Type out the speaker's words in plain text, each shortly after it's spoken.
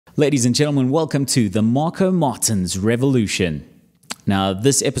Ladies and gentlemen, welcome to the Marco Martins Revolution. Now,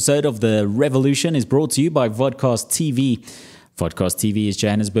 this episode of the Revolution is brought to you by Vodcast TV. Vodcast TV is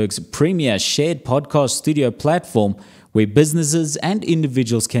Johannesburg's premier shared podcast studio platform where businesses and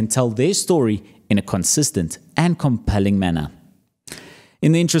individuals can tell their story in a consistent and compelling manner.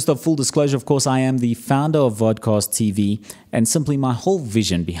 In the interest of full disclosure, of course, I am the founder of Vodcast TV, and simply my whole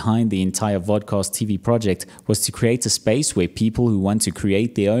vision behind the entire Vodcast TV project was to create a space where people who want to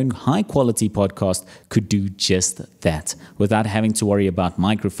create their own high-quality podcast could do just that, without having to worry about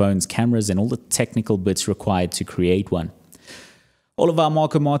microphones, cameras, and all the technical bits required to create one. All of our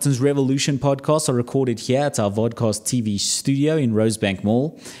Marco Martins Revolution podcasts are recorded here at our Vodcast TV studio in Rosebank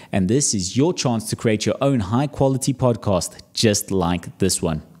Mall, and this is your chance to create your own high-quality podcast just like this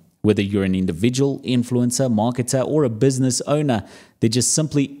one. Whether you're an individual, influencer, marketer, or a business owner, there just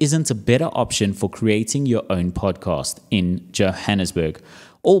simply isn't a better option for creating your own podcast in Johannesburg.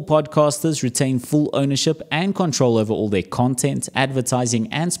 All podcasters retain full ownership and control over all their content,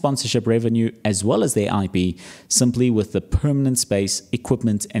 advertising, and sponsorship revenue, as well as their IP, simply with the permanent space,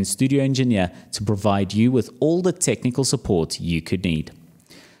 equipment, and studio engineer to provide you with all the technical support you could need.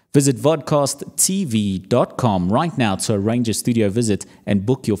 Visit vodcasttv.com right now to arrange a studio visit and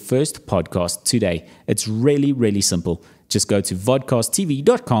book your first podcast today. It's really, really simple. Just go to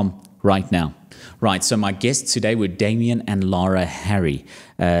vodcasttv.com right now. Right, so my guests today were Damien and Lara Harry.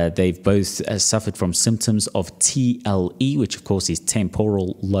 They've both suffered from symptoms of TLE, which of course is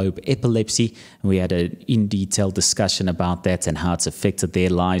Temporal Lobe Epilepsy. And we had an in-detail discussion about that and how it's affected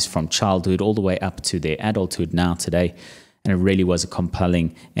their lives from childhood all the way up to their adulthood now today. And it really was a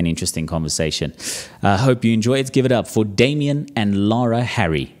compelling and interesting conversation. I hope you enjoy it. Give it up for Damien and Lara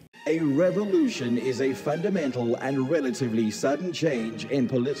Harry. A revolution is a fundamental and relatively sudden change in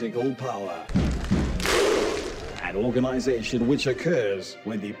political power. An organization which occurs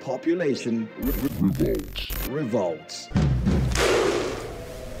when the population revolts.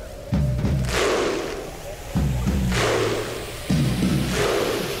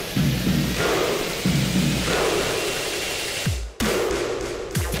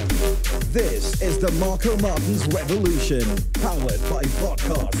 This is the Marco Martins Revolution, powered by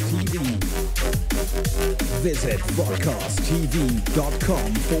Vodcast TV. Visit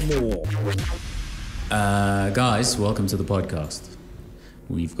vodcasttv.com for more. Guys, welcome to the podcast.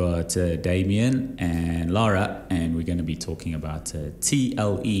 We've got Damien and Lara, and we're going to be talking about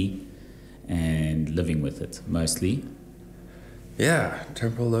TLE and living with it, mostly. Yeah,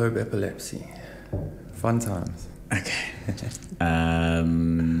 temporal lobe epilepsy. Fun times. Okay.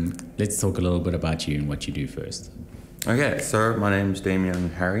 Let's talk a little bit about you and what you do first. Okay, so my name's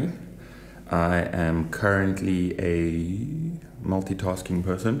Damien Harry. I am currently a multitasking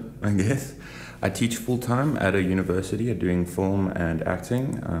person, I guess. I teach full-time at a university doing film and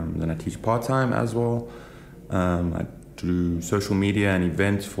acting. Then I teach part-time as well. I do social media and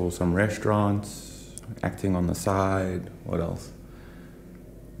events for some restaurants, acting on the side. What else?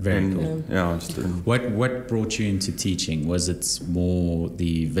 Very cool. Yeah. What brought you into teaching? Was it more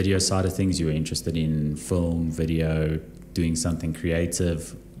the video side of things? You were interested in film, video, doing something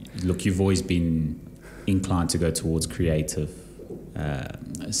creative? Look, you've always been inclined to go towards creative,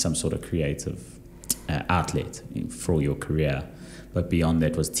 some sort of creative outlet for your career. But beyond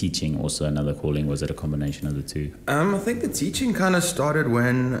that, was teaching also another calling? Was it a combination of the two? I think the teaching kind of started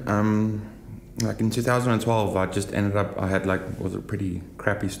when... like in 2012, I just ended up, was a pretty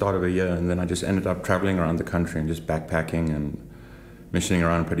crappy start of a year, and then I just ended up traveling around the country and just backpacking and missioning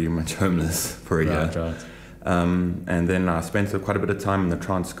around pretty much homeless for a year. Right. And then I spent quite a bit of time in the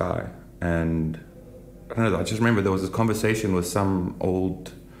Transkei, and I don't know, I just remember there was this conversation with some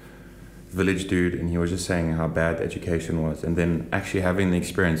old village dude, and he was just saying how bad the education was, and then actually having the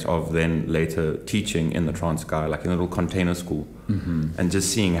experience of then later teaching in the Transkei, like in a little container school, and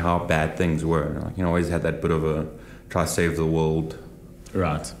just seeing how bad things were. Like, you know, I always had that bit of a try to save the world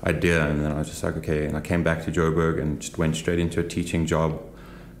idea, and then I was just like, okay, and I came back to Joburg and just went straight into a teaching job,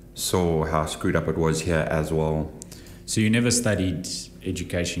 saw how screwed up it was here as well. So you never studied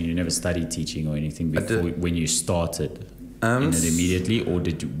education, you never studied teaching or anything before when you started? In it immediately, or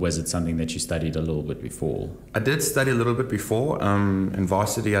was it something that you studied a little bit before? I did study a little bit before. In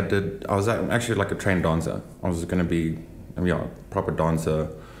varsity, I was actually like a trained dancer. I was going to be a proper dancer.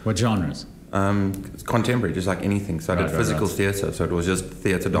 What genres? Contemporary, just like anything. So I did physical theatre, so it was just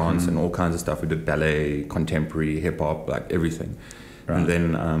theatre dance and all kinds of stuff. We did ballet, contemporary, hip-hop, like everything. Right. And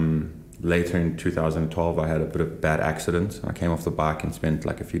then later in 2012, I had a bit of a bad accident. I came off the bike and spent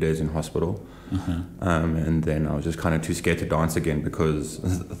like a few days in hospital. And then I was just kind of too scared to dance again because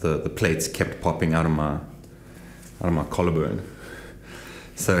the plates kept popping out of my collarbone.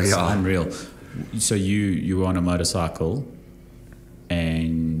 So It's yeah, unreal. So you were on a motorcycle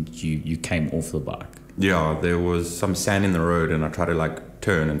and you came off the bike. yeah. There was some sand in the road, and I tried to like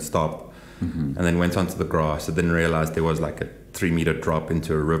turn and stop, and then went onto the grass. I didn't realize there was like a 3-meter drop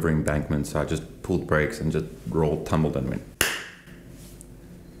into a river embankment, so I just pulled brakes and just tumbled, and went.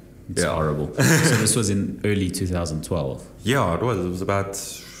 It's horrible. So this was in early 2012. Yeah, it was. It was about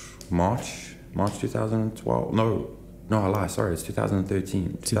March 2012. No, I lie. Sorry, it's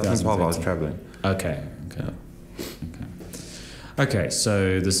 2013. 2012. I was traveling. Okay. Okay,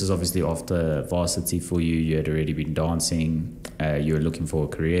 so this is obviously after varsity for you. You had already been dancing. You were looking for a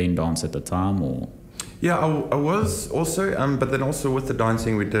career in dance at the time, or? Yeah, I was also, but then also with the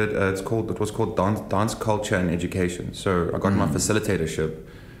dancing we did. It was called dance culture and education. So I got my facilitatorship,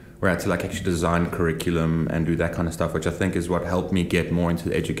 where I had to like actually design curriculum and do that kind of stuff, which I think is what helped me get more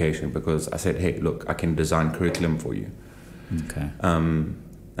into education, because I said, hey, look, I can design curriculum for you. Okay.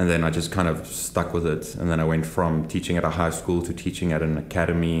 And then I just kind of stuck with it. And then I went from teaching at a high school to teaching at an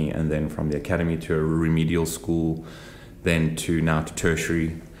academy, and then from the academy to a remedial school, then now to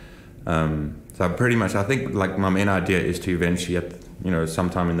tertiary. So pretty much, I think like my main idea is to eventually,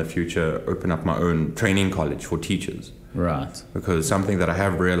 sometime in the future, open up my own training college for teachers. Right. Because something that I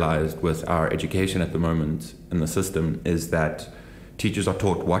have realized with our education at the moment in the system is that teachers are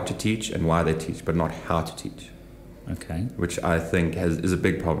taught what to teach and why they teach, but not how to teach. Okay. Which I think is a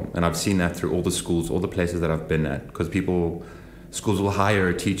big problem. And I've seen that through all the schools, all the places that I've been at. Because schools will hire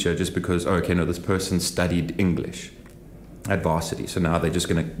a teacher just because, this person studied English at varsity, so now they're just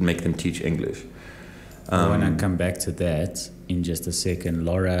going to make them teach English. I want to come back to that in just a second.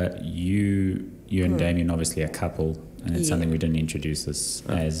 Laura, you and Damien obviously a couple, and it's something we didn't introduce this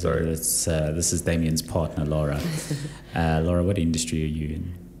as. This is Damien's partner, Laura. Laura, what industry are you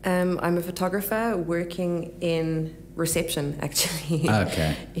in? I'm a photographer working in reception, actually.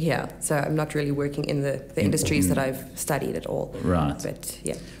 Okay. Yeah, so I'm not really working in the industries that I've studied at all. Right. But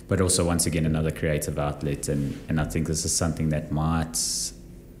yeah. But also, once again, another creative outlet, and I think this is something that might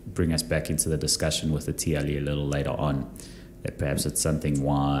bring us back into the discussion with the TLE a little later on, that perhaps it's something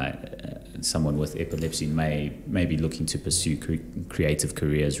why someone with epilepsy may be looking to pursue creative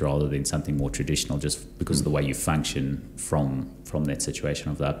careers rather than something more traditional, just because of the way you function from that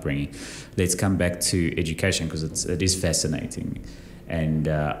situation of the upbringing. Let's come back to education, because it is fascinating, and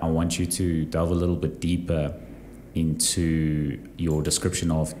I want you to delve a little bit deeper into your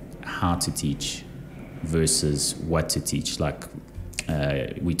description of how to teach versus what to teach. Like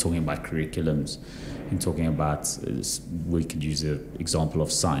we're talking about curriculums and talking about, we could use the example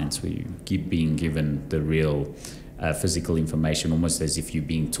of science, where you keep being given the real physical information, almost as if you're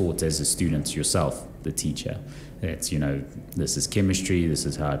being taught as a student yourself, the teacher. It's, this is chemistry, this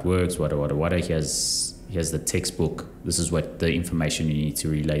is how it works, wada. Here's the textbook, this is what the information you need to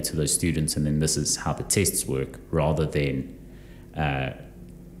relay to those students, and then this is how the tests work, rather than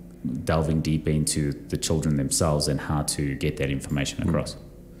delving deeper into the children themselves and how to get that information across.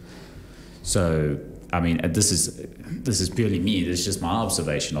 So, I mean, this is purely me. This is just my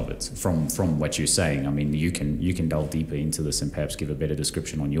observation of it from what you're saying. I mean, you can delve deeper into this and perhaps give a better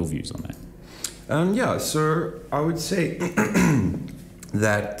description on your views on that. So I would say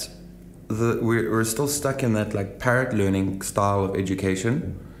that we're still stuck in that like parrot learning style of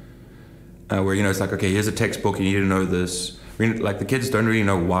education, where it's like, okay, here's a textbook, you need to know this. I mean, like the kids don't really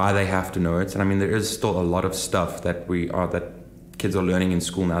know why they have to know it, and I mean there is still a lot of stuff that kids are learning in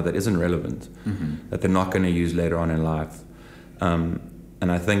school now that isn't relevant, that they're not going to use later on in life, and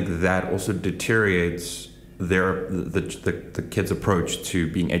I think that also deteriorates the kids' approach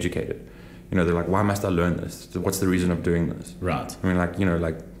to being educated. They're like, why must I learn this? What's the reason of doing this? Right. I mean,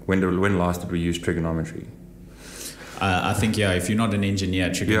 when last did we use trigonometry? I think, if you're not an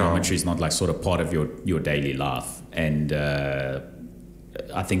engineer, trigonometry is not like sort of part of your daily life. And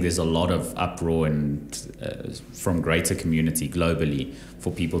I think there's a lot of uproar and from greater community globally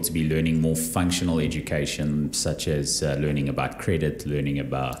for people to be learning more functional education, such as learning about credit, learning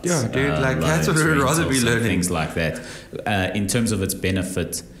about that's what we'd rather be learning. Things like that, in terms of its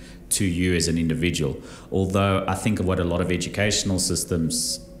benefit to you as an individual. Although I think what a lot of educational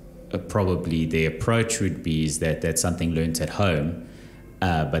systems probably their approach would be is that that's something learnt at home,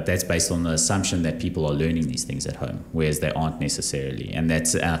 but that's based on the assumption that people are learning these things at home, whereas they aren't necessarily. And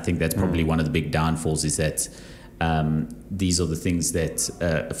I think that's probably one of the big downfalls, is that these are the things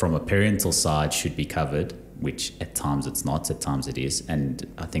that from a parental side should be covered, which at times it's not, at times it is. And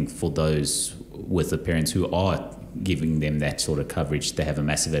I think for those with the parents who are giving them that sort of coverage, they have a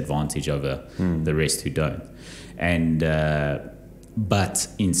massive advantage over the rest who don't. And but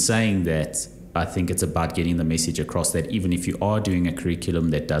in saying that, I think it's about getting the message across that even if you are doing a curriculum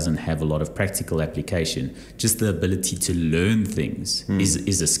that doesn't have a lot of practical application, just the ability to learn things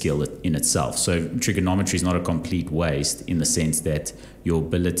is a skill in itself. So trigonometry is not a complete waste in the sense that your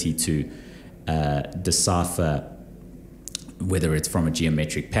ability to decipher, whether it's from a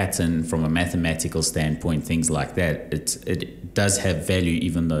geometric pattern, from a mathematical standpoint, things like that, it does have value,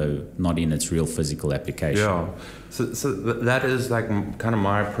 even though not in its real physical application. Yeah. So that is like kind of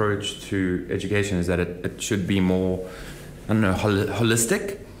my approach to education, is that it should be more, I don't know,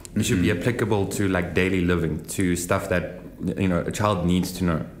 holistic. It should be applicable to like daily living, to stuff that, you know, a child needs to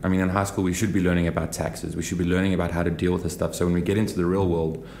know. I mean, in high school, we should be learning about taxes. We should be learning about how to deal with this stuff. So when we get into the real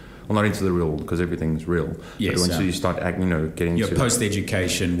world, well, not into the real world because everything's real. Yes, but once you start, getting your to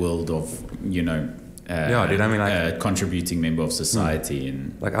post-education world of, contributing member of society.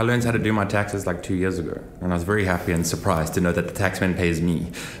 And like I learned how to do my taxes like 2 years ago, and I was very happy and surprised to know that the taxman pays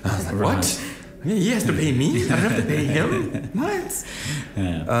me. I was like, what? He has to pay me? I don't have to pay him? What?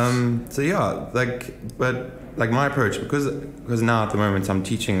 But my approach, because now at the moment I'm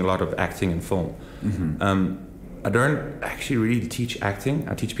teaching a lot of acting and film. I don't actually really teach acting.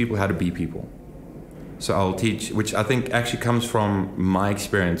 I teach people how to be people. So I'll teach, which I think actually comes from my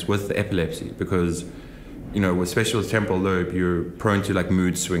experience with the epilepsy, because, you know, especially with temporal lobe, you're prone to like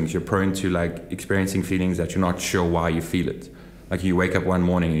mood swings. You're prone to like experiencing feelings that you're not sure why you feel it. Like you wake up one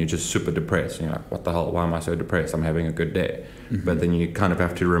morning and you're just super depressed. And you're like, what the hell? Why am I so depressed? I'm having a good day. But then you kind of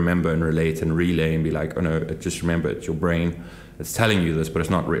have to remember and relate and relay and be like, oh no, just remember, it's your brain. It's telling you this, but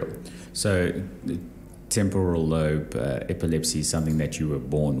it's not real. So temporal lobe epilepsy is something that you were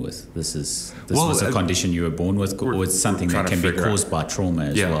born with. This was a condition you were born with, or it's something that can be caused by trauma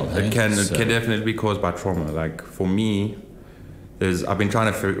as well. It can definitely be caused by trauma. Like for me, I've been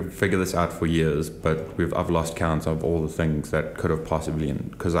trying to figure this out for years, but I've lost count of all the things that could have possibly,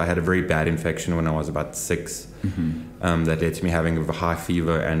 because I had a very bad infection when I was about 6, that led to me having a high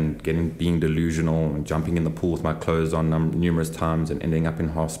fever and being delusional and jumping in the pool with my clothes on numerous times and ending up in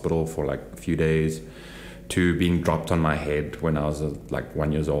hospital for like a few days, to being dropped on my head when I was like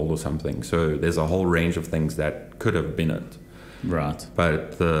 1 year old or something. So there's a whole range of things that could have been it. Right.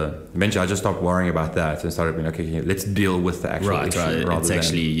 But eventually I just stopped worrying about that and started being, okay, let's deal with the actual issue. Right. It's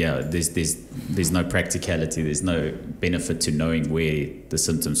actually, there's no practicality, there's no benefit to knowing where the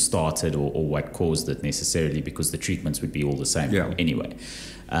symptoms started or what caused it necessarily, because the treatments would be all the same anyway.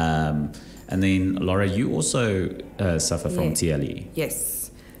 And then, Lara, you also suffer from TLE.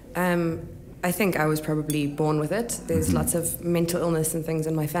 Yes. I think I was probably born with it. There's lots of mental illness and things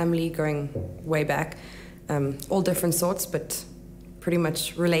in my family going way back, all different sorts, but pretty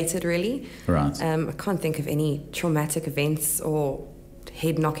much related, really. Right. I can't think of any traumatic events or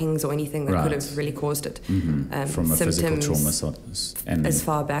head knockings or anything that could have really caused it. From a physical trauma and as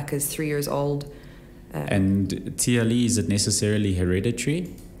far back as 3 years old. And TLE, is it necessarily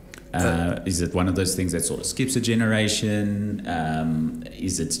hereditary? Is it one of those things that sort of skips a generation?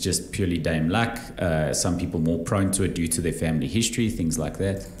 Is it just purely dame luck? Some people more prone to it due to their family history, things like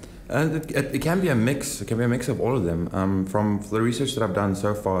that? It can be a mix. It can be a mix of all of them. From the research that I've done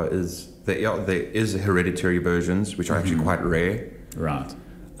so far, there is hereditary versions, which are actually quite rare. Right.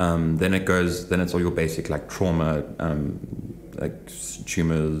 Then it's all your basic like trauma, like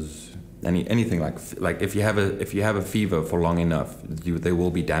tumors. Anything like if you have a fever for long enough, there will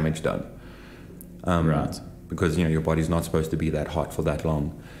be damage done. Right. Because your body's not supposed to be that hot for that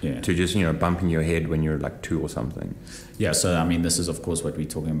long. Yeah. To just bumping your head when you're like 2 or something. Yeah. So I mean, this is of course what we're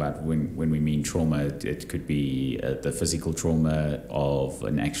talking about when we mean trauma. It could be the physical trauma of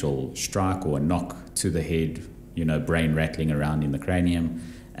an actual strike or a knock to the head. Brain rattling around in the cranium.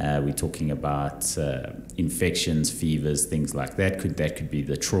 We're talking about infections, fevers, things like that. That could be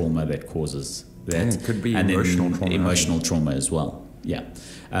the trauma that causes that. Yeah, it could be emotional trauma. Emotional trauma as well. Yeah.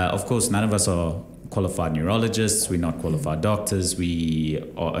 Of course, none of us are qualified neurologists. We're not qualified doctors. We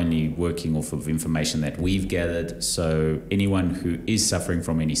are only working off of information that we've gathered. So anyone who is suffering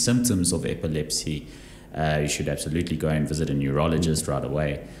from any symptoms of epilepsy, you should absolutely go and visit a neurologist right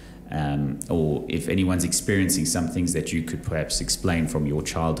away. Or if anyone's experiencing some things that you could perhaps explain from your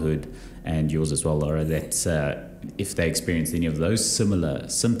childhood and yours as well, Lara, that if they experienced any of those similar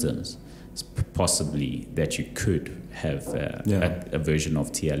symptoms, it's possibly that you could have a version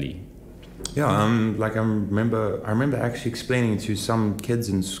of TLE. Yeah, I remember actually explaining to some kids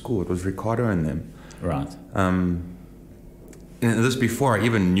in school. It was Ricardo and them. Right. And this before I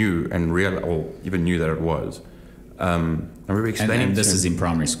even knew knew that it was. I remember explaining. And this is in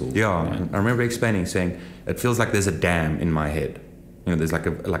primary school. Yeah, I remember saying it feels like there's a dam in my head. There's like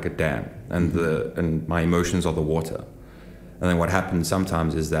a dam, and and my emotions are the water. And then what happens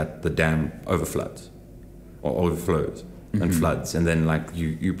sometimes is that the dam overflows or overflows and floods. And then like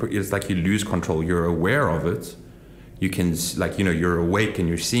it's like you lose control. You're aware of it. You can, like, you know, you're awake and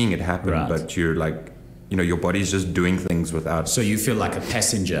you're seeing it happen, Right. but you're like, you know, your body's just doing things without. So you feel like a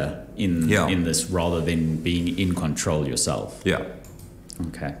passenger in this rather than being in control yourself. Yeah.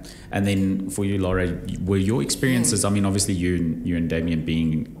 Okay. And then for you, Lara, were your experiences, I mean, obviously you and Damien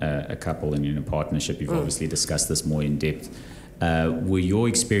being a couple and in a partnership, you've obviously discussed this more in depth. Were your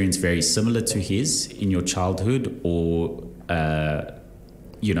experience very similar to his in your childhood, or,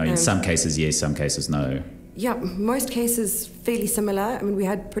 you know, in some cases, yes, some cases, no? Yeah, most cases fairly similar. I mean, we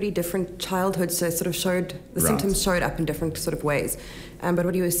had pretty different childhoods, so it sort of showed, the symptoms showed up in different sort of ways. But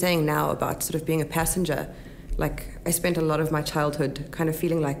what you were saying now about sort of being a passenger, like I spent a lot of my childhood kind of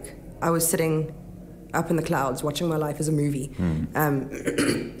feeling like I was sitting up in the clouds watching my life as a movie.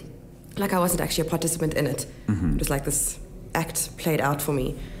 Like I wasn't actually a participant in it. It was like this act played out for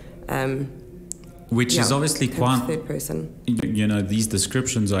me. Which is obviously quite, third person. You know, these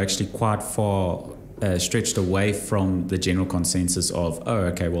descriptions are actually quite far stretched away from the general consensus of, oh,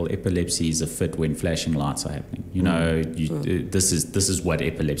 okay, well, epilepsy is a fit when flashing lights are happening. You know, this is what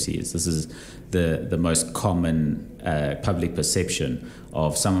epilepsy is. This is the most common public perception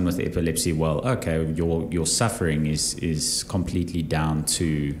of someone with epilepsy. Well, okay, your suffering is completely down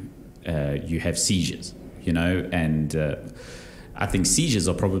to you have seizures, you know, and I think seizures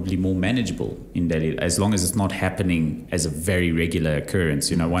are probably more manageable in daily, as long as it's not happening as a very regular occurrence.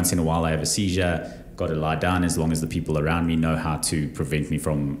 You know, once in a while I have a seizure, got to lie down, as long as the people around me know how to prevent me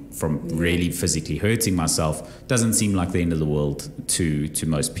from really physically hurting myself. Doesn't seem like the end of the world to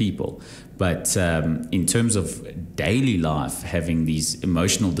most people. But in terms of daily life, having these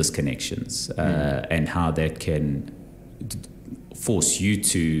emotional disconnections and how that can force you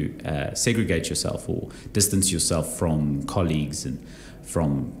to segregate yourself or distance yourself from colleagues and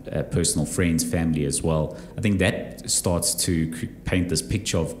from personal friends, family as well. I think that starts to paint this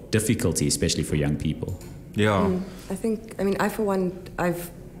picture of difficulty, especially for young people. Yeah. I think, I mean, I for one,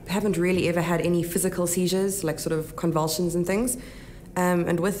 haven't really ever had any physical seizures, like sort of convulsions and things.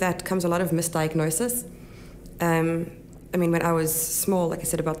 And with that comes a lot of misdiagnosis. I mean, when I was small, like I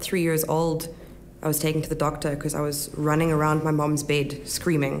said, about 3 years old, I was taken to the doctor because I was running around my mom's bed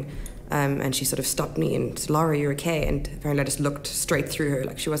screaming. And she sort of stopped me and said, Lara, you're okay? And apparently I just looked straight through her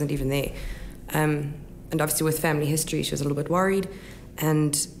like she wasn't even there. And obviously with family history, she was a little bit worried.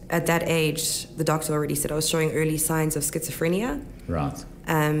 And at that age, the doctor already said I was showing early signs of schizophrenia. Right.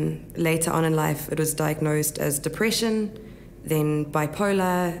 Later on in life, it was diagnosed as depression, then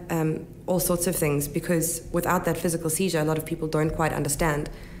bipolar, all sorts of things, because without that physical seizure, a lot of people don't quite understand.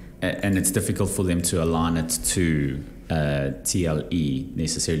 And it's difficult for them to align it to TLE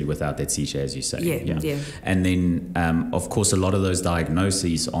necessarily without that seizure, as you say. Yeah. And then, of course, a lot of those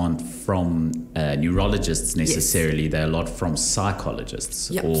diagnoses aren't from neurologists necessarily. Yes. They're a lot from psychologists.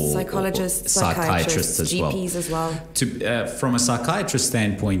 Yep. Or psychologists, psychiatrists as well. GPs as well. From a psychiatrist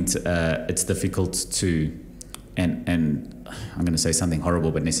standpoint, it's difficult to, and I'm going to say something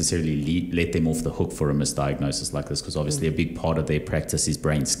horrible, but necessarily let them off the hook for a misdiagnosis like this, because obviously a big part of their practice is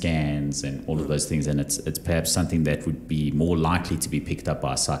brain scans and all of those things, and it's perhaps something that would be more likely to be picked up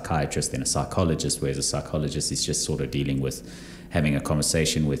by a psychiatrist than a psychologist, whereas a psychologist is just sort of dealing with having a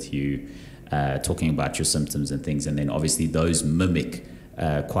conversation with you, talking about your symptoms and things, and then obviously those mimic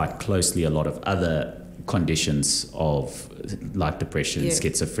quite closely a lot of other conditions of like depression,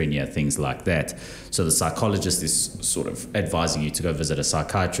 schizophrenia, things like that. So the psychologist is sort of advising you to go visit a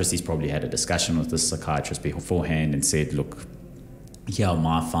psychiatrist. He's probably had a discussion with the psychiatrist beforehand and said, look, here are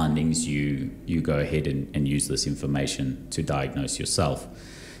my findings, you go ahead and use this information to diagnose yourself.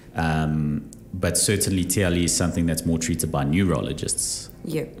 But certainly TLE is something that's more treated by neurologists.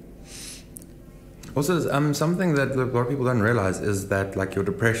 Yeah. Also, something that a lot of people don't realize is that, like, your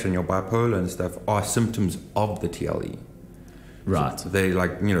depression, your bipolar and stuff are symptoms of the TLE. Right. So they,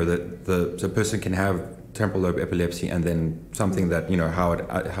 like, you know, the person can have temporal lobe epilepsy, and then something that, you know, how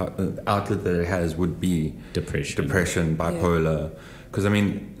the outlet that it has would be depression, bipolar. Because I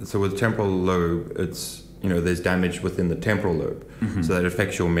mean, so with temporal lobe, it's, you know, there's damage within the temporal lobe, so that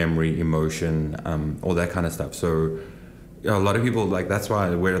affects your memory, emotion, all that kind of stuff. So a lot of people, like, that's why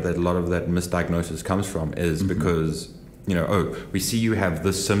where that a lot of that misdiagnosis comes from is because, you know, oh, we see you have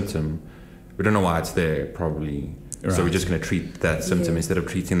this symptom, we don't know why it's there, probably. Right. So we're just going to treat that symptom instead of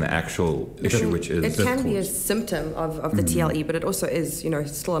treating the actual issue, which is... It can be a symptom of the TLE, but it also is, you know,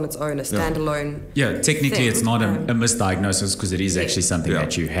 still on its own, a standalone technically thing. It's not a misdiagnosis because it is actually something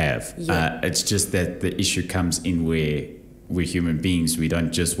that you have. It's just that the issue comes in we're human beings. We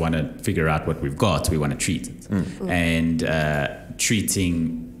don't just want to figure out what we've got. We want to treat it. And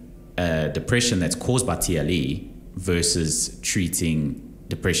treating depression that's caused by TLE versus treating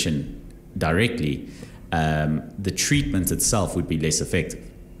depression directly, the treatment itself would be less effective.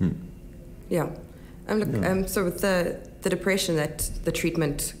 Yeah. So with the depression, that the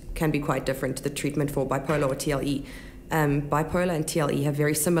treatment can be quite different to the treatment for bipolar or TLE. Bipolar and TLE have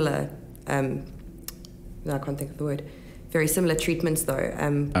very similar, no, I can't think of the word, very similar treatments though,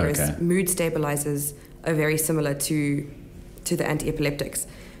 whereas mood stabilizers are very similar to the anti-epileptics.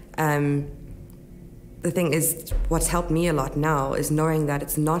 The thing is, what's helped me a lot now is knowing that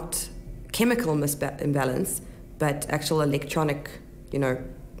it's not chemical imbalance, but actual electronic,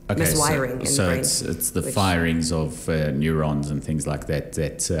 miswiring in the brain. So it's the firings of neurons and things like that,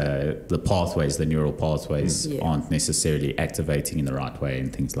 the pathways, the neural pathways aren't necessarily activating in the right way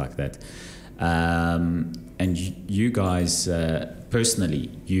and things like that. And you guys, personally,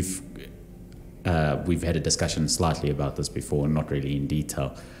 we've had a discussion slightly about this before, not really in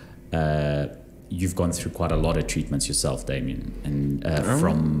detail. You've gone through quite a lot of treatments yourself, Damien, and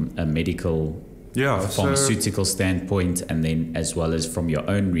from a medical, pharmaceutical standpoint, and then as well as from your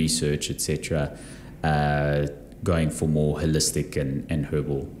own research, etc., going for more holistic and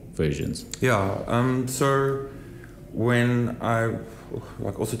herbal versions. So when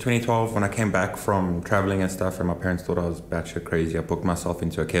also 2012, when I came back from traveling and stuff, and my parents thought I was batshit crazy, I booked myself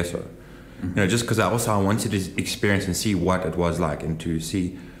into a queso. Just because I wanted to experience and see what it was like, and to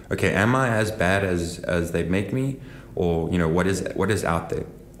see, okay, am I as bad as they make me, or what is out there?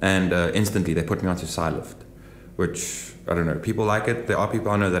 And instantly they put me onto Psylift, which I don't know, people like it. There are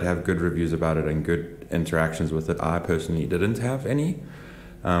people I know that have good reviews about it and good interactions with it. I personally didn't have any,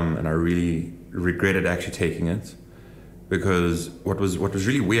 and I really regretted actually taking it, because what was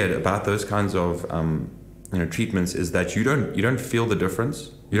really weird about those kinds of treatments is that you don't feel the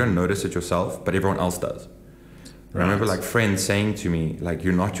difference, you don't notice it yourself, but everyone else does. Right. I remember friends saying to me,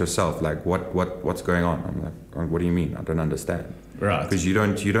 you're not yourself, what's going on? I'm like, what do you mean? I don't understand. Right. Because you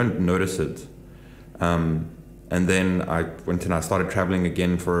don't notice it. And then I went and I started traveling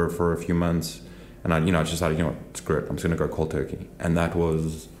again for a few months, and I just decided, screw it, I'm just gonna go cold turkey. And that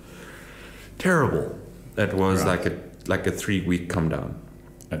was terrible. That was like a 3-week come down.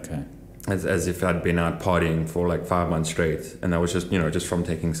 Okay. As if I'd been out partying for 5 months straight, and that was just just from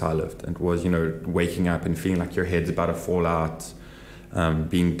taking Psylift. It was waking up and feeling like your head's about to fall out,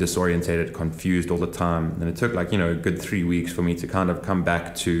 being disorientated, confused all the time. And it took a good 3 weeks for me to kind of come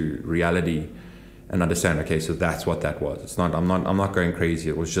back to reality and understand, okay, so that's what that was. It's not, I'm not going crazy.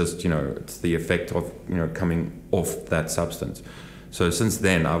 It was just it's the effect of coming off that substance. So since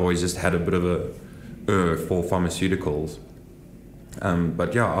then I've always just had a bit of a for pharmaceuticals.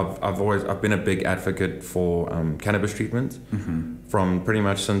 But yeah, I've been a big advocate for cannabis treatment from pretty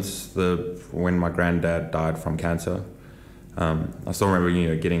much since when my granddad died from cancer. I still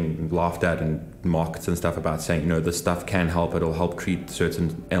remember getting laughed at and mocked and stuff about saying this stuff can help, it'll help treat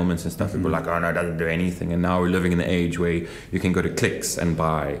certain ailments and stuff. People were like, oh no, it doesn't do anything. And now we're living in an age where you can go to Clicks and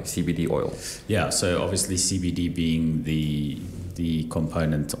buy CBD oil. Yeah, so obviously CBD being the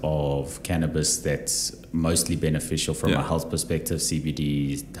component of cannabis that's mostly beneficial from a health perspective.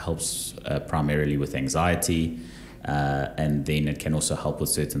 CBD helps primarily with anxiety, and then it can also help with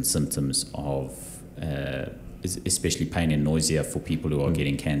certain symptoms of especially pain and nausea for people who are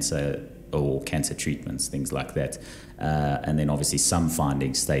getting cancer or cancer treatments, things like that. And then obviously some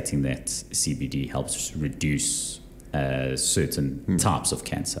findings stating that CBD helps reduce certain types of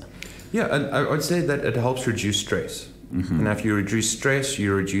cancer. Yeah, and I would say that it helps reduce stress. And if you reduce stress,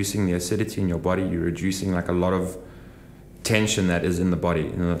 you're reducing the acidity in your body, you're reducing a lot of tension that is in the body.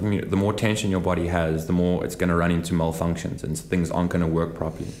 The more tension your body has, the more it's going to run into malfunctions and things aren't going to work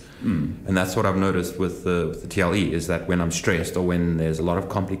properly. And that's what I've noticed with the TLE, is that when I'm stressed or when there's a lot of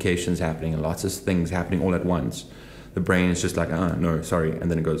complications happening and lots of things happening all at once, the brain is just no, sorry,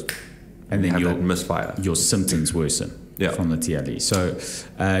 and then it goes, and then that misfire. Your symptoms worsen from the TLE. So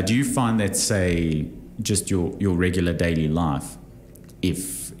do you find that, say, just your regular daily life,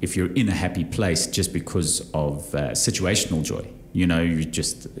 if you're in a happy place just because of situational joy, you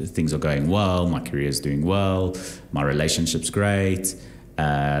just, things are going well, my career is doing well, my relationship's great,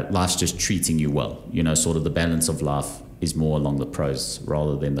 life's just treating you well, sort of the balance of life is more along the pros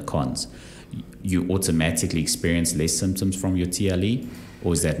rather than the cons, you automatically experience less symptoms from your TLE,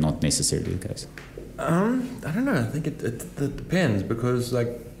 or is that not necessarily the case? I don't know. I think it depends, because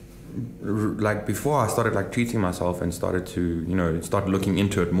before I started treating myself and started to start looking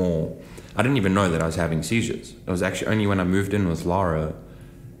into it more, I didn't even know that I was having seizures. It was actually only when I moved in with Lara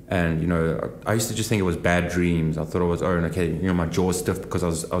And, you know, I used to just think it was bad dreams. I thought it was, oh, okay, you know, my jaw's stiff because I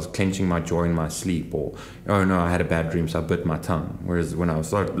was clenching my jaw in my sleep. Or, oh, no, I had a bad dream, so I bit my tongue. Whereas when I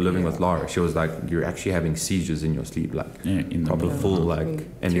started living with Lara, she was like, you're actually having seizures in your sleep, like, in the proper full, like...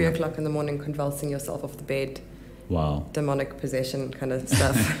 And 3 o'clock in the morning, convulsing yourself off the bed. Wow. Demonic possession kind of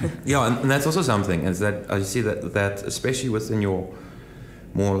stuff. Yeah, and that's also something, is that I see that especially within your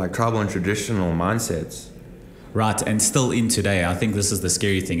more like tribal and traditional mindsets. Right, and still in today, I think this is the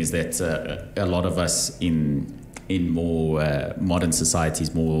scary thing, is that a lot of us in more modern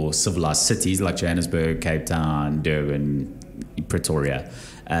societies, more civilized cities like Johannesburg, Cape Town, Durban, Pretoria,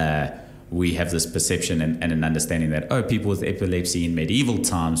 we have this perception and an understanding that, oh, people with epilepsy in medieval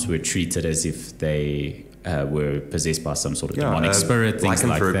times were treated as if they were possessed by some sort of demonic spirit, things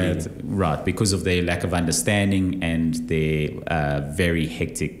like that. Right, because of their lack of understanding and their very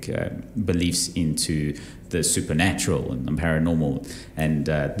hectic beliefs into the supernatural and the paranormal, and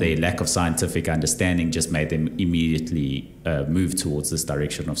their lack of scientific understanding just made them immediately move towards this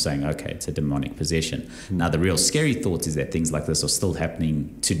direction of saying, okay, it's a demonic possession. Now, the real scary thought is that things like this are still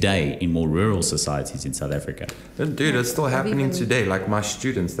happening today in more rural societies in South Africa. Dude, it's still happening today. Like my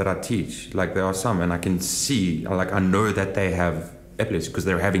students that I teach, like there are some, and I can see, like I know that they have epilepsy because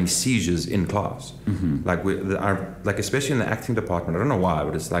they're having seizures in class. Like especially in the acting department, I don't know why,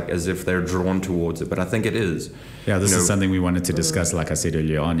 but it's like as if they're drawn towards it, but I think it is. Yeah, this is something we wanted to discuss, like I said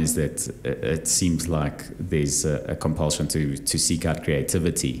earlier on, is that it seems like there's a compulsion to seek out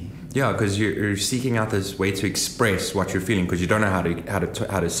creativity. Yeah, because you're seeking out this way to express what you're feeling because you don't know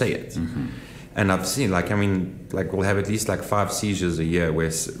how to say it. And I've seen, like, I mean, like we'll have at least like 5 seizures a year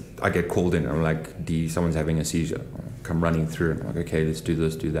where I get called in. I'm like, someone's having a seizure. I come running through and I'm like, okay, let's do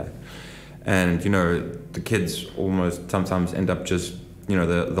this, do that. And, you know, the kids almost sometimes end up just, you know,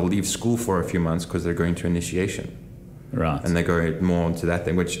 they'll leave school for a few months because they're going to initiation. Right. And they go more into that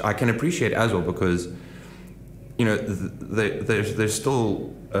thing, which I can appreciate as well because, you know, there's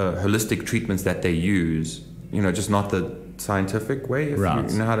still holistic treatments that they use, you know, just not the scientific way, if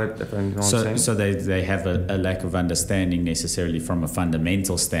you know how to, if you know what I'm saying. So they have a lack of understanding necessarily from a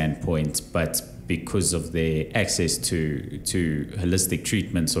fundamental standpoint, but because of their access to holistic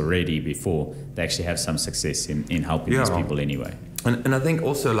treatments already before, they actually have some success in helping these people anyway. And I think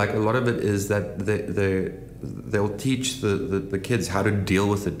also like a lot of it is that they'll teach the kids how to deal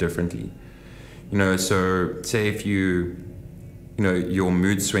with it differently. You know, so say if you know, your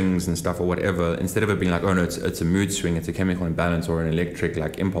mood swings and stuff or whatever, instead of it being like, oh no, it's a mood swing, it's a chemical imbalance or an electric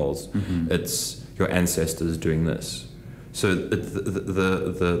like impulse, it's your ancestors doing this. So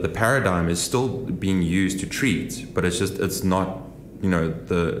the paradigm is still being used to treat, but it's not, you know,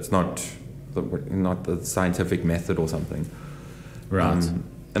 not the scientific method or something. Right.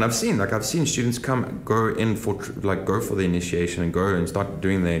 And I've seen students go for the initiation and go and start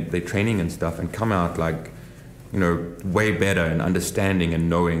doing their training and stuff and come out like, you know, way better and understanding and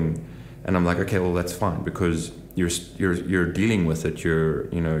knowing. And I'm like, okay, well, that's fine because you're dealing with it.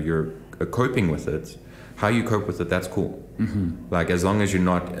 You're coping with it. How you cope with it, that's cool. Like as long as you're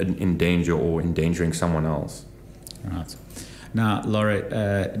not in danger or endangering someone else. Right. Now,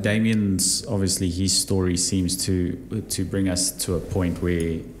 Lara, Damien's obviously his story seems to bring us to a point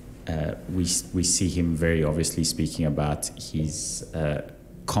where we see him very obviously speaking about his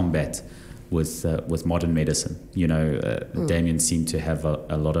combat with modern medicine. You know, Damien seemed to have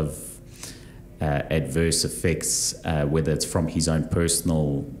a lot of adverse effects, whether it's from his own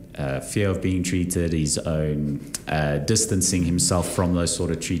personal fear of being treated, his own distancing himself from those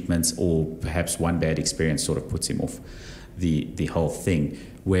sort of treatments, or perhaps one bad experience sort of puts him off the whole thing.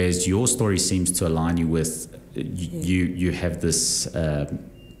 Whereas your story seems to align you with you have this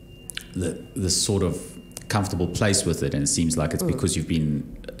this sort of comfortable place with it, and it seems like it's because you've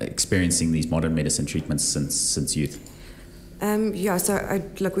been experiencing these modern medicine treatments since youth. Yeah, so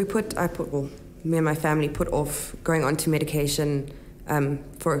me and my family put off going on to medication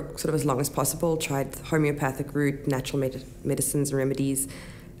for sort of as long as possible, tried the homeopathic route, natural medicines and remedies,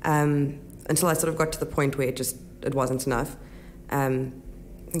 until I sort of got to the point where it wasn't enough. I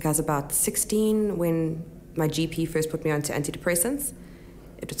think I was about 16 when my GP first put me onto antidepressants.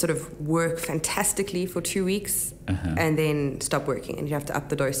 It would sort of work fantastically for 2 weeks and then stop working, and you have to up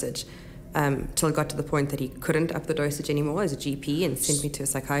the dosage. Till it got to the point that he couldn't up the dosage anymore as a GP and sent me to a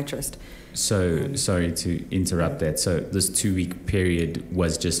psychiatrist. So, sorry to interrupt that. So this 2-week period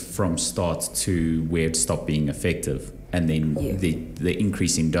was just from start to where it stopped being effective, and then the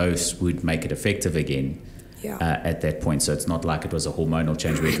increase in dose would make it effective again at that point. So it's not like it was a hormonal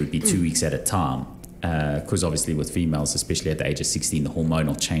change where it would be 2 weeks at a time. Because obviously with females, especially at the age of 16, the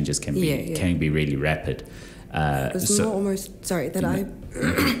hormonal changes can be really rapid. It was more almost, I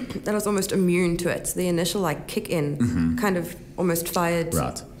that I was almost immune to it. The initial like kick in kind of almost fired.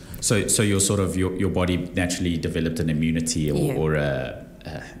 Right. So your sort of your body naturally developed an immunity or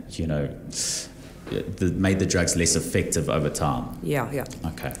you know, made the drugs less effective over time. Yeah.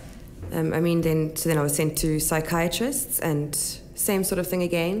 Okay. I mean, then I was sent to psychiatrists, and same sort of thing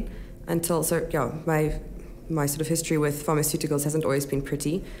again. Until my sort of history with pharmaceuticals hasn't always been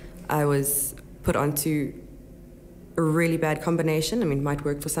pretty. I was put onto a really bad combination. I mean, it might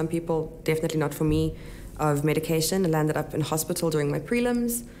work for some people, definitely not for me, of medication. I landed up in hospital during my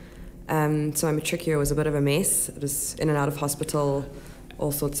prelims. So my matric year was a bit of a mess. It was in and out of hospital,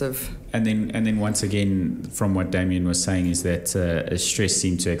 all sorts of... And then once again, from what Damien was saying, is that stress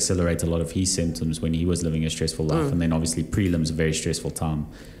seemed to accelerate a lot of his symptoms when he was living a stressful life. And then obviously prelims a very stressful time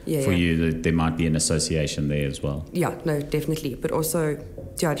for you. There might be an association there as well. Yeah, no, definitely. But also,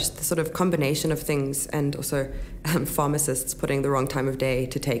 just the sort of combination of things, and also pharmacists putting the wrong time of day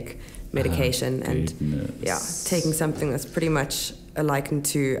to take medication, and taking something that's pretty much likened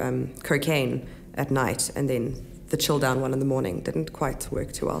to cocaine at night, and then the chill down one in the morning didn't quite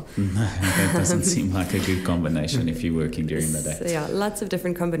work too well. That doesn't seem like a good combination if you're working during the day. So yeah, lots of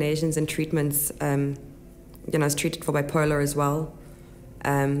different combinations and treatments. I was treated for bipolar as well.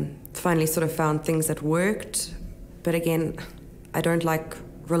 Finally sort of found things that worked, but again, I don't like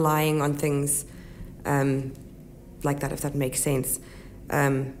relying on things like that, if that makes sense.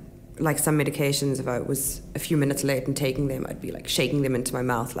 Like some medications, if I was a few minutes late in taking them, I'd be like shaking them into my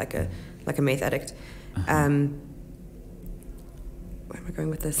mouth like a meth addict. Where am I going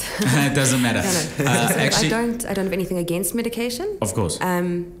with this? It doesn't matter. Actually, I don't have anything against medication. Of course.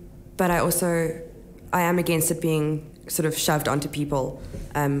 But I am against it being sort of shoved onto people,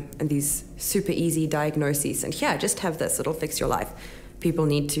 and these super easy diagnoses. And just have this, it'll fix your life. People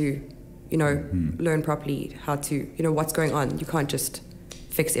need to, learn properly how to, what's going on. You can't just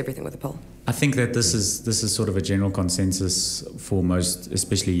fix everything with a pill. I think that this is sort of a general consensus for most,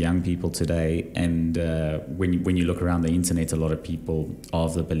 especially young people today. And when you look around the internet, a lot of people are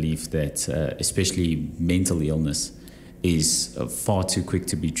of the belief that especially mental illness is far too quick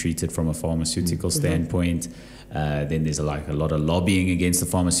to be treated from a pharmaceutical standpoint. Then there's a lot of lobbying against the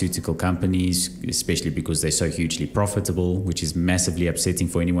pharmaceutical companies, especially because they're so hugely profitable, which is massively upsetting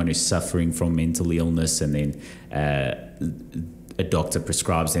for anyone who's suffering from mental illness. And then a doctor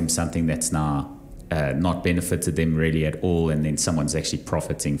prescribes them something that's now not benefited them really at all, and then someone's actually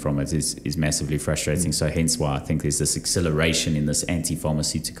profiting from it is massively frustrating. So hence why I think there's this acceleration in this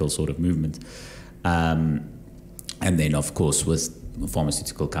anti-pharmaceutical sort of movement. And then, of course, with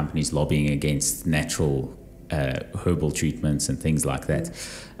pharmaceutical companies lobbying against natural herbal treatments and things like that.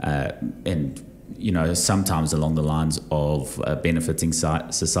 And sometimes along the lines of benefiting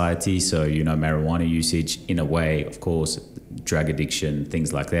society. So, marijuana usage in a way, of course, drug addiction,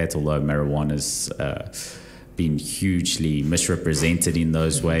 things like that, although marijuana's been hugely misrepresented in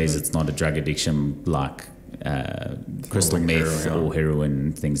those ways. It's not a drug addiction like crystal meth or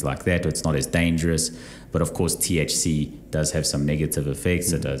heroin, things like that. It's not as dangerous. But of course, THC does have some negative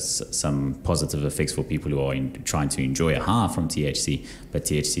effects. It does some positive effects for people who are trying to enjoy a high from THC. But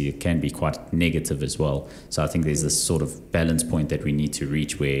THC can be quite negative as well. So I think there's this sort of balance point that we need to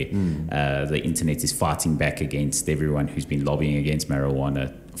reach where the internet is fighting back against everyone who's been lobbying against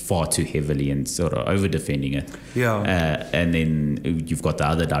marijuana far too heavily and sort of over defending it. And then you've got the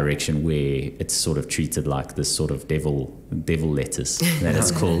other direction where it's sort of treated like this sort of devil lettuce that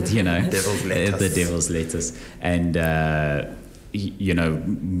it's called, Devil's lettuce. The devil's lettuce. And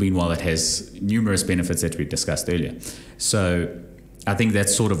meanwhile it has numerous benefits that we discussed earlier. So I think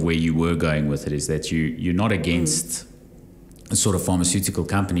that's sort of where you were going with it, is that you're not against sort of pharmaceutical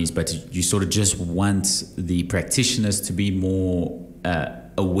companies, but you sort of just want the practitioners to be more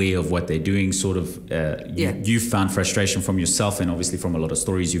aware of what they're doing. Sort of you've found frustration from yourself, and obviously from a lot of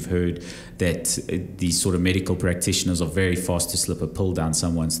stories you've heard, that these sort of medical practitioners are very fast to slip a pill down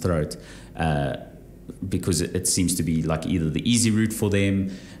someone's throat because it seems to be like either the easy route for them,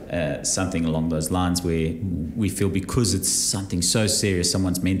 something along those lines, where we feel because it's something so serious,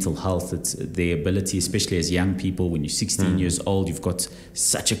 someone's mental health, it's their ability, especially as young people, when you're 16 years old, you've got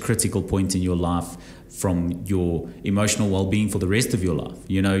such a critical point in your life from your emotional well-being for the rest of your life.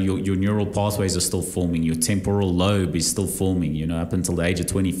 Your neural pathways are still forming, your temporal lobe is still forming, up until the age of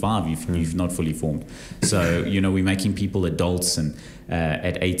 25 you've not fully formed. So we're making people adults, and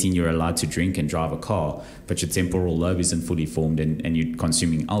at 18 you're allowed to drink and drive a car, but your temporal lobe isn't fully formed, and you're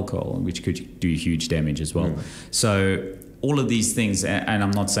consuming alcohol, which could do huge damage as well. So all of these things, and I'm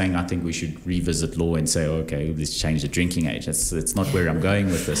not saying I think we should revisit law and say, okay, let's change the drinking age. It's not where I'm going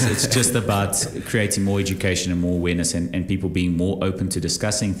with this. It's just about creating more education and more awareness, and people being more open to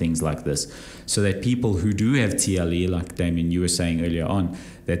discussing things like this, so that people who do have TLE, like Damien, you were saying earlier on,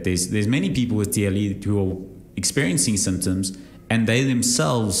 that there's many people with TLE who are experiencing symptoms, and they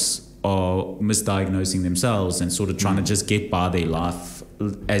themselves are misdiagnosing themselves and sort of trying to just get by their life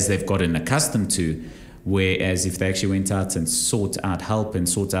as they've gotten accustomed to. Whereas if they actually went out and sought out help and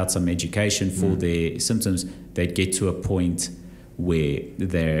sought out some education for their symptoms, they'd get to a point where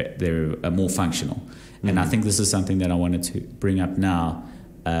they're more functional. And I think this is something that I wanted to bring up now.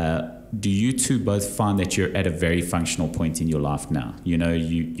 Do you two both find that you're at a very functional point in your life now? You know,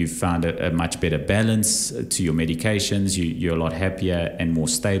 you've found a much better balance to your medications. You're a lot happier and more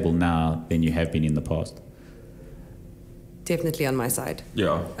stable now than you have been in the past? Definitely on my side.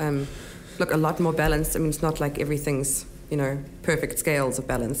 Yeah. Look, a lot more balanced. I mean, it's not like everything's, perfect scales of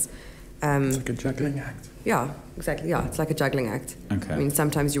balance. It's like a juggling act. Yeah, exactly. Yeah, it's like a juggling act. Okay. I mean,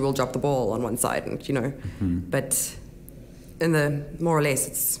 sometimes you will drop the ball on one side, and but in the more or less,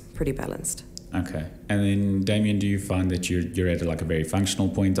 it's pretty balanced. Okay. And then, Damien, do you find that you're at like a very functional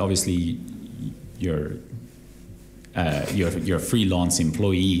point? Obviously, you're a freelance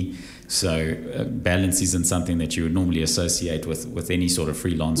employee, so balance isn't something that you would normally associate with any sort of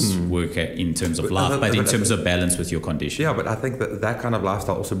freelance worker in terms of life, but in terms of balance with your condition. Yeah, but I think that kind of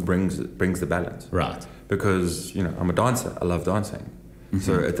lifestyle also brings the balance. Right. Because, I'm a dancer. I love dancing.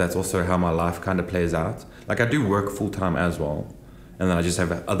 So that's also how my life kind of plays out. Like, I do work full-time as well. And then I just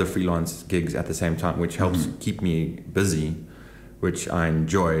have other freelance gigs at the same time, which helps keep me busy, which I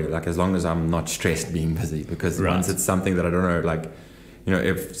enjoy, like, as long as I'm not stressed being busy. Because once it's something that I don't know, like,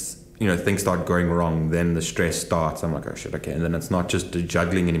 if things start going wrong, then the stress starts. I'm like, oh shit, okay. And then it's not just the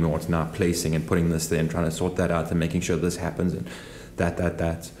juggling anymore. It's now placing and putting this there and trying to sort that out and making sure this happens and that.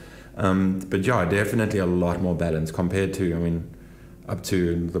 But yeah, definitely a lot more balance compared to, up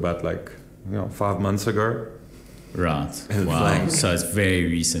to about 5 months ago. Right. Wow. So it's very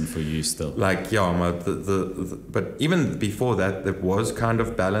recent for you still. But even before that, it was kind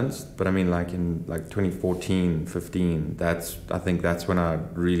of balanced. But in 2014, 15, I think that's when I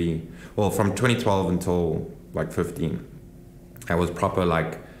really, from 2012 until 15, I was proper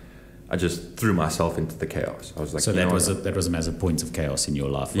I just threw myself into the chaos. I was like, so that was a massive point of chaos in your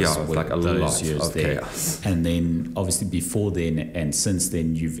life. Yeah, it was like a lot of chaos. And then obviously before then and since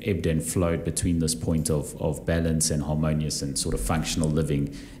then, you've ebbed and flowed between this point of balance and harmonious and sort of functional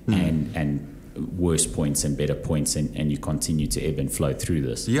living and worse points and better points, and you continue to ebb and flow through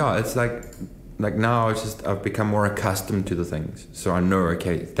this. Yeah, it's like now I've become more accustomed to the things. So I know,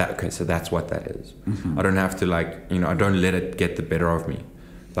 so that's what that is. I don't have to I don't let it get the better of me.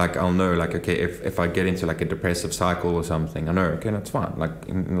 I'll know, if I get into a depressive cycle or something, I know, okay, that's fine.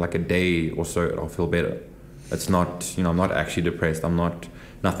 In a day or so, I'll feel better. It's not, I'm not actually depressed.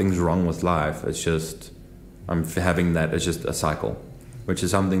 Nothing's wrong with life. It's just, I'm having that. It's just a cycle, which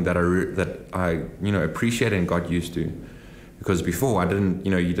is something that I appreciate and got used to. Because before I didn't,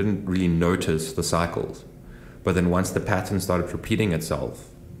 you didn't really notice the cycles. But then once the pattern started repeating itself,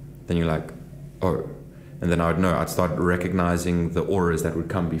 then you're like, oh. And then I'd start recognizing the auras that would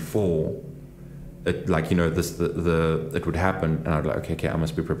come before it, it would happen. And I'd be like, okay, I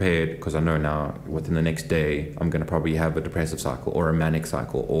must be prepared, because I know now within the next day, I'm going to probably have a depressive cycle or a manic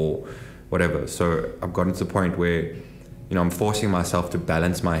cycle or whatever. So I've gotten to the point where, I'm forcing myself to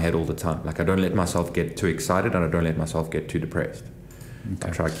balance my head all the time. I don't let myself get too excited and I don't let myself get too depressed. Okay.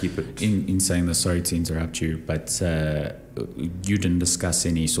 I try to keep it. In saying this, sorry to interrupt you, but you didn't discuss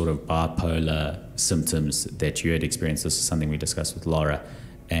any sort of bipolar symptoms that you had experienced. This is something we discussed with Lara.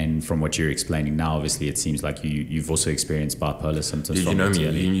 And from what you're explaining now, obviously, it seems like you've also experienced bipolar symptoms. You know me.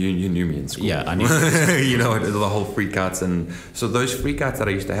 You knew me in school. Yeah, I knew. The whole freakouts. And so those freakouts that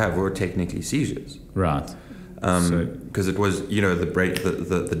I used to have were technically seizures. Right. Because it was,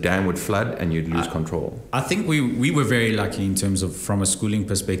 the dam would flood and you'd lose control. I think we were very lucky in terms of from a schooling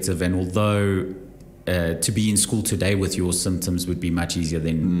perspective, and although to be in school today with your symptoms would be much easier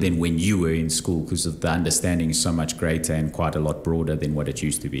than when you were in school, because of the understanding is so much greater and quite a lot broader than what it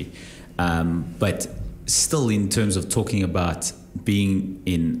used to be. But still, in terms of talking about being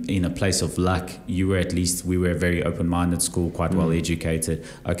in a place of luck, we were a very open-minded school, quite well educated,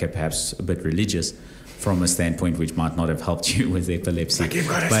 okay, perhaps a bit religious, from a standpoint which might not have helped you with epilepsy. You've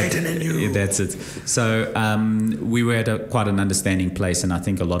got a Satan in you. That's it. So we were at quite an understanding place, and I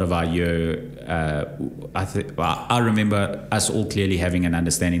think a lot of our year, I remember us all clearly having an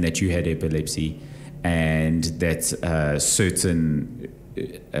understanding that you had epilepsy, and that certain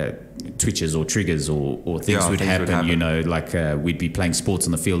twitches or triggers or things would happen. You know, like we'd be playing sports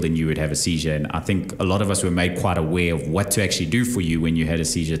on the field and you would have a seizure. And I think a lot of us were made quite aware of what to actually do for you when you had a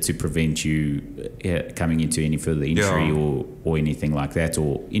seizure to prevent you coming into any further injury or anything like that,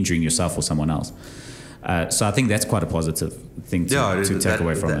 or injuring yourself or someone else. So I think that's quite a positive thing to take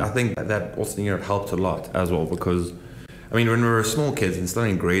away from it. I think that also, you know, helped a lot as well, because I mean, when we were small kids and still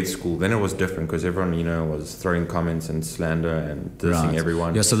in grade school, then it was different because everyone, you know, was throwing comments and slander and dissing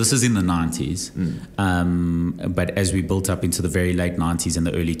everyone. Yeah, so this is in the 90s. But as we built up into the very late 90s and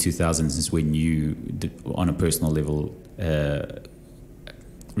the early 2000s is when you, on a personal level,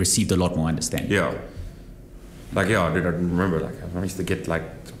 received a lot more understanding. Yeah. Like, yeah, I remember, like, I used to get,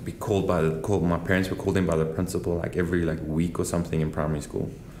 like, be called my parents were called in by the principal, like, every, like, week or something in primary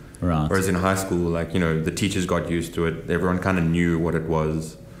school. Right. Whereas in high school, like, you know, the teachers got used to it. Everyone kind of knew what it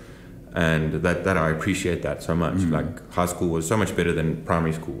was. And that I appreciate that so much. Like, high school was so much better than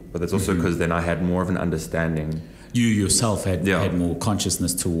primary school. But that's also because then I had more of an understanding. You yourself had more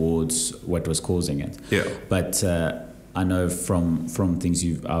consciousness towards what was causing it. Yeah. But I know from things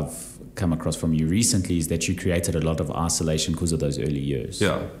I've come across from you recently is that you created a lot of isolation because of those early years.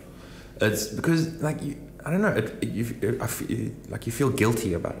 Yeah. It's because, like, I don't know, I feel like you feel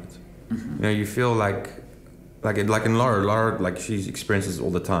guilty about it. You know, you feel like in Lara, like, she experiences it all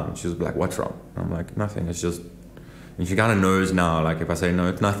the time. She's like, what's wrong? I'm like, nothing, it's just, and she kind of knows now, like, if I say, no,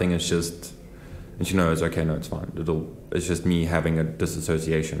 it's nothing, it's just, and she knows, okay, no, it's fine. It's just me having a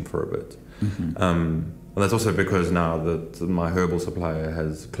disassociation for a bit. And that's also because now that my herbal supplier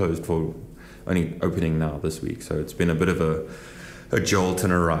has closed for only opening now this week. So it's been a bit of a jolt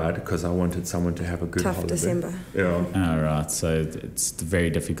and a ride because I wanted someone to have a good holiday. December. Yeah. All right. So it's very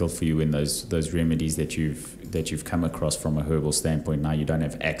difficult for you when those remedies that you've come across from a herbal standpoint, now you don't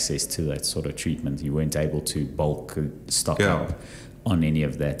have access to that sort of treatment. You weren't able to bulk stock up on any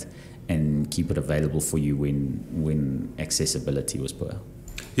of that and keep it available for you when accessibility was poor.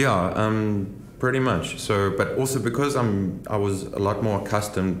 Yeah, pretty much. So, but also because I was a lot more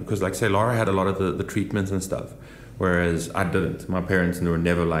accustomed, because, like, say, Lara had a lot of the treatments and stuff, whereas I didn't. My parents were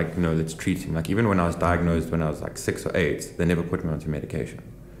never like, you know, let's treat him. Like, even when I was diagnosed when I was like 6 or 8, they never put me onto medication.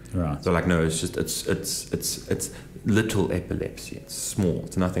 Right. So, like, no, it's just it's little epilepsy. It's small.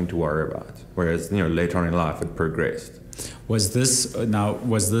 It's nothing to worry about. Whereas, you know, later on in life it progressed. Was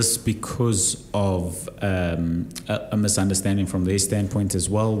this because of a misunderstanding from their standpoint as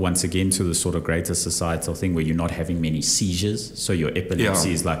well? Once again, to the sort of greater societal thing where you're not having many seizures, so your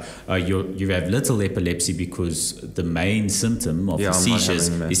epilepsy is like you have little epilepsy because the main symptom of the seizures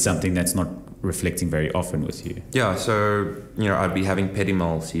is something that's not reflecting very often with you. Yeah, so, you know, I'd be having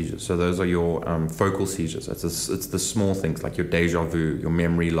petit-mal seizures. So those are your focal seizures. It's the small things like your deja vu, your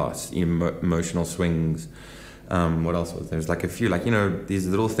memory loss, emotional swings. What else was there? There's like a few, like, you know, these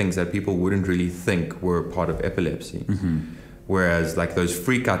little things that people wouldn't really think were part of epilepsy. Whereas, like, those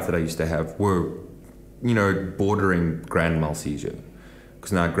freakouts that I used to have were, you know, bordering grand mal seizure.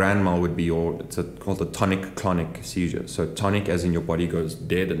 Because now grand mal would be called a tonic-clonic seizure. So tonic as in your body goes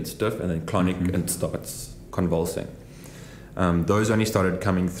dead and stiff, and then clonic and starts convulsing. Those only started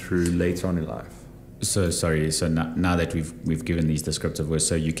coming through later on in life. So now that we've given these descriptive words,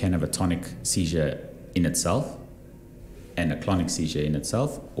 so you can have a tonic seizure in itself and a clonic seizure in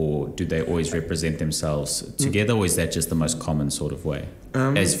itself, or do they always represent themselves together, or is that just the most common sort of way,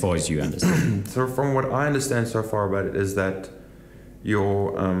 as far as you understand? So from what I understand so far about it is that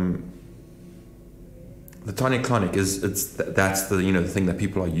your the tonic-clonic that's the, you know, the thing that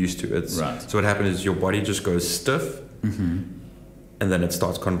people are used to. It's right. So what happens is your body just goes stiff, and then it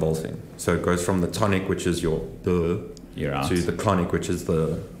starts convulsing. So it goes from the tonic, which is to the clonic, which is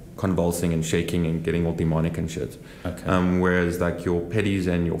the convulsing and shaking and getting all demonic and shit. Okay. Whereas, like, your petties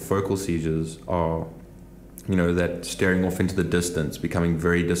and your focal seizures are, you know, that staring off into the distance, becoming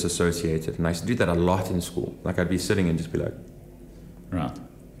very disassociated. And I used to do that a lot in school. Like, I'd be sitting and just be like... Right.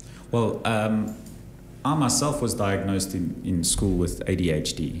 Well, I myself was diagnosed in school with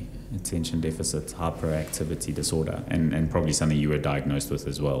ADHD, attention deficit hyperactivity disorder, and probably something you were diagnosed with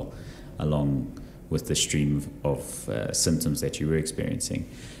as well, along with the stream of symptoms that you were experiencing.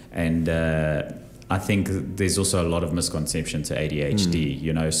 And I think there's also a lot of misconception to ADHD,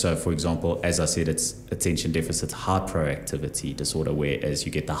 you know. So, for example, as I said, it's attention deficit hyperactivity disorder, whereas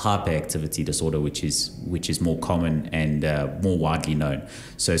you get the hyperactivity disorder, which is more common and more widely known.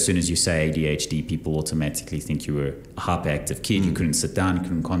 So as soon as you say ADHD, people automatically think you were a hyperactive kid. You couldn't sit down, you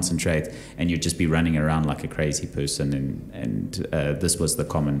couldn't concentrate, and you'd just be running around like a crazy person. And this was the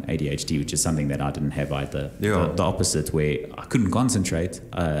common ADHD, which is something that I didn't have either. Yeah. The opposite, where I couldn't concentrate.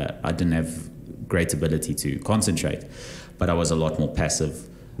 I didn't have great ability to concentrate, but I was a lot more passive.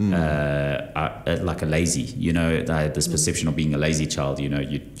 Like a lazy, you know, I had this perception of being a lazy child. You know,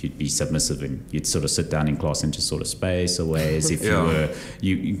 you'd be submissive and you'd sort of sit down in class and just sort of space away as if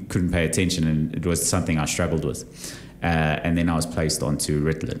you couldn't pay attention, and it was something I struggled with. And then I was placed onto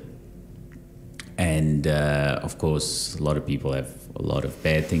Ritalin, and of course a lot of people have a lot of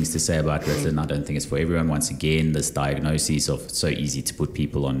bad things to say about Ritalin. I don't think it's for everyone. Once again, this diagnosis of so easy to put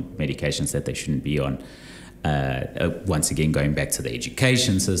people on medications that they shouldn't be on. Once again, going back to the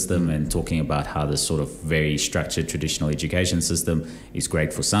education system and talking about how this sort of very structured traditional education system is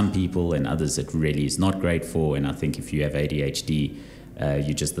great for some people and others it really is not great for. And I think if you have ADHD,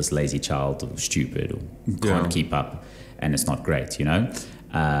 you're just this lazy child or stupid or can't keep up, and it's not great, you know.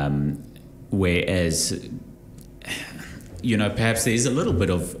 Whereas, you know, perhaps there's a little bit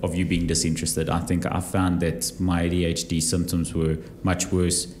of you being disinterested. I think I found that my ADHD symptoms were much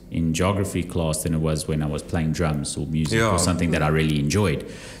worse in geography class than it was when I was playing drums or music or something that I really enjoyed.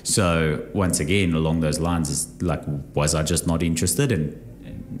 So once again, along those lines, is like, was I just not interested? And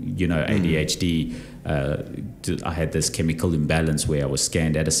you know, ADHD, I had this chemical imbalance where I was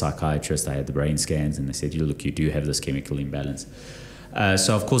scanned at a psychiatrist. I had the brain scans and they said, look, you do have this chemical imbalance.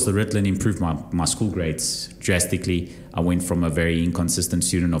 So of course the Ritalin improved my school grades drastically. I went from a very inconsistent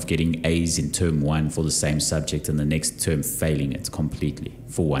student of getting A's in term 1 for the same subject and the next term failing it completely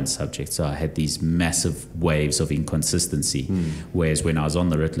for one subject. So I had these massive waves of inconsistency. Whereas when I was on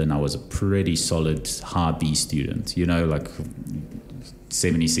the Ritalin, I was a pretty solid high B student, you know, like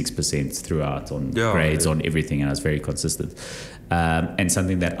 76% throughout on grades, on everything, and I was very consistent. And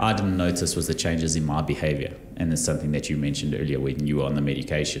something that I didn't notice was the changes in my behavior. And it's something that you mentioned earlier when you were on the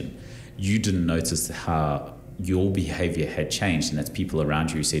medication. You didn't notice how your behavior had changed, and that's people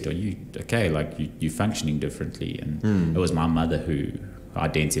around you who said, are you okay? Like you're functioning differently. And it was my mother who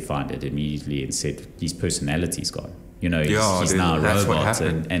identified it immediately and said, his personality's gone. You know, he's now a robot,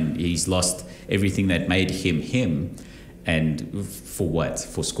 and he's lost everything that made him him. And for what?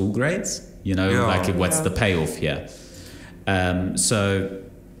 For school grades? You know, what's the payoff here? So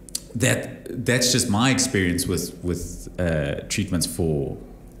that's just my experience with treatments for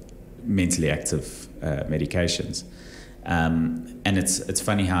mentally active medications, and it's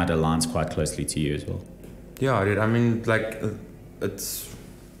funny how it aligns quite closely to you as well. Yeah, dude. I mean, like, it's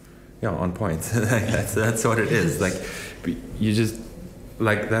on point. that's what it is. Like, you just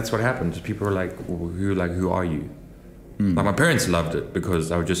like that's what happens. People are like, who are you? Like, my parents loved it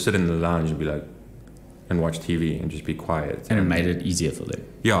because I would just sit in the lounge and be like, and watch TV and just be quiet. And it made it easier for them.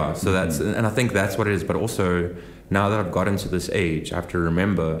 Yeah, so that's, and I think that's what it is. But also, now that I've gotten to this age, I have to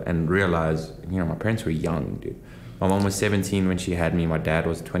remember and realize, you know, my parents were young, dude. My mom was 17 when she had me. My dad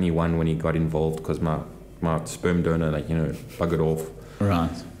was 21 when he got involved because my sperm donor, like, you know, buggered off.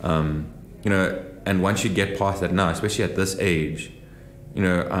 Right. You know, and once you get past that now, especially at this age, you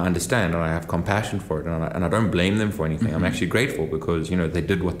know, I understand and I have compassion for it, and I don't blame them for anything. I'm actually grateful because, you know, they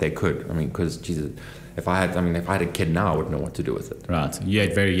did what they could. I mean, because, Jesus, if I had a kid now, I wouldn't know what to do with it. Right. You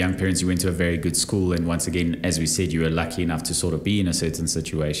had very young parents. You went to a very good school, and once again, as we said, you were lucky enough to sort of be in a certain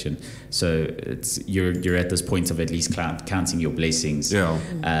situation. So you're at this point of at least counting your blessings,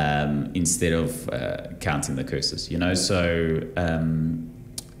 instead of counting the curses. You know, so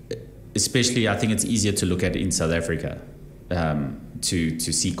especially I think it's easier to look at in South Africa. To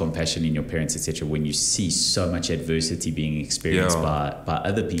see compassion in your parents, etc., when you see so much adversity being experienced by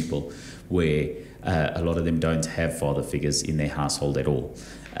other people, where a lot of them don't have father figures in their household at all.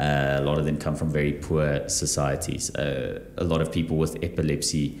 A lot of them come from very poor societies. A lot of people with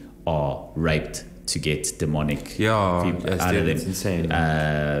epilepsy are raped to get demonic people out of them. It's insane.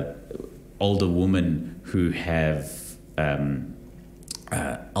 Older women who have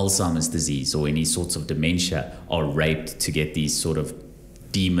Alzheimer's disease or any sorts of dementia are raped to get these sort of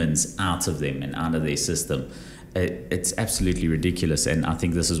demons out of them and out of their system. It's absolutely ridiculous, and I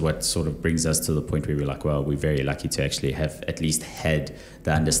think this is what sort of brings us to the point where we're like, well, we're very lucky to actually have at least had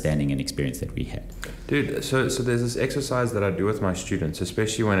the understanding and experience that we had. Dude, so there's this exercise that I do with my students,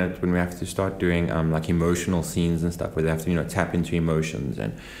 especially when we have to start doing like emotional scenes and stuff, where they have to, you know, tap into emotions,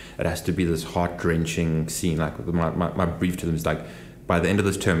 and it has to be this heart-wrenching scene. Like my brief to them is like, by the end of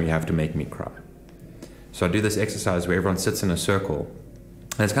this term, you have to make me cry. So I do this exercise where everyone sits in a circle,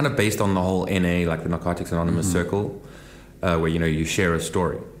 and it's kind of based on the whole NA, like the Narcotics Anonymous circle, where, you know, you share a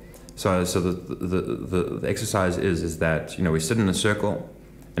story. So the exercise is that, you know, we sit in a circle,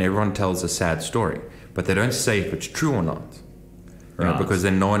 and everyone tells a sad story, but they don't say if it's true or not. You know, because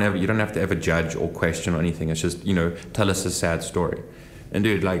then you don't have to ever judge or question or anything. It's just, you know, tell us a sad story. And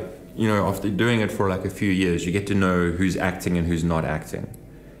dude, like, you know, after doing it for like a few years, you get to know who's acting and who's not acting.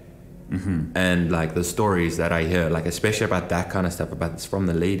 And like the stories that I hear, like especially about that kind of stuff, about it's from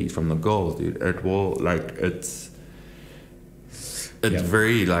the ladies, from the girls, dude, it will like it's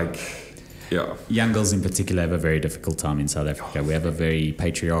very like, yeah. Young girls in particular have a very difficult time in South Africa. We have a very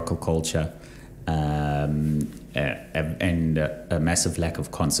patriarchal culture, and a massive lack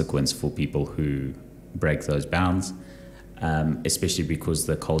of consequence for people who break those bounds, especially because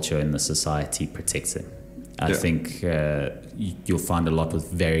the culture and the society protects them. I think you'll find a lot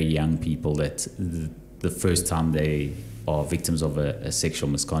with very young people that the first time they are victims of a sexual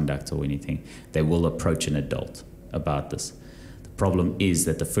misconduct or anything, they will approach an adult about this. The problem is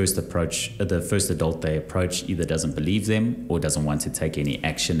that the first adult they approach either doesn't believe them or doesn't want to take any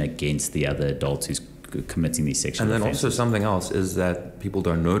action against the other adult who's committing these sexual offenses. And then also something else is that people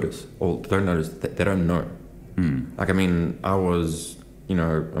don't notice, or don't notice that they don't know. Like, I mean, I was,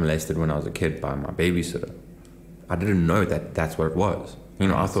 molested when I was a kid by my babysitter. I didn't know that that's what it was.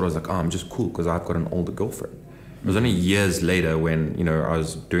 I thought I was like, oh, I'm just cool because I've got an older girlfriend. It was only years later when, I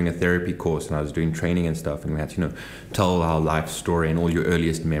was doing a therapy course and I was doing training and stuff, and we had to, tell our life story and all your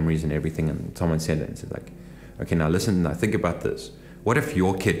earliest memories and everything. And someone said it and said like, okay, now listen, now think about this. What if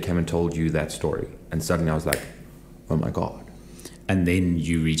your kid came and told you that story? And suddenly I was like, oh my God. And then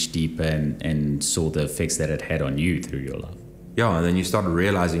you reached deeper and saw the effects that it had on you through your life. Yeah, and then you started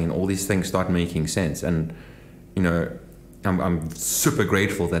realizing and all these things start making sense. And, I'm super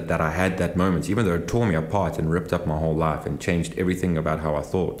grateful that I had that moment, even though it tore me apart and ripped up my whole life and changed everything about how I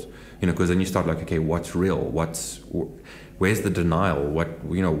thought. Because then you start like, okay, what's real? Where's the denial?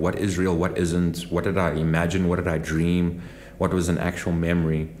 What is real? What isn't? What did I imagine? What did I dream? What was an actual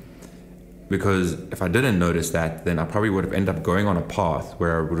memory? Because if I didn't notice that, then I probably would have ended up going on a path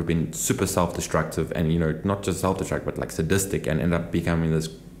where I would have been super self-destructive and, not just self-destructive, but like sadistic, and end up becoming this,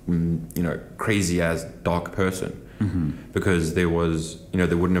 crazy as dark person. Because there was,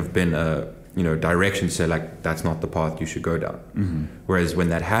 there wouldn't have been a, direction to say like, that's not the path you should go down. Whereas when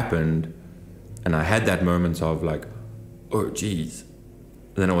that happened and I had that moment of like, oh geez,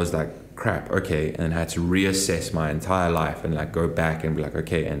 then it was like, crap, okay, and I had to reassess my entire life and like go back and be like,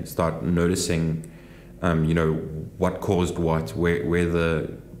 okay, and start noticing, what caused what, where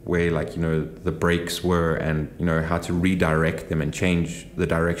the breaks were, and how to redirect them and change the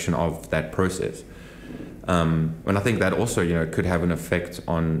direction of that process. And I think that also could have an effect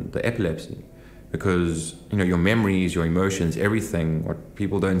on the epilepsy, because your memories, your emotions, everything. What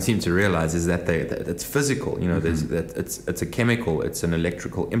people don't seem to realize is that it's physical. There's that it's a chemical, it's an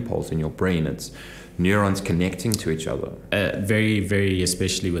electrical impulse in your brain. It's neurons connecting to each other. Very, very,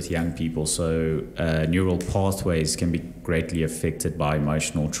 especially with young people. So neural pathways can be greatly affected by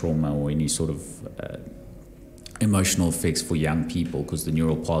emotional trauma or any sort of emotional effects for young people, because the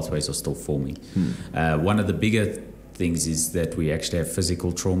neural pathways are still forming. One of the bigger things is that we actually have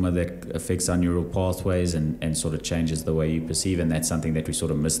physical trauma that affects our neural pathways and sort of changes the way you perceive, and that's something that we sort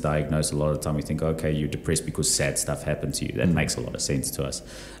of misdiagnose a lot of the time. We think, okay, you're depressed because sad stuff happened to you. That makes a lot of sense to us.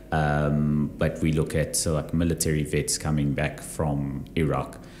 But we look at like military vets coming back from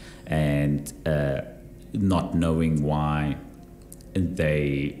Iraq and not knowing why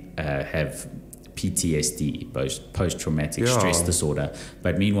they have PTSD, post-traumatic stress disorder.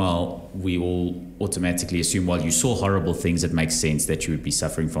 But meanwhile, we all automatically assume, well, you saw horrible things, it makes sense that you would be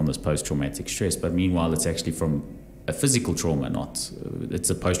suffering from this post-traumatic stress. But meanwhile, it's actually from a physical trauma, it's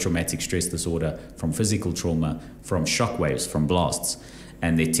a post-traumatic stress disorder from physical trauma, from shock waves, from blasts.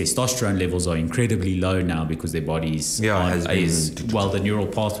 And their testosterone levels are incredibly low now because their bodies the neural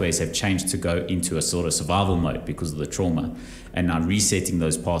pathways have changed to go into a sort of survival mode because of the trauma. And now resetting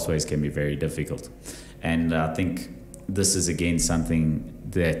those pathways can be very difficult. And I think this is again something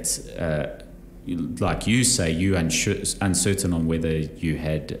that, like you say, you're uncertain on whether you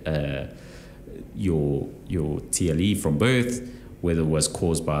had your TLE from birth, whether it was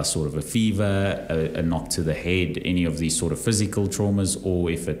caused by sort of a fever, a knock to the head, any of these sort of physical traumas, or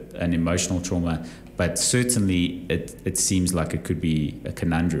if an emotional trauma. But certainly it seems like it could be a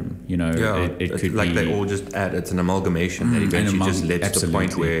conundrum, it could like be, they all just add, it's an amalgamation that eventually just led to the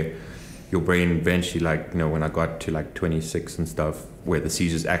point where your brain eventually, when I got to 26 and stuff, where the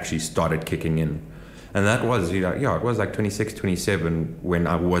seizures actually started kicking in. And that was, it was 26, 27 when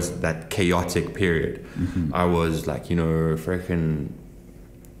I was that chaotic period. I was freaking,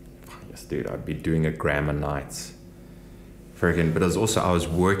 yes, dude, I'd be doing 1 gram a night. Freaking, but it was also, I was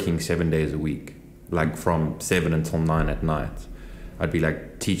working 7 days a week, from 7 until 9 at night. I'd be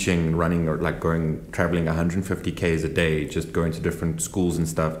teaching, running, or traveling 150 Ks a day, just going to different schools and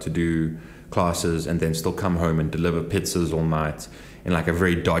stuff to do classes, and then still come home and deliver pizzas all night in a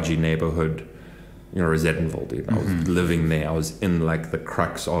very dodgy neighborhood. Rosettenville, dude. I was living there. I was in like the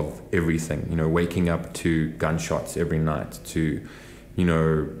crux of everything, waking up to gunshots every night, to,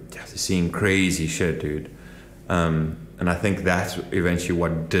 seeing crazy shit, dude. And I think that's eventually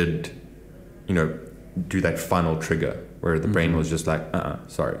what did, do that final trigger where the brain was just like,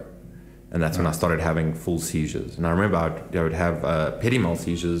 sorry. And that's when I started having full seizures. And I remember I would have petit mal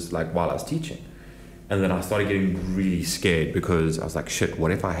seizures like while I was teaching. And then I started getting really scared because I was like, shit,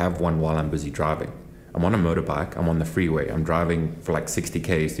 what if I have one while I'm busy driving? I'm on a motorbike, I'm on the freeway, I'm driving for like 60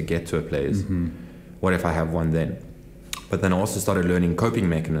 Ks to get to a place. What if I have one then? But then I also started learning coping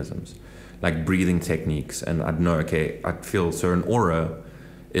mechanisms, like breathing techniques. And I'd know, okay, I'd feel, so an aura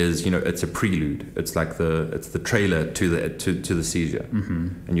is, it's a prelude. It's like it's the trailer to the seizure.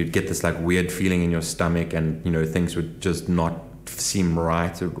 And you'd get this like weird feeling in your stomach and, things would just not seem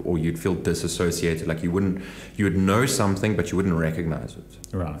right, or you'd feel disassociated, like you would know something but you wouldn't recognize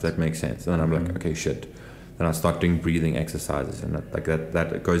it, right? If that makes sense. And then I'm like, okay, shit. Then I start doing breathing exercises, and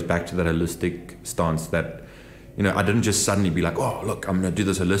that goes back to that holistic stance that I didn't just suddenly be like, oh look, I'm gonna do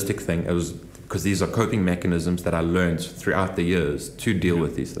this holistic thing. It was because these are coping mechanisms that I learned throughout the years to deal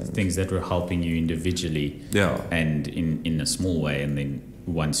with these things that were helping you individually, and in a small way. And then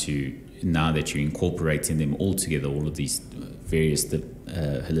now that you're incorporating them all together, all of these various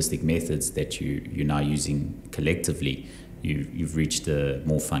holistic methods that you're now using collectively, you've reached a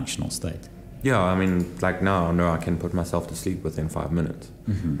more functional state. Yeah, I mean, like now I know I can put myself to sleep within 5 minutes.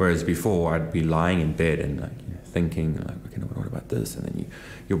 Whereas before I'd be lying in bed and like thinking like, okay, what about this? And then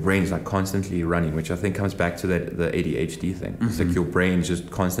your brain's like constantly running, which I think comes back to the ADHD thing. It's like your brain's just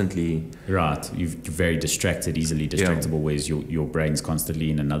constantly... Right, you're very distracted, easily distractible, whereas your brain's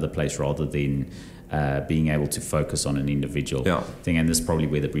constantly in another place rather than being able to focus on an individual thing. And this is probably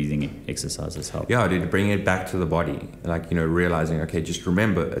where the breathing exercises help. Yeah, dude, bringing it back to the body, like, realizing, okay, just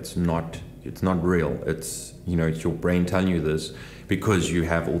remember, it's not real. It's, it's your brain telling you this because you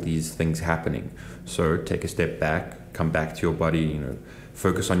have all these things happening. So take a step back, come back to your body,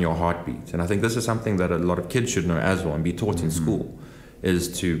 focus on your heartbeat. And I think this is something that a lot of kids should know as well and be taught in school,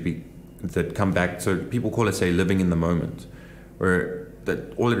 is to come back. So people call it, say, living in the moment, where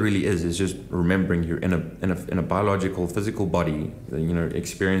that all it really is just remembering you're in a biological, physical body,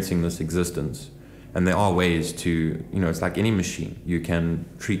 experiencing this existence. And there are ways to, it's like any machine. You can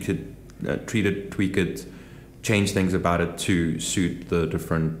treat it, tweak it, change things about it to suit the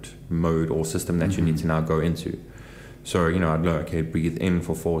different mode or system that you need to now go into. So, I'd know, okay, breathe in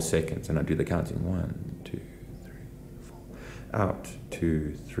for 4 seconds, and I'd do the counting, 1, 2, 3, 4, out,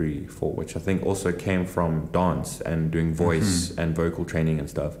 2, 3, 4, which I think also came from dance and doing voice and vocal training and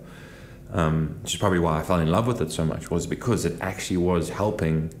stuff. Which is probably why I fell in love with it so much, was because it actually was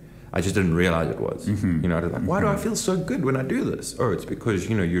helping. I just didn't realize it was. I was like, why do I feel so good when I do this? Oh, it's because,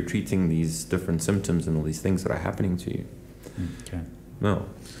 you're treating these different symptoms and all these things that are happening to you. Okay. No.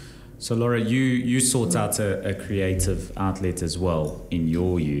 So, Laura, you sought out a creative outlet as well in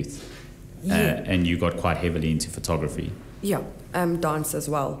your youth. And you got quite heavily into photography. Yeah, dance as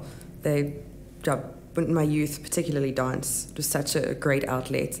well. In my youth, particularly dance, it was such a great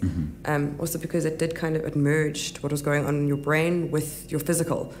outlet. Also because it merged what was going on in your brain with your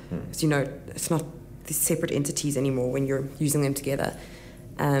physical. Because, it's not these separate entities anymore when you're using them together.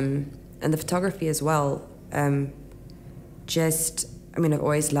 And the photography as well. I've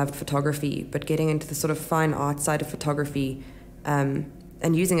always loved photography, but getting into the sort of fine art side of photography and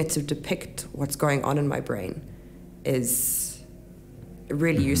using it to depict what's going on in my brain is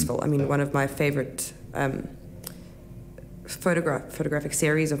really useful. One of my favorite photographic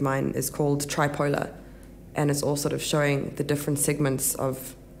series of mine is called Tripolar, and it's all sort of showing the different segments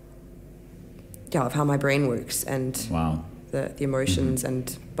of how my brain works and the emotions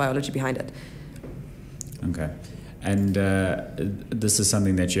and biology behind it. Okay. And this is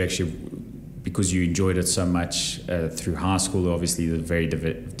something that you actually, because you enjoyed it so much through high school, obviously the very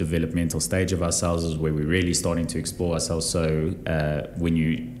developmental stage of ourselves is where we're really starting to explore ourselves. So when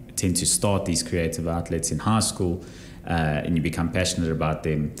you tend to start these creative outlets in high school and you become passionate about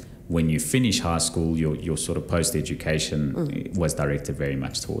them, when you finish high school, your sort of post-education was directed very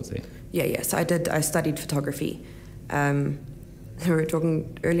much towards it. Yeah. So I studied photography. We were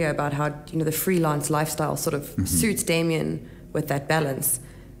talking earlier about how the freelance lifestyle sort of suits Damien with that balance.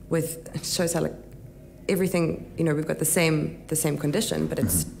 It shows how everything, we've got the same condition, but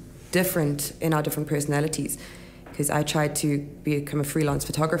it's different in our different personalities. Because I tried to become a freelance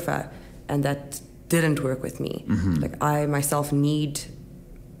photographer, and that didn't work with me. I myself need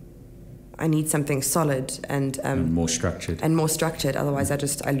something solid and more structured. Otherwise,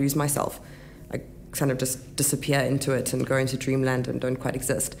 I lose myself. kind of just disappear into it and go into dreamland and don't quite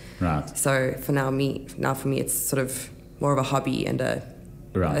exist. Right. So for for me, it's sort of more of a hobby and a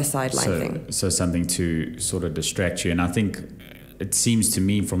sideline thing. So something to sort of distract you. And I think it seems to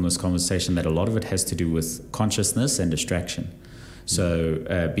me from this conversation that a lot of it has to do with consciousness and distraction.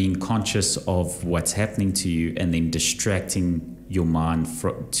 So being conscious of what's happening to you and then distracting your mind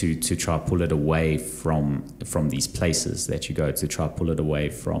to try to pull it away from these places that you go to, try to pull it away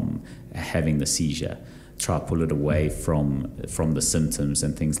from having the seizure, try to pull it away from the symptoms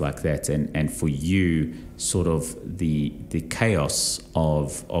and things like that. And for you, sort of the chaos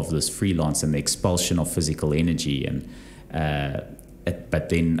of this freelance and the expulsion of physical energy and but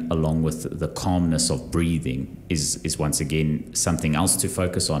then along with the calmness of breathing is once again something else to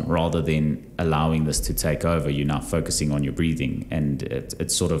focus on, rather than allowing this to take over. You're now focusing on your breathing, and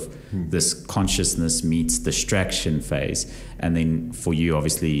it's sort of this consciousness meets distraction phase. And then for you,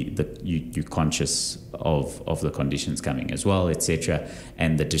 obviously, you're conscious of the conditions coming as well, etc.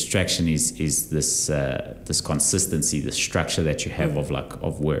 And the distraction is this consistency, the structure that you have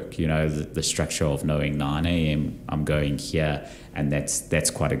of work. You know, the structure of knowing 9 a.m. I'm going here. And that's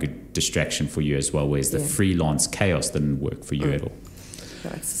quite a good distraction for you as well, whereas the freelance chaos didn't work for you at all.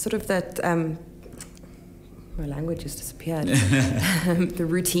 Yeah, it's sort of that, my language has disappeared, the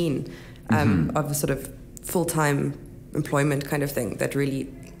routine of a sort of full-time employment kind of thing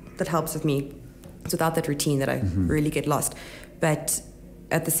that helps with me. It's without that routine that I really get lost. But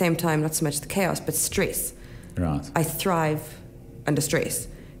at the same time, not so much the chaos, but stress. Right. I thrive under stress.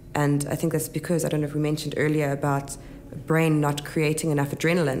 And I think that's because, I don't know if we mentioned earlier about brain not creating enough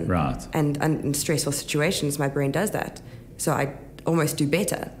adrenaline. Right. And in stressful situations, my brain does that. So I almost do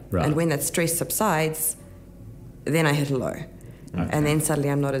better. Right. And when that stress subsides, then I hit a low. Okay. And then suddenly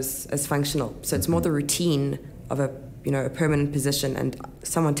I'm not as functional. So it's more the routine of a permanent position and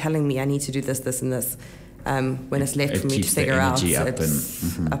someone telling me I need to do this, this, and this. When it's left for me to figure out,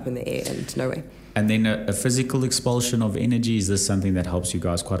 it's up in the air and nowhere. And then a physical expulsion of energy, is this something that helps you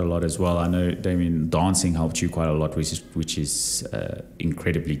guys quite a lot as well? I know, Damien, dancing helped you quite a lot, which is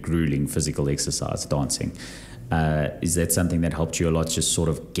incredibly grueling physical exercise, dancing. Is that something that helped you a lot, just sort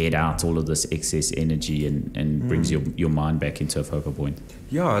of get out all of this excess energy and brings your mind back into a focal point?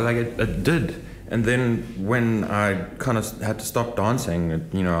 Yeah, like it did. And then when I kind of had to stop dancing,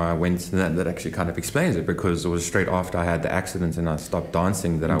 I went, that actually kind of explains it, because it was straight after I had the accident and I stopped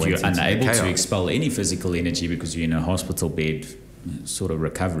dancing that I went into the chaos. You're unable to expel any physical energy because you're in a hospital bed, sort of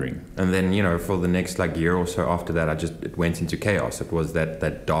recovering. And then, for the next year or so after that, it went into chaos. It was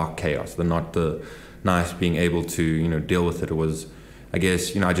that dark chaos, not the nice being able to, deal with it. It was, I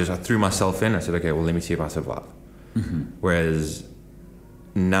guess, I threw myself in. I said, okay, well, let me see if I survive. Whereas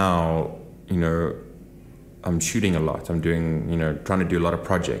now, I'm shooting a lot. I'm doing, trying to do a lot of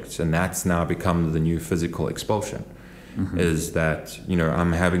projects, and that's now become the new physical expulsion. Is that,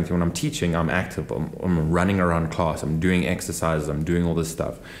 I'm having to, when I'm teaching, I'm active. I'm running around class. I'm doing exercises. I'm doing all this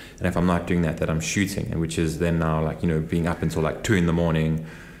stuff. And if I'm not doing that I'm shooting, and which is then now being up until 2 a.m,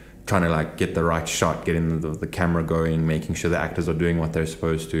 trying to get the right shot, getting the camera going, making sure the actors are doing what they're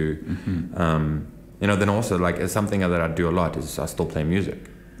supposed to. Then also it's something that I do a lot is I still play music.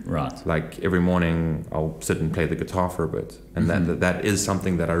 Right. Every morning I'll sit and play the guitar for a bit. And that is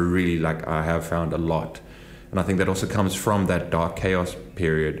something that I really I have found a lot. And I think that also comes from that dark chaos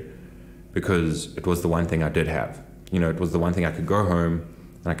period, because it was the one thing I did have. It was the one thing I could go home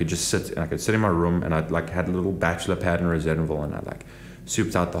and I could just sit, and I could sit in my room, and I'd had a little bachelor pad in Rosettenville, and I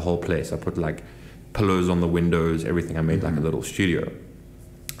souped out the whole place. I put pillows on the windows, everything. I made a little studio.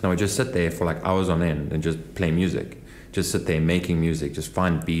 And I would just sit there for hours on end and just play music. Just sit there making music, just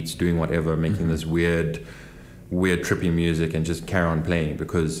find beats, doing whatever, making this weird, trippy music, and just carry on playing,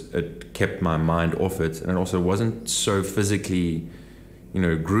 because it kept my mind off it. And it also wasn't so physically,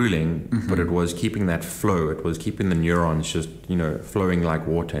 grueling, but it was keeping that flow. It was keeping the neurons just, flowing like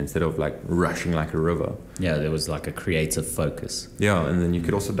water instead of rushing like a river. Yeah, there was a creative focus. Yeah, and then you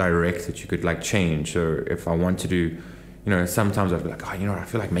could also direct it. You could change. So if I want to do, sometimes I'd be I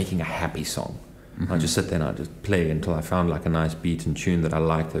feel like making a happy song. I'll just sit there and I'll just play until I found a nice beat and tune that I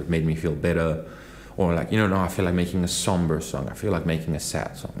liked, that made me feel better. Or no, I feel like making a somber song. I feel like making a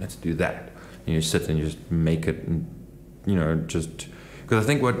sad song. Let's do that. And you sit and you just make it, and just, because I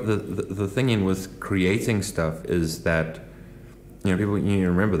think what the thing in with creating stuff is that, people, you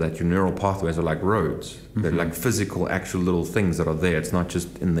remember that your neural pathways are like roads. They're physical, actual little things that are there. It's not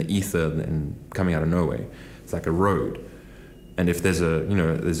just in the ether and coming out of nowhere. It's like a road. And if there's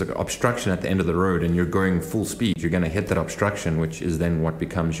there's an obstruction at the end of the road and you're going full speed, you're going to hit that obstruction, which is then what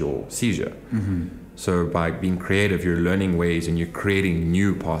becomes your seizure. So by being creative, you're learning ways and you're creating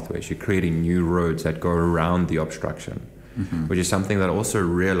new pathways, you're creating new roads that go around the obstruction, which is something that I also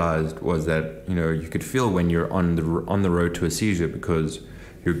realized was that, you know, you could feel when you're on the road to a seizure because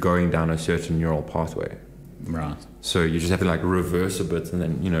you're going down a certain neural pathway. Right. So you just have to like reverse a bit and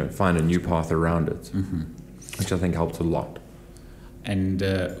then, you know, find a new path around it, which I think helps a lot. And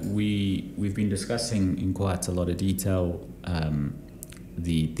we've been discussing in quite a lot of detail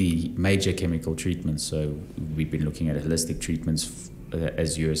the major chemical treatments. So we've been looking at holistic treatments,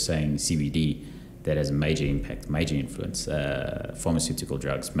 as you were saying, CBD, that has a major impact, major influence, pharmaceutical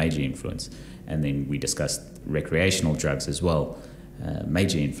drugs, major influence. And then we discussed recreational drugs as well,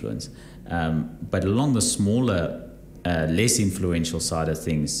 major influence. But along the smaller, less influential side of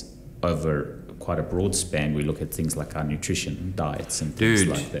things, over quite a broad span, we look at things like our nutrition, diets, and things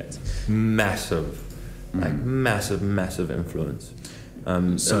like that. Massive, like massive influence.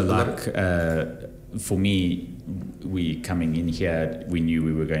 So like for me, we coming in here, we knew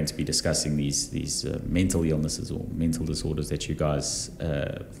we were going to be discussing these mental illnesses or mental disorders that you guys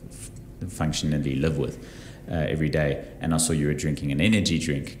functionally live with every day. And I saw you were drinking an energy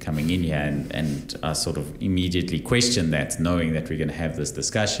drink coming in here, and I sort of immediately questioned that, knowing that we're going to have this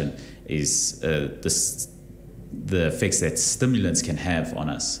discussion, is the effects that stimulants can have on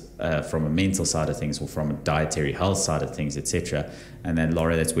us from a mental side of things or from a dietary health side of things, etc. And then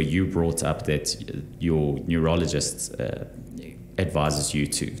Lara, that's where you brought up that your neurologist advises you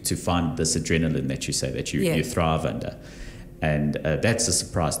to find this adrenaline that you say that you thrive under. And that's a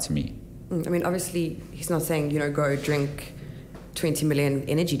surprise to me. I mean, obviously, he's not saying, you know, go drink 20 million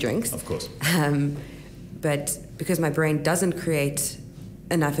energy drinks. Of course. But because my brain doesn't create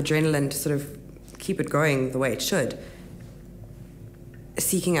enough adrenaline to sort of keep it going the way it should,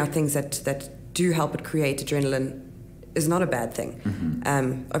 seeking out things that do help it create adrenaline is not a bad thing.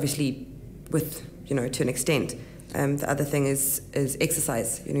 Obviously, with, you know, to an extent. The other thing is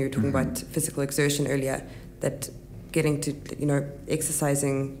exercise. You know, you were talking about physical exertion earlier, that getting to, you know,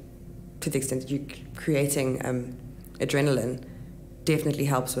 exercising to the extent that you're creating adrenaline definitely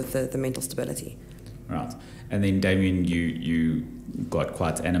helps with the mental stability. Right. And then, Damien, you got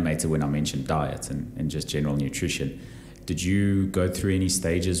quite animated when I mentioned diet and just general nutrition. Did you go through any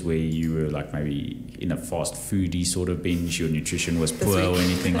stages where you were like maybe in a fast foodie sort of binge, your nutrition was poor or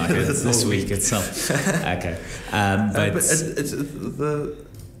anything like that? This week itself. Okay. But it's the,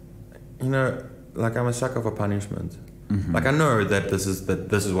 you know, like I'm a sucker for punishment. Like I know that this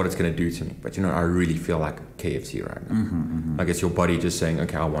is what it's going to do to me, but you know, I really feel like KFC right now. I guess your body just saying,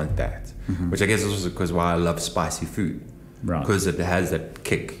 okay, I want that, which I guess is also because why I love spicy food, because it has that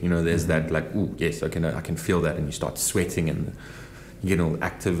kick. You know, there's that like, ooh, yes, I can feel that, and you start sweating and you get all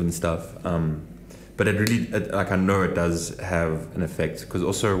active and stuff. But it really, like I know it does have an effect, because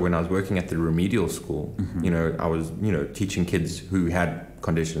also when I was working at the remedial school, you know, I was, you know, teaching kids who had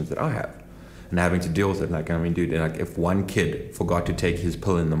conditions that I have. And having to deal with it, like, I mean, dude, like if one kid forgot to take his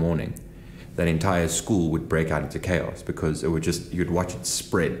pill in the morning, that entire school would break out into chaos, because it would just, you'd watch it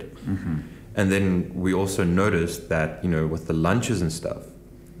spread. And then we also noticed that, you know, with the lunches and stuff,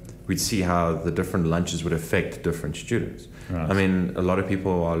 we'd see how the different lunches would affect different students. I mean, a lot of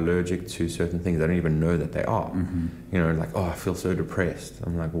people are allergic to certain things. They don't even know that they are. You know, like, oh, I feel so depressed.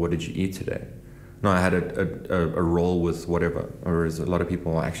 I'm like, what did you eat today? No, I had a roll with whatever, or as a lot of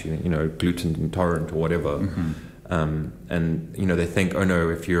people are actually, you know, gluten intolerant or whatever, and you know, they think, oh no,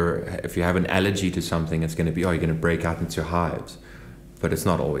 if you have an allergy to something, it's going to be, oh, you're going to break out into hives, but it's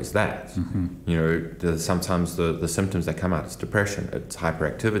not always that. You know, sometimes the symptoms that come out, it's depression, it's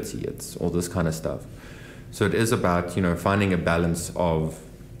hyperactivity, it's all this kind of stuff. So it is about, you know, finding a balance of,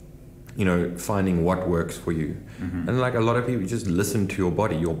 you know, finding what works for you, and like a lot of people, just listen to your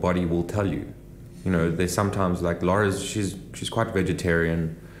body will tell you. You know, there's sometimes like Laura's, she's quite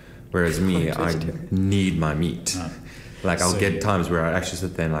vegetarian, whereas me, I need my meat. Like I'll get times where I actually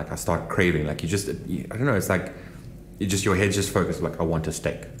sit there and like I start craving. Like I don't know, it's like your head's just focused. Like I want a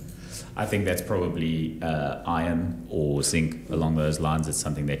steak. I think that's probably iron or zinc along those lines. It's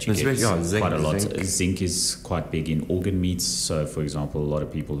something that you get quite a lot. Zinc is quite big in organ meats. So, for example, a lot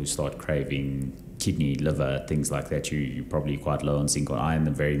of people who start craving kidney, liver, things like that, you're probably quite low on zinc or iron.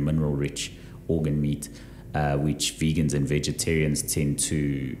 They're very mineral-rich organ meat, which vegans and vegetarians tend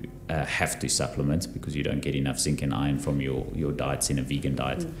to have to supplement, because you don't get enough zinc and iron from your diets in a vegan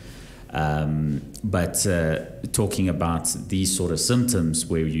diet. But talking about these sort of symptoms,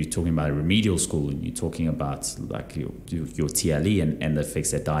 where you're talking about a remedial school and you're talking about like your TLE and the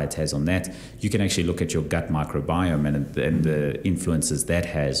effects that diet has on that, you can actually look at your gut microbiome and the influences that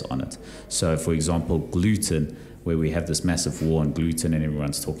has on it. So, for example, gluten where we have this massive war on gluten, and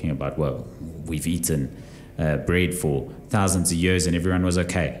everyone's talking about, well, we've eaten bread for thousands of years and everyone was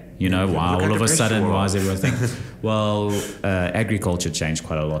okay. You know, why all of a sudden, why is everyone thinking? Well, agriculture changed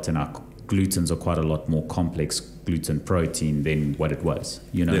quite a lot, and our glutens are quite a lot more complex gluten protein than what it was.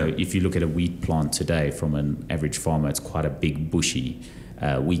 You know, if you look at a wheat plant today from an average farmer, it's quite a big bushy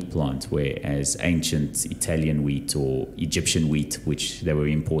wheat plant, whereas ancient Italian wheat or Egyptian wheat, which they were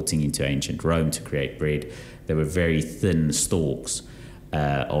importing into ancient Rome to create bread, they were very thin stalks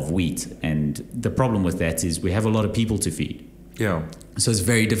of wheat. And the problem with that is we have a lot of people to feed. Yeah. So it's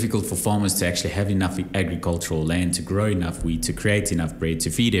very difficult for farmers to actually have enough agricultural land to grow enough wheat, to create enough bread, to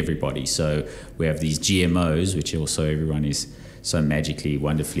feed everybody. So we have these GMOs, which also everyone is so magically,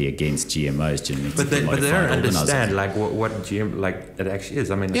 wonderfully against GMOs. But they don't understand like what GM like it actually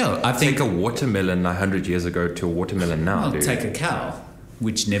is. I mean, I think a watermelon 100 years ago to a watermelon now. Well, take a cow,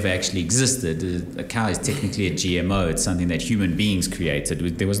 which never actually existed. A cow is technically a GMO. It's something that human beings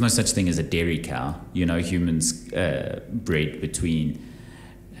created. There was no such thing as a dairy cow. You know, humans bred between,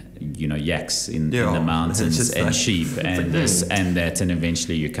 you know, yaks in the mountains and sheep and this and that, and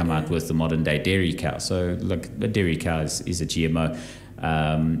eventually you come out with the modern day dairy cow. So look, a dairy cow is a GMO.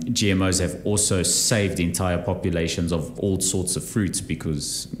 GMOs have also saved entire populations of all sorts of fruits,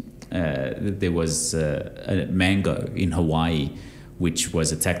 because there was a mango in Hawaii which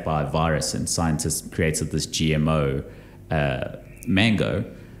was attacked by a virus, and scientists created this GMO mango,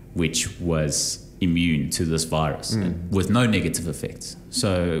 which was immune to this virus with no negative effects.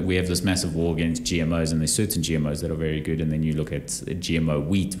 So we have this massive war against GMOs, and there's certain GMOs that are very good, and then you look at GMO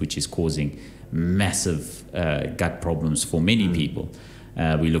wheat, which is causing massive gut problems for many people.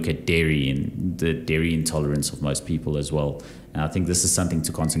 We look at dairy and the dairy intolerance of most people as well. And I think this is something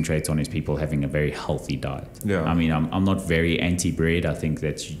to concentrate on, is people having a very healthy diet. Yeah. I mean, I'm not very anti-bread. I think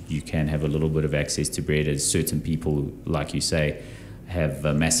that you can have a little bit of access to bread, as certain people, like you say, have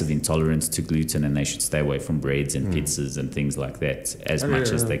a massive intolerance to gluten, and they should stay away from breads and pizzas and things like that as much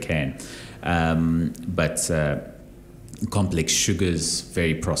as they can. But complex sugars,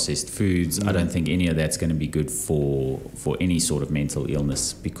 very processed foods, I don't think any of that's going to be good for any sort of mental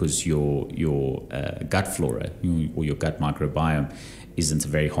illness, because your gut flora or your gut microbiome isn't a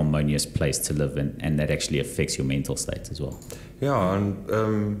very harmonious place to live, and that actually affects your mental state as well. Yeah,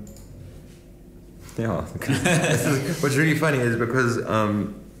 and what's really funny is because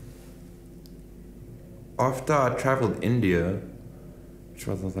after I traveled India, which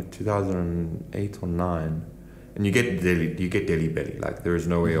was like 2008 or 9, and you get Delhi belly. Like there is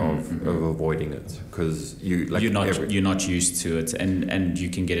no way of avoiding it, because you're not used to it, and you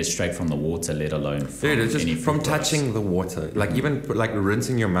can get it straight from the water, let alone from touching the water. Like even like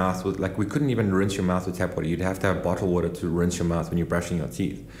rinsing your mouth with, like we couldn't even rinse your mouth with tap water. You'd have to have bottled water to rinse your mouth when you're brushing your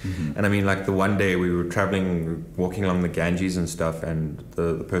teeth. And I mean, like the one day we were walking along the Ganges and stuff, and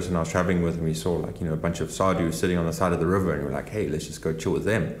the person I was traveling with, and we saw like, you know, a bunch of sadhus sitting on the side of the river, and we're like, hey, let's just go chill with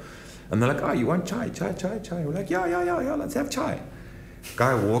them. And they're like, oh, you want chai? We're like, yeah, let's have chai.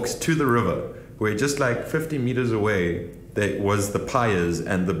 Guy walks to the river, where just like 50 meters away, there was the pyres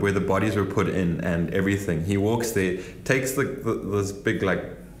and where the bodies were put in and everything. He walks there, takes this big, like,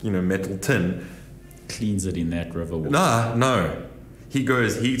 you know, metal tin. Cleans it in that river water. No. He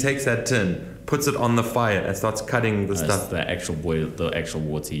takes that tin, puts it on the fire, and starts cutting the stuff. The actual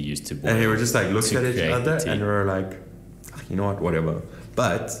water he used to boil. And he was just like, looked at each other, and we were like, you know what, whatever.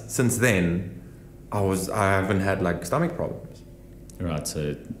 But since then, I haven't had like stomach problems. Right.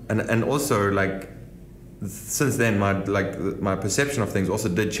 So and also like since then, my perception of things also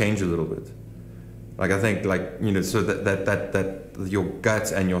did change a little bit. Like I think, like, you know, so that your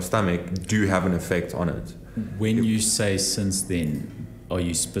gut and your stomach do have an effect on it. When you say since then, are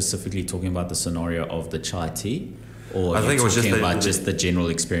you specifically talking about the scenario of the chai tea? Or I think it was just the general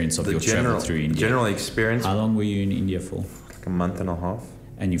experience of your travel through India? General experience. How long were you in India for? Like a month and a half.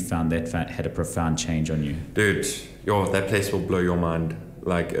 And you found that had a profound change on you? Dude, that place will blow your mind.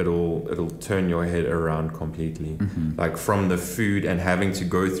 Like it'll turn your head around completely. Like from the food and having to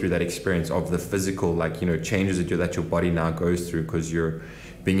go through that experience of the physical, like, you know, changes that your body now goes through, because you're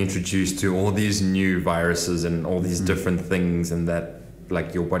being introduced to all these new viruses and all these different things, and that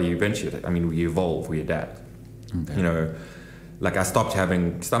like your body eventually, I mean, we evolve, we adapt. Okay. You know, like I stopped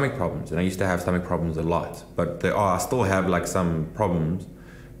having stomach problems, and I used to have stomach problems a lot, but I still have like some problems,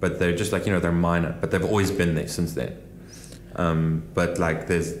 but they're just like, you know, they're minor, but they've always been there since then. But like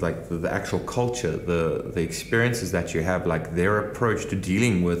there's like the actual culture, the experiences that you have, like their approach to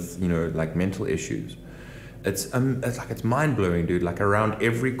dealing with, you know, like mental issues. It's mind blowing, dude. Like around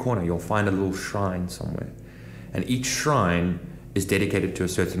every corner you'll find a little shrine somewhere, and each shrine is dedicated to a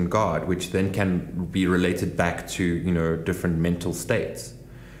certain god, which then can be related back to, you know, different mental states.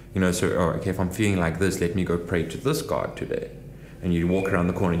 You know, so, okay, if I'm feeling like this, let me go pray to this god today. And you walk around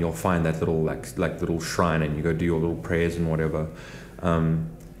the corner and you'll find that little, like little shrine, and you go do your little prayers and whatever.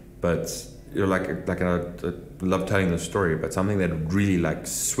 But, you know, I love telling this story, but something that really, like,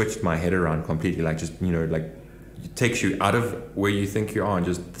 switched my head around completely, like, just, you know, like, it takes you out of where you think you are and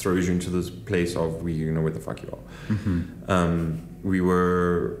just throws you into this place of where you know where the fuck you are. Mm-hmm. We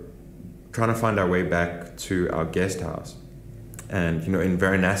were trying to find our way back to our guest house. And, you know, in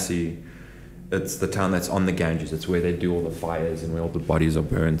Varanasi, it's the town that's on the Ganges. It's where they do all the fires and where all the bodies are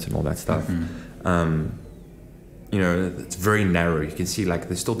burnt and all that stuff. Mm-hmm. You know, it's very narrow. You can see, like,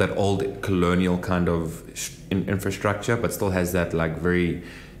 there's still that old colonial kind of infrastructure, but still has that, like, very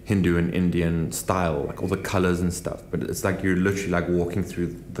Hindu and Indian style, like all the colors and stuff. But it's like you're literally, like, walking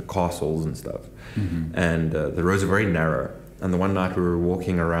through the castles and stuff. Mm-hmm. And the roads are very narrow. And the one night we were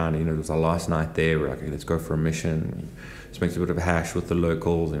walking around, you know, it was our last night there. We were like, okay, let's go for a mission. We smoked a bit of hash with the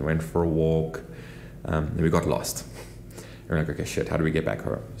locals and went for a walk. Then we got lost. We're like, okay, shit, how do we get back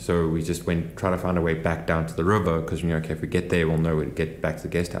home? So we just try to find a way back down to the river, because, you know, okay, if we get there, we'll know where to get back to the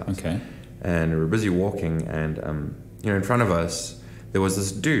guest house. Okay. And we were busy walking, and, you know, in front of us, there was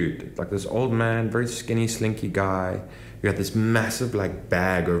this dude, like this old man, very skinny, slinky guy, who had this massive, like,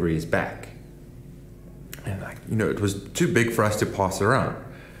 bag over his back. And, like, you know, it was too big for us to pass around.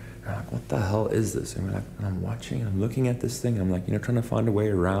 And we're like, what the hell is this? And we're like, and I'm watching, and I'm looking at this thing, and I'm like, you know, trying to find a way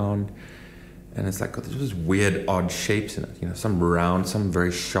around. And it's like, there's these weird, odd shapes in it, you know, some round, some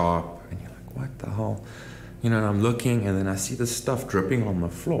very sharp. And you're like, what the hell? You know, and I'm looking, and then I see this stuff dripping on the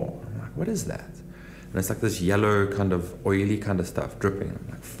floor. I'm like, what is that? And it's like this yellow kind of oily kind of stuff dripping. I'm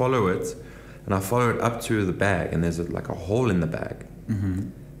like, follow it. And I follow it up to the bag, and there's like a hole in the bag. Mm-hmm.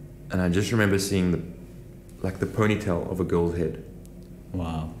 And I just remember seeing the ponytail of a girl's head.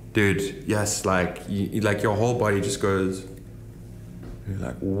 Wow. Dude, yes, like, like your whole body just goes, you're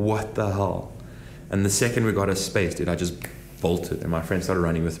like, what the hell? And the second we got a space, dude, I just bolted, and my friend started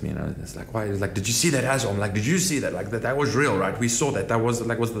running with me, and I was like, why? He was like, did you see that, Azor? I'm like, did you see that? Like, that was real, right? We saw that. That was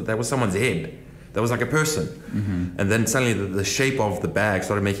someone's head. That was like a person. Mm-hmm. And then suddenly the shape of the bag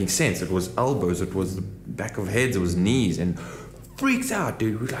started making sense. It was elbows, it was the back of heads, it was knees, and freaked out,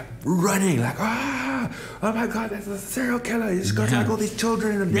 dude. We were like running, like, oh my God, that's a serial killer. He's got like all these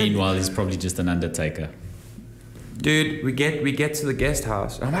children in the Meanwhile, he's probably just an undertaker. Dude, we get to the guest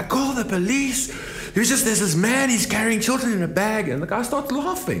house, and I'm like, call the police. There's this man, he's carrying children in a bag, and the guy starts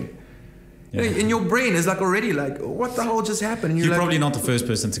laughing. Yeah. In your brain is like already like, what the hell just happened? You're like, probably not the first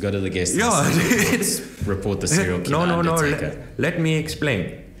person to go to the guest house. Yeah, report the serial killer. No. Let me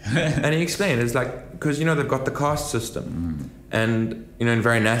explain. And he explained, it's like, because, you know, they've got the caste system, and, you know, in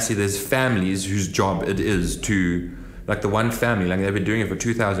Varanasi there's families whose job it is to, like, the one family, like, they've been doing it for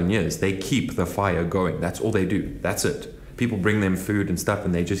 2,000 years. They keep the fire going. That's all they do. That's it. People bring them food and stuff,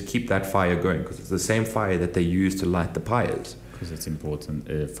 and they just keep that fire going, because it's the same fire that they use to light the pyres. Because it's important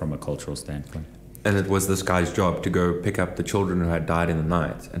from a cultural standpoint. And it was this guy's job to go pick up the children who had died in the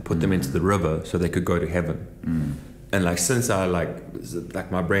night and put them into the river so they could go to heaven. And, like, since I,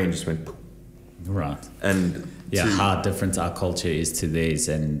 like my brain just went... Right. And yeah, how different our culture is to theirs,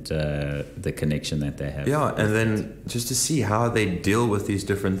 and the connection that they have. Yeah, and then just to see how they deal with these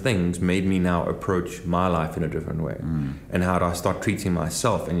different things made me now approach my life in a different way. And how do I start treating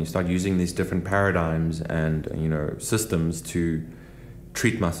myself, and you start using these different paradigms and, you know, systems to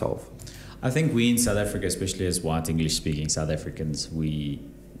treat myself. I think we in South Africa, especially as white English-speaking South Africans, we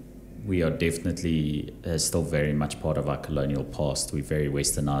are definitely still very much part of our colonial past. We're very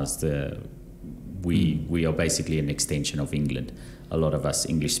westernized. We are basically an extension of England. A lot of us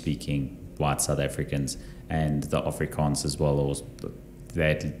English-speaking white South Africans, and the Afrikaans as well, or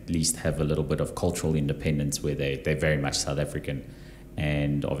they at least have a little bit of cultural independence where they're very much South African.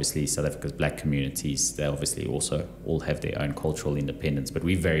 And obviously South Africa's black communities, they obviously also all have their own cultural independence, but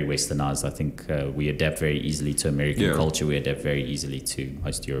we're very westernized. I think we adapt very easily to American culture. We adapt very easily to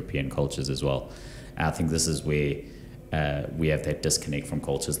most European cultures as well. And I think this is where we have that disconnect from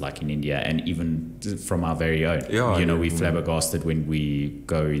cultures like in India, and even from our very own. We're flabbergasted when we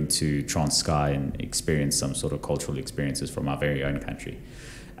go into Transkei and experience some sort of cultural experiences from our very own country.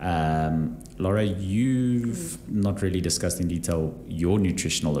 Lara, you've not really discussed in detail your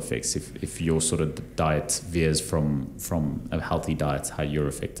nutritional effects, if your sort of diet veers from a healthy diet, how you're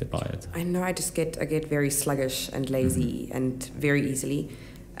affected by it. I know I get very sluggish and lazy and very easily.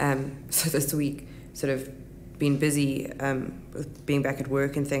 So this week, sort of been busy with being back at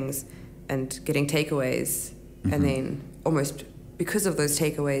work and things, and getting takeaways, and then almost because of those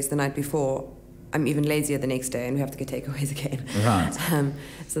takeaways the night before, I'm even lazier the next day and we have to get takeaways again. Right.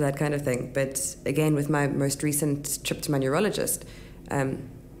 So that kind of thing. But again, with my most recent trip to my neurologist,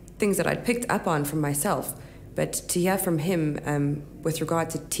 things that I'd picked up on from myself, but to hear from him with regard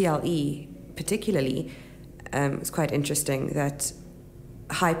to TLE particularly, it's quite interesting that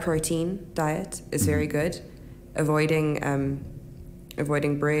high protein diet is very good, avoiding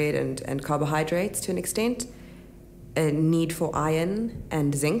bread and carbohydrates to an extent, a need for iron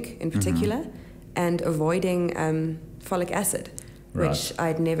and zinc in particular, and avoiding folic acid, which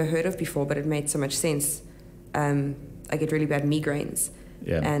I'd never heard of before, but it made so much sense. I get really bad migraines,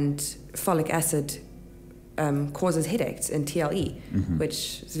 and folic acid causes headaches in TLE,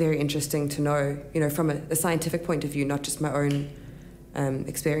 which is very interesting to know, from a scientific point of view, not just my own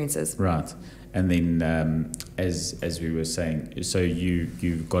experiences. Right. And then, as we were saying, so you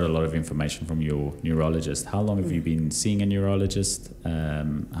got a lot of information from your neurologist. How long have you been seeing a neurologist?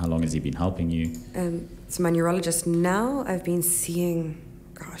 How long has he been helping you? So my neurologist now, I've been seeing,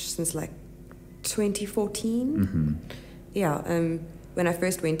 since like 2014. Yeah. When I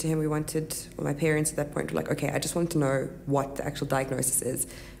first went to him, my parents at that point were like, okay, I just want to know what the actual diagnosis is.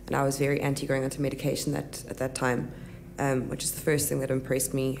 And I was very anti going onto medication at that time. Which is the first thing that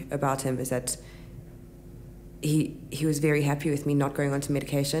impressed me about him, is that he was very happy with me not going onto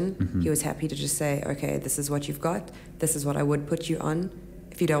medication. He was happy to just say, okay, this is what you've got. This is what I would put you on.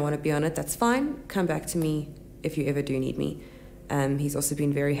 If you don't want to be on it, that's fine. Come back to me if you ever do need me. He's also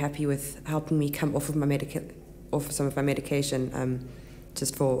been very happy with helping me come off of some of my medication,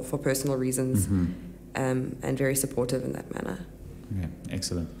 just for personal reasons, and very supportive in that manner. Yeah,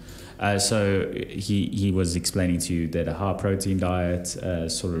 excellent. So he was explaining to you that a high protein diet,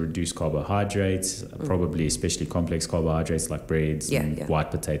 sort of reduced carbohydrates, probably especially complex carbohydrates like breads and white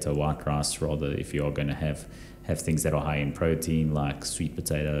potato, white rice, rather, if you are going to have things that are high in protein like sweet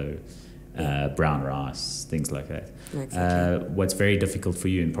potato, brown rice, things like that. Exactly. What's very difficult for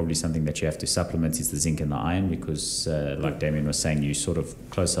you, and probably something that you have to supplement, is the zinc and the iron, because like Damien was saying, you sort of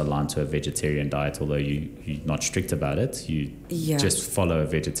closer aligned to a vegetarian diet, although you're not strict about it. You just follow a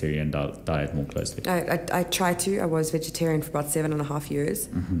vegetarian diet more closely. I try to. I was vegetarian for about 7.5 years.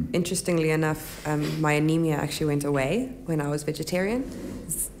 Interestingly enough, my anemia actually went away when I was vegetarian.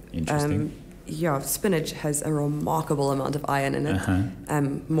 Interesting. Spinach has a remarkable amount of iron in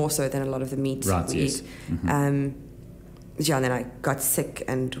it, more so than a lot of the meat we eat. And then I got sick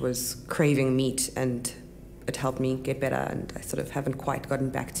and was craving meat, and it helped me get better, and I sort of haven't quite gotten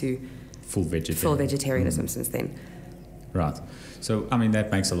back to full vegetarianism since then. Right. So, I mean,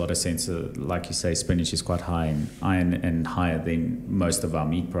 that makes a lot of sense. Like you say, spinach is quite high in iron and higher than most of our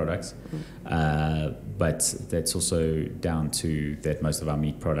meat products. But that's also down to that most of our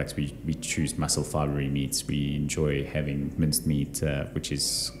meat products, we choose muscle fibery meats. We enjoy having minced meat, which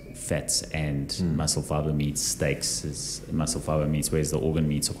is fats, and muscle fiber meats. Steaks is muscle fiber meats, whereas the organ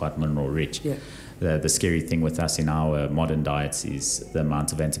meats are quite mineral rich. Yeah. The scary thing with us in our modern diets is the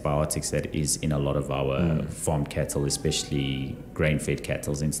amount of antibiotics that is in a lot of our farmed cattle, especially grain-fed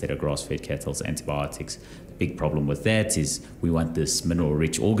cattle instead of grass-fed cattle. Antibiotics. The big problem with that is we want this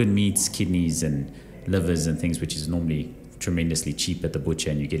mineral-rich organ meats, kidneys and livers and things, which is normally tremendously cheap at the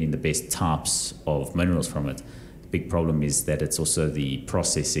butcher, and you're getting the best types of minerals from it. The big problem is that it's also the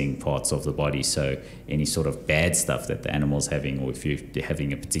processing parts of the body. So any sort of bad stuff that the animal's having, or if you're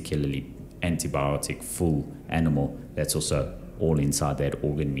having a particularly antibiotic full animal, that's also all inside that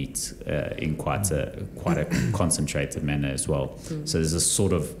organ meat in quite a concentrated manner as well. So there's a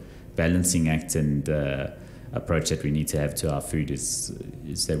sort of balancing act and approach that we need to have to our food, is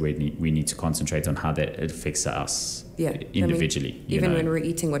that we need to concentrate on how that affects us individually. I mean, even when we're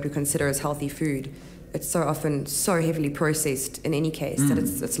eating what we consider as healthy food, it's so often so heavily processed in any case that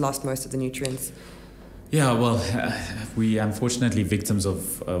it's lost most of the nutrients. Yeah, well, we unfortunately victims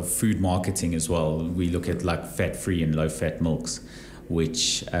of food marketing as well. We look at like fat-free and low-fat milks,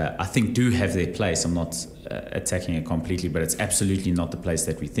 which I think do have their place. I'm not attacking it completely, but it's absolutely not the place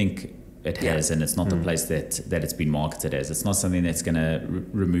that we think it has, and it's not the place that it's been marketed as. It's not something that's going to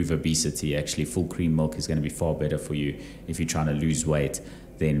remove obesity. Actually, full cream milk is going to be far better for you if you're trying to lose weight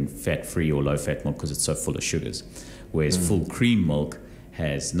than fat-free or low-fat milk, because it's so full of sugars. Whereas full cream milk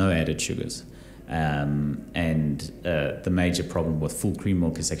has no added sugars. The major problem with full cream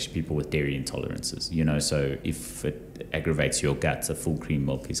milk is actually people with dairy intolerances. So if it aggravates your gut, a full cream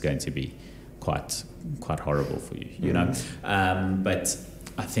milk is going to be quite horrible for you. But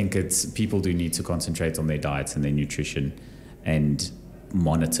I think people do need to concentrate on their diets and their nutrition, and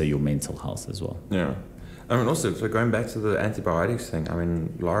monitor your mental health as well. Yeah. I mean, also, so going back to the antibiotics thing, I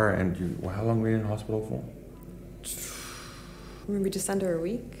mean, Lara and you, how long were you in hospital for? Maybe just under a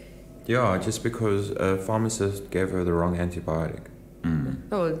week. Yeah, just because a pharmacist gave her the wrong antibiotic.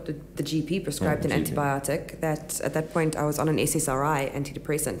 Oh, the GP prescribed an antibiotic. That at that point I was on an SSRI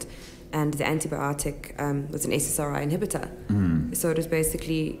antidepressant, and the antibiotic was an SSRI inhibitor. So it was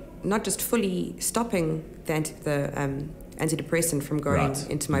basically not just fully stopping the antidepressant from going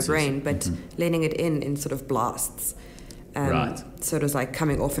into my brain, but letting it in sort of blasts. So it was like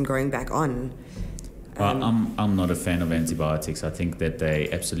coming off and going back on. I'm not a fan of antibiotics. I think that they're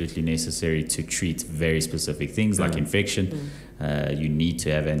absolutely necessary to treat very specific things like infection. You need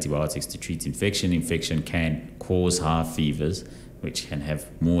to have antibiotics to treat infection. Infection can cause high fevers, which can have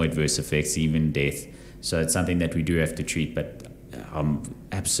more adverse effects, even death. So it's something that we do have to treat, but I'm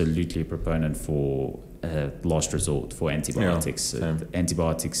absolutely a proponent for last resort for antibiotics.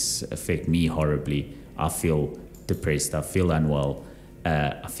 Antibiotics affect me horribly. I feel depressed. I feel unwell.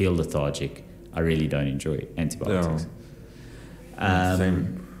 I feel lethargic. I really don't enjoy antibiotics.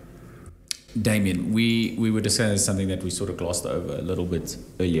 Same. Damien, we were discussing something that we sort of glossed over a little bit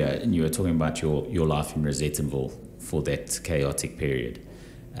earlier, and you were talking about your life in Rosettenville for that chaotic period.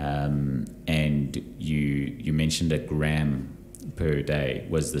 And you mentioned a gram per day.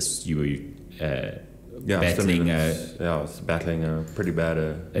 Was this, you were battling I was battling a pretty bad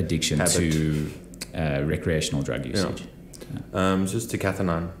addiction habit. to recreational drug usage? Just to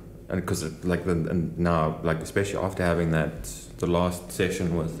cathinine. And because now, especially after having the last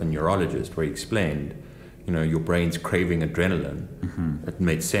session with the neurologist where he explained, your brain's craving adrenaline, it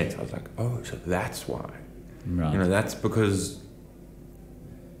made sense. I was like, oh, so that's why. Right. That's because,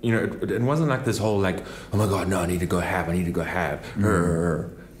 it wasn't like this whole oh my God, no, I need to go have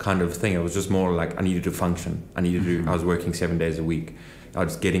kind of thing. It was just more like I needed to function. I was working 7 days a week. I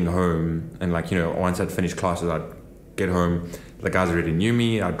was getting home and once I'd finished classes, I'd get home. The guys already knew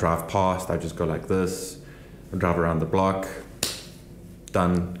me. I'd drive past. I'd just go like this. I'd drive around the block.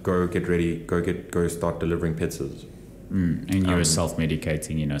 Done. Go get ready. Go start delivering pizzas. And you were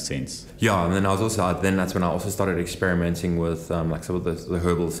self-medicating in a sense. Yeah, and then that's when I also started experimenting with some of the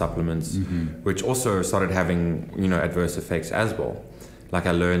herbal supplements, which also started having adverse effects as well. Like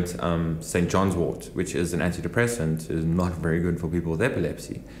I learned St. John's wort, which is an antidepressant, is not very good for people with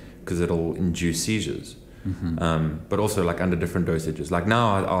epilepsy because it'll induce seizures. But also under different dosages.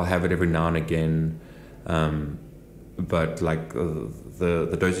 Now I'll have it every now and again, but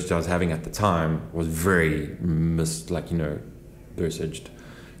the dosage I was having at the time was very dosaged,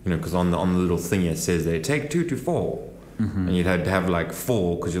 because on the little thing it says they take 2 to 4, and you'd have to have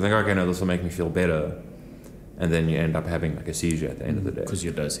 4 because you think, okay, no, this will make me feel better, and then you end up having a seizure at the end of the day because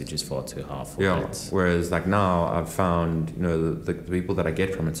your dosage is far too high for that. Whereas now I've found the people that I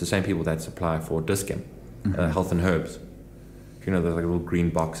get from it's the same people that supply for Discam. Health and Herbs. There's little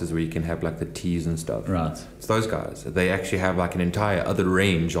green boxes where you can have the teas and stuff. Right. It's those guys. They actually have an entire other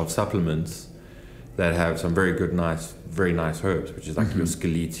range of supplements that have some very nice herbs, which is your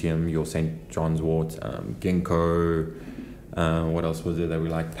Scaletium, your St. John's wort, ginkgo. What else was it that we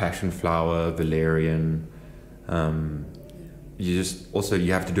like? Passion flower, valerian. You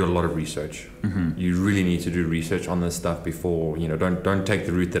have to do a lot of research. You really need to do research on this stuff before. Don't take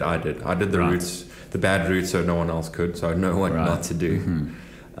the route that I did. I did the bad route so no one else could, so I know what not to do.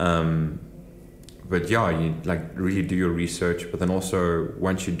 But you really do your research, but then also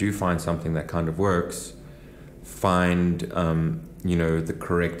once you do find something that kind of works, find the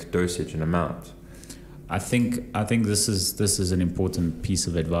correct dosage and amount. I think this is an important piece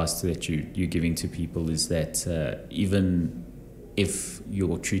of advice that you're giving to people, is that even if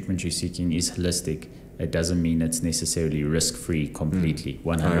your treatment you're seeking is holistic, it doesn't mean it's necessarily risk-free completely,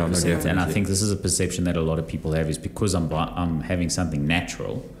 100%. And I think this is a perception that a lot of people have, is because I'm having something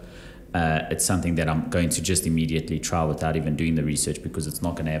natural, it's something that I'm going to just immediately try without even doing the research because it's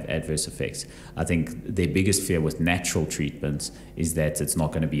not going to have adverse effects. I think their biggest fear with natural treatments is that it's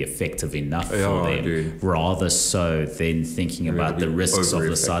not going to be effective enough for them, rather so than thinking about the risks of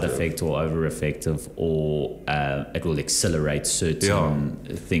the side effect or over effective, or it will accelerate certain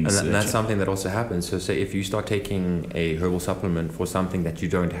things. And that's something that also happens. So say if you start taking a herbal supplement for something that you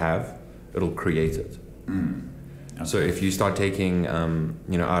don't have, it'll create it. Okay. So if you start taking,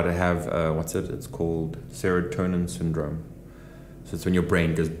 I have, it's called serotonin syndrome. So it's when your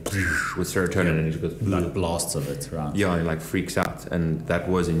brain goes with serotonin and it just goes blasts of it, right? Yeah, and freaks out. And that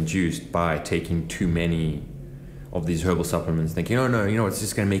was induced by taking too many of these herbal supplements, thinking, oh no, it's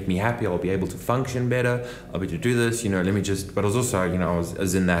just going to make me happy. I'll be able to function better. I'll be able to do this, but I was also, I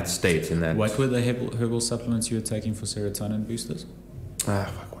was in that state. What were the herbal supplements you were taking for serotonin boosters?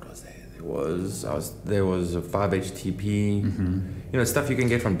 What was they? there was a 5-HTP, you know, stuff you can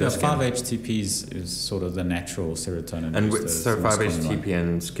get from Yeah, disc. 5-HTP is sort of the natural serotonin. And booster. so It's the most common 5-HTP one.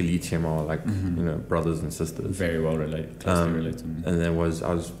 and scaletium are like, you know, brothers and sisters. Very well related, closely related. And I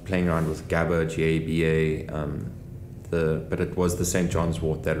was playing around with GABA, GABA, but it was the St. John's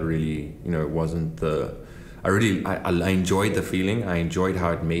wort that really, you know, it wasn't the. I enjoyed the feeling. I enjoyed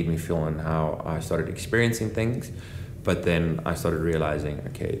how it made me feel and how I started experiencing things. But then I started realizing,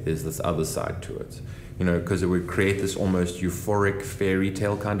 okay, there's this other side to it, you know, because it would create this almost euphoric fairy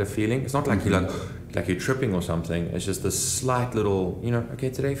tale kind of feeling. It's not like you're like you're tripping or something. It's just this slight little, you know, okay,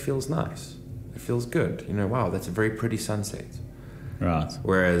 today feels nice. It feels good. You know, wow, that's a very pretty sunset. Right.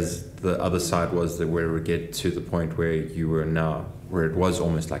 Whereas the other side was that where it would get to the point where where it was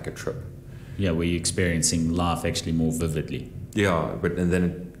almost like a trip. Yeah, where you're experiencing life actually more vividly. Yeah, but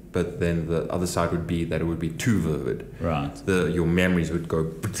then the other side would be that it would be too vivid. Right. Your memories would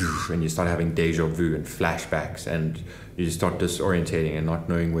go, and you start having deja vu and flashbacks, and you just start disorientating and not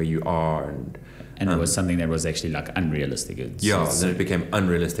knowing where you are. And it was something that was actually like unrealistic. Then it became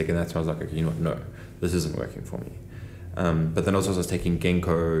unrealistic, and that's when I was like, okay, you know what, no, this isn't working for me. But then also I was taking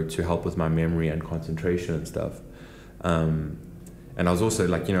ginkgo to help with my memory and concentration and stuff. And I was also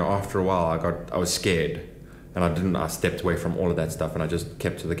like, you know, after a while I was scared. And I stepped away from all of that stuff, and I just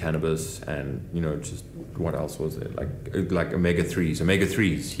kept to the cannabis, and, you know, just what else was there? Like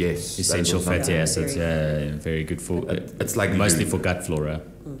omega-3s, yes. Essential fatty acids, yeah, very good for, it's like mostly lube. for gut flora.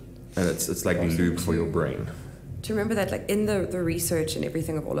 And it's like lube for your brain. Do you remember that, like, in the research and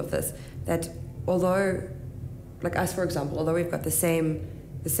everything of all of this, that although, like us, for example, although we've got the same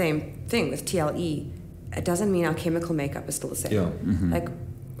thing with TLE, it doesn't mean our chemical makeup is still the same. Yeah. Like,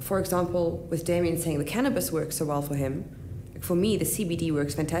 for example, with Damien saying the cannabis works so well for him, for me, the CBD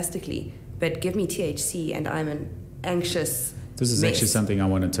works fantastically, but give me THC and I'm an anxious This is mess. actually something I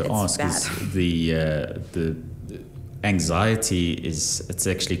wanted to ask. Bad. Is the anxiety it's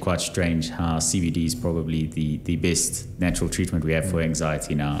actually quite strange how CBD is probably the best natural treatment we have for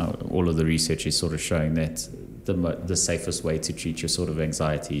anxiety now. All of the research is sort of showing that the safest way to treat your sort of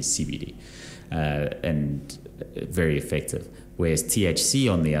anxiety is CBD, and very effective. Whereas THC,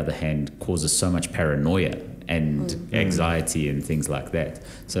 on the other hand, causes so much paranoia and anxiety and things like that.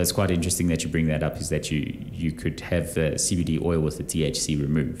 So it's quite interesting that you bring that up, is that you could have CBD oil with the THC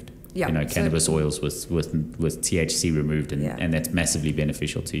removed. Yeah, You know, so- cannabis oils with THC removed, and that's massively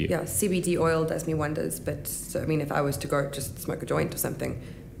beneficial to you. Yeah, CBD oil does me wonders, but so, I mean, if I was to go just smoke a joint or something,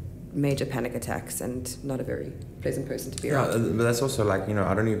 major panic attacks and not a very pleasant person to be around. But that's also like, you know,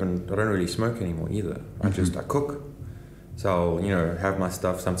 I don't really smoke anymore either. I cook. So, you know, have my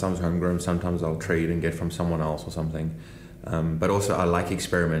stuff, sometimes homegrown, sometimes I'll trade and get from someone else or something. But also I like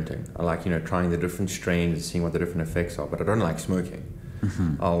experimenting. I like, you know, trying the different strains, seeing what the different effects are, but I don't like smoking.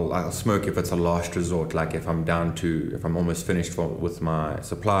 I'll smoke if it's a last resort, like if I'm almost finished with my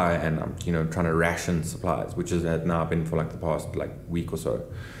supply and I'm, you know, trying to ration supplies, which has now been for like the past like week or so.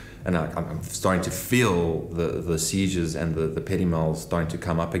 And I'm starting to feel the seizures and the pedimels starting to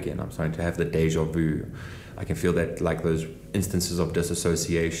come up again. I'm starting to have the deja vu. I can feel that, like those instances of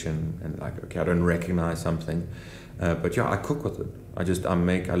disassociation and like, okay, I don't recognize something. But yeah, I cook with it. I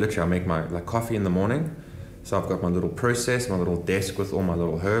make my like coffee in the morning. So I've got my little process, my little desk with all my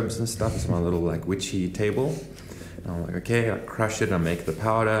little herbs and stuff. It's my little like witchy table. And I'm like, okay, I crush it, I make the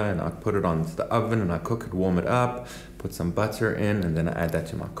powder, and I put it onto the oven and I cook it, warm it up, put some butter in, and then I add that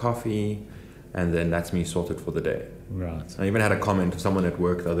to my coffee, and then that's me sorted for the day. Right. I even had a comment of someone at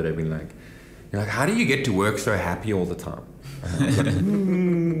work the other day being like, you're like, how do you get to work so happy all the time?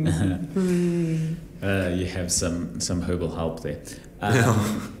 You have some herbal help there.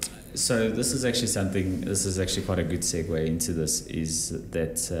 So this is actually quite a good segue into this, is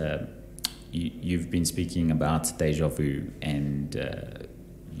that you've been speaking about deja vu and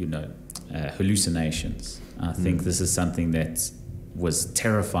hallucinations. I think this is something that was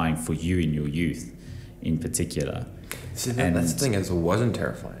terrifying for you in your youth in particular. See, that's the thing, is it wasn't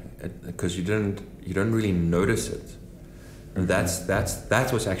terrifying because you don't really notice it, and that's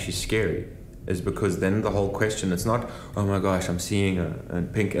what's actually scary, is because then the whole question, it's not, oh my gosh, I'm seeing a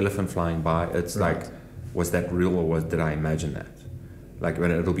pink elephant flying by. It's right. like, was that real or did I imagine that? Like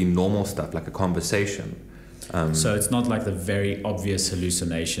when it'll be normal stuff, like a conversation. So it's not like the very obvious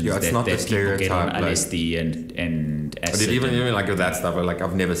hallucinations it's that not the people get on stereotype, LSD and acid. But even like with that stuff, like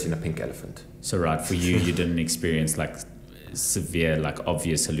I've never seen a pink elephant. So right, for you didn't experience like severe, like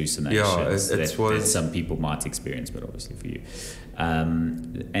obvious hallucinations that some people might experience, but obviously for you.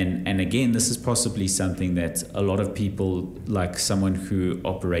 And again, this is possibly something that a lot of people, like someone who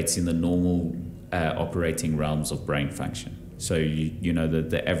operates in the normal operating realms of brain function. So you know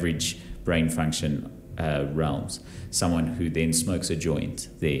the average brain function realms. Someone who then smokes a joint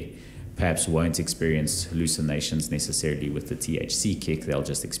there perhaps won't experience hallucinations necessarily with the THC kick. They'll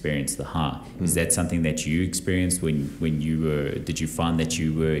just experience the high. Is that something that you experienced when you were, did you find that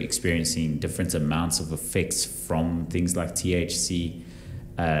you were experiencing different amounts of effects from things like THC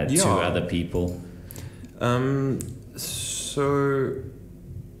to other people? So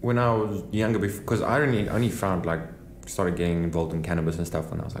when I was younger, because I only found started getting involved in cannabis and stuff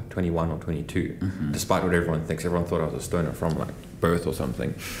when I was 21 or 22, despite what everyone thinks. Everyone thought I was a stoner from birth or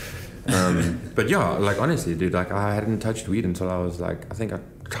something. But yeah, honestly, dude, I hadn't touched weed until I was I think I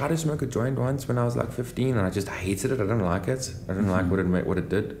tried to smoke a joint once when I was 15, and I just hated it. I didn't like it. I didn't like what it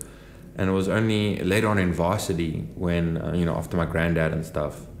did. And it was only later on in varsity when, after my granddad and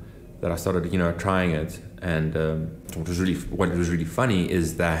stuff, that I started, trying it. And what was really funny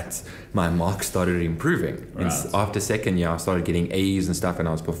is that my marks started improving. Right. And after second year, I started getting A's and stuff, and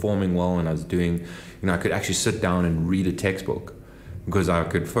I was performing well, and I was doing, I could actually sit down and read a textbook because I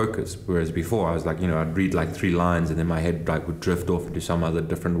could focus. Whereas before, I was I'd read 3 lines, and then my head would drift off into some other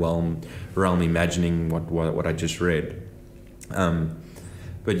different realm, imagining what I just read.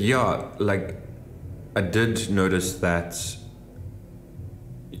 But yeah, I did notice that,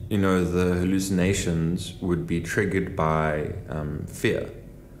 the hallucinations would be triggered by fear.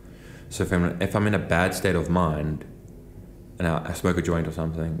 So if I'm in a bad state of mind and I smoke a joint or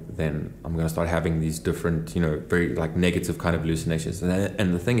something, then I'm going to start having these different, very negative kind of hallucinations.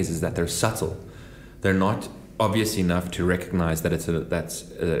 And the thing is that they're subtle. They're not obvious enough to recognize that it's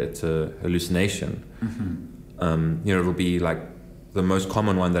a hallucination. It'll be the most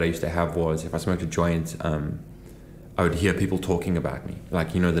common one that I used to have was if I smoked a joint, I would hear people talking about me,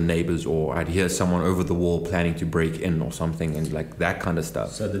 the neighbors, or I'd hear someone over the wall planning to break in or something, and that kind of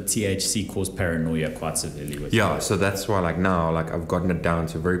stuff. So the THC caused paranoia quite severely with you. So that's why now I've gotten it down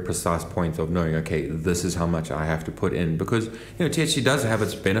to a very precise point of knowing, okay, this is how much I have to put in, because THC does have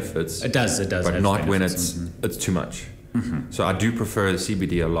its benefits. It does but not when it's too much. So I do prefer the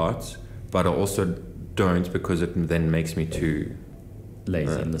CBD a lot, but I also don't, because it then makes me too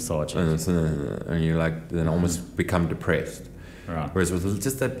lazy and lethargic, and you then almost become depressed. Right. Whereas with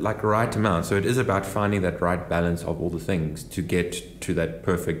just that right amount, so it is about finding that right balance of all the things to get to that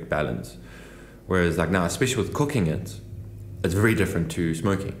perfect balance. Whereas now, especially with cooking it's very different to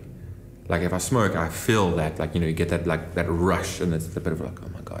smoking. If I smoke, I feel that you get that rush, and it's a bit of oh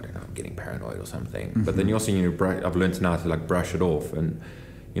my god, I'm getting paranoid or something. But then you also I've learned now to brush it off and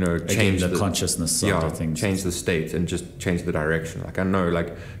change the consciousness side of things. Change the state and just change the direction. I know,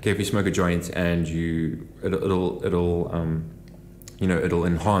 okay, if you smoke a joint and it'll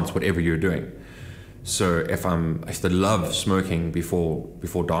enhance whatever you're doing. So if I used to love smoking before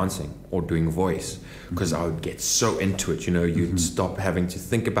dancing or doing voice, because I would get so into it. You'd stop having to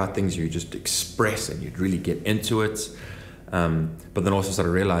think about things. You just express, and you'd really get into it. But then also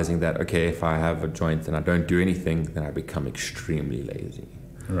started realizing that, okay, if I have a joint and I don't do anything, then I become extremely lazy.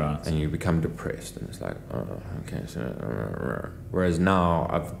 Right. And you become depressed, and it's okay. So, whereas now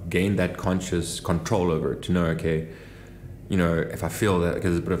I've gained that conscious control over it to know, okay, if I feel that,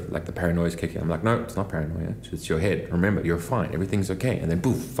 because it's a bit of the paranoia is kicking, I'm no, it's not paranoia, it's your head. Remember, you're fine, everything's okay. And then,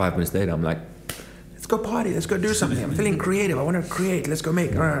 poof, 5 minutes later, I'm let's go party, let's go do something. I'm feeling creative, I want to create, let's go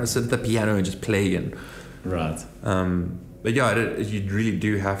make. Sit at the piano and just play. And right. But yeah, you really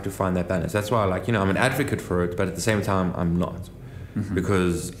do have to find that balance. That's why, I'm an advocate for it, but at the same time, I'm not.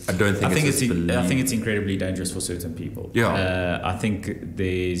 Because I don't think I think it's incredibly dangerous for certain people. Yeah. I think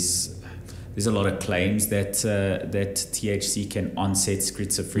there's a lot of claims that THC can onset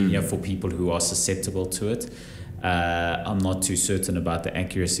schizophrenia for people who are susceptible to it. I'm not too certain about the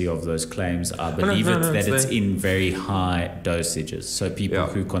accuracy of those claims. I believe it's in very high dosages. So people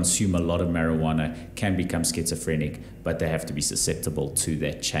who consume a lot of marijuana can become schizophrenic, but they have to be susceptible to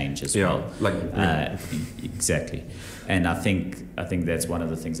that change as well. Exactly. And I think that's one of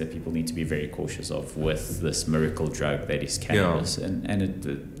the things that people need to be very cautious of with this miracle drug that is cannabis. And it,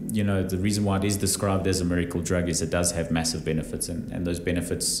 the reason why it is described as a miracle drug is it does have massive benefits, and those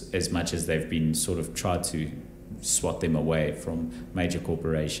benefits, as much as they've been sort of tried to swat them away from major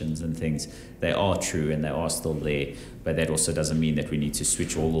corporations and things, they are true and they are still there. But that also doesn't mean that we need to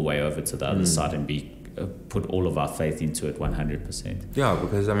switch all the way over to the other side and put all of our faith into it 100%. Yeah,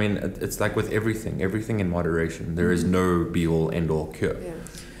 because it's with everything in moderation. There is no be-all, end-all cure. Yeah.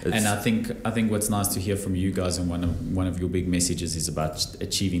 And I think what's nice to hear from you guys, and one of your big messages is about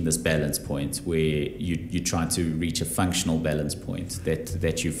achieving this balance point where you're trying to reach a functional balance point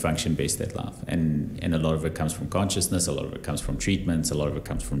that you function best at life. And a lot of it comes from consciousness, a lot of it comes from treatments, a lot of it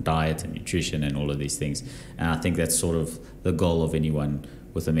comes from diet and nutrition and all of these things. And I think that's sort of the goal of anyone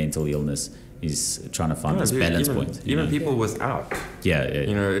with a mental illness is trying to find this balance point. Even people without. Yeah.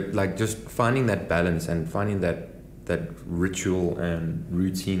 You know, like just finding that balance and finding that ritual and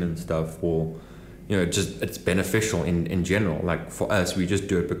routine and stuff, or you know, just it's beneficial in general. Like for us, we just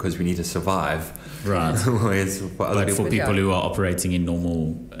do it because we need to survive. Right. Whereas for other but for people who are operating in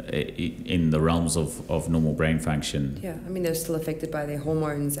in the realms of normal brain function. Yeah, I mean, they're still affected by their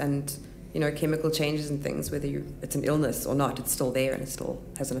hormones and, you know, chemical changes and things. Whether it's an illness or not, it's still there and it still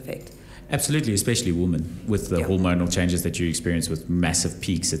has an effect. Absolutely, especially women with the hormonal changes that you experience with massive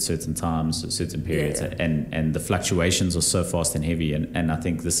peaks at certain times, certain periods, and the fluctuations are so fast and heavy. And I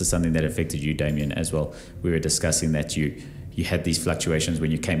think this is something that affected you, Damien, as well. We were discussing that you had these fluctuations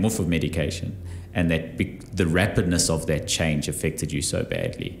when you came off of medication, and that the rapidness of that change affected you so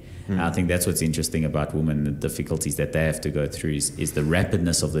badly. And I think that's what's interesting about women, the difficulties that they have to go through is the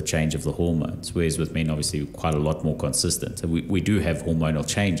rapidness of the change of the hormones, whereas with men, obviously, quite a lot more consistent. So we do have hormonal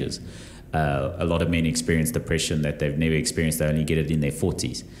changes. A lot of men experience depression that they've never experienced. They only get it in their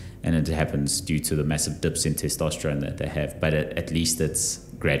 40s, and it happens due to the massive dips in testosterone that they have. But at least it's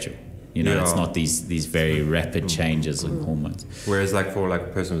gradual. You know, it's not these very rapid changes in hormones. Whereas, like for like a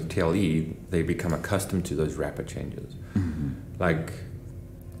person with TLE, they become accustomed to those rapid changes. Like,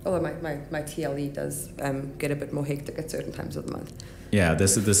 although my TLE does get a bit more hectic at certain times of the month. Yeah,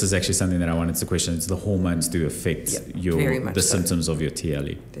 this is actually something that I wanted to question. It's the hormones do affect the symptoms of your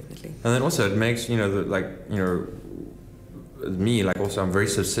TLE. Definitely. And then also it makes, you know, me, like also I'm very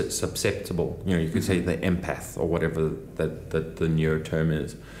susceptible. You know, you could say the empath or whatever that the neuro term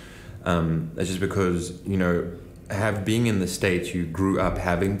is. It's just because, you know, being in the States, you grew up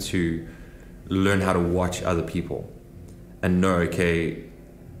having to learn how to watch other people and know, okay,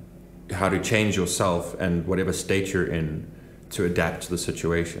 how to change yourself and whatever state you're in to adapt to the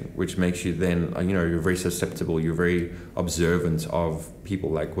situation, which makes you then, you know, you're very susceptible, you're very observant of people.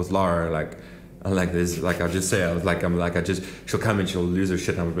 Like with Lara, she'll come and she'll lose her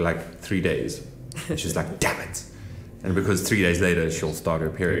shit and I'll be like 3 days. And she's like, damn it. And because 3 days later she'll start her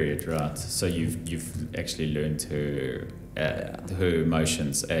period. Right. So you've actually learned her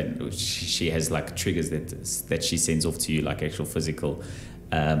emotions, and she has like triggers that she sends off to you, like actual physical.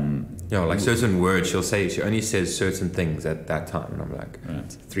 Like certain words she'll say. She only says certain things at that time, and I'm like,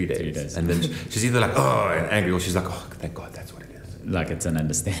 3 days. 3 days. And then she's either like, oh, and angry, or she's like, oh, thank God, that's what it is. Like it's an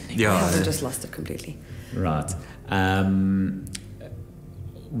understanding. I haven't just lost it completely. Right.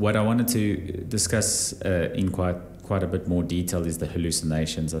 What I wanted to discuss in quite a bit more detail is the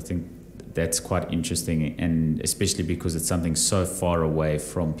hallucinations. I think that's quite interesting, and especially because it's something so far away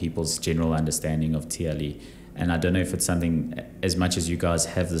from people's general understanding of TLE. And I don't know if it's something, as much as you guys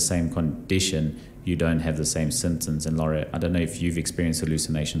have the same condition, you don't have the same symptoms. And Lara, I don't know if you've experienced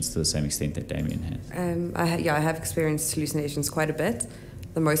hallucinations to the same extent that Damien has. I have experienced hallucinations quite a bit.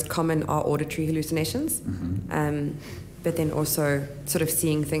 The most common are auditory hallucinations, but then also sort of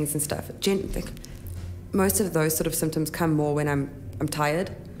seeing things and stuff. Most of those sort of symptoms come more when I'm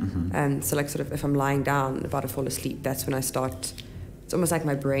tired, and so like sort of if I'm lying down about to fall asleep, that's when I start. It's almost like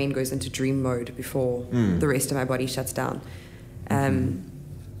my brain goes into dream mode before the rest of my body shuts down.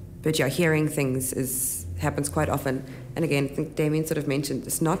 But yeah, hearing things happens quite often. And again, I think Damien sort of mentioned,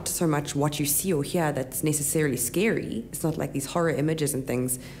 it's not so much what you see or hear that's necessarily scary. It's not like these horror images and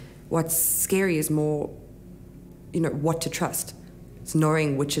things. What's scary is more, you know, what to trust. It's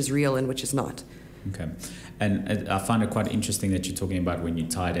knowing which is real and which is not. Okay. And I find it quite interesting that you're talking about when you're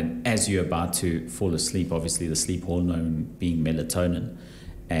tired and as you're about to fall asleep, obviously the sleep hormone being melatonin,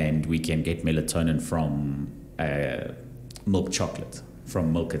 and we can get melatonin from milk chocolate,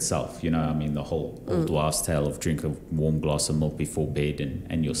 from milk itself. You know, I mean, the whole old wives' tale of drink a warm glass of milk before bed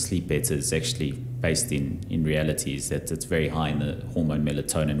and you'll sleep better is actually based in reality is that it's very high in the hormone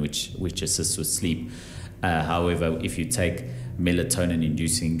melatonin, which assists with sleep. However, if you take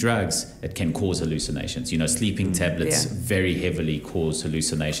melatonin-inducing drugs, it can cause hallucinations. You know, sleeping tablets very heavily cause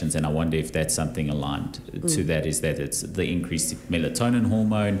hallucinations, and I wonder if that's something aligned to that, is that it's the increased melatonin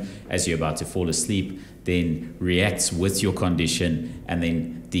hormone as you're about to fall asleep, then reacts with your condition, and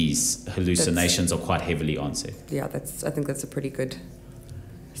then these hallucinations are quite heavily onset. Yeah, I think that's a pretty good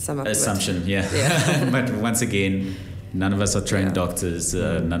assumption. Yeah. But once again, none of us are trained doctors.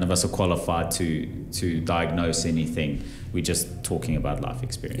 None of us are qualified to diagnose anything. We're just talking about life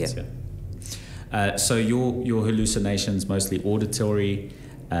experience. So your hallucinations mostly auditory,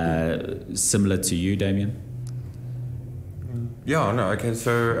 similar to you, Damien? Yeah, no, okay.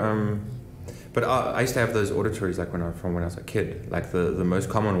 So, but I used to have those auditories like when I was a kid. Like the most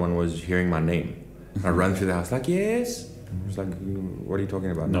common one was hearing my name. I run through the house like, yes. It's like, what are you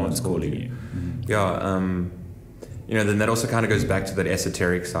talking about? No one's calling you. Yeah. then that also kind of goes back to that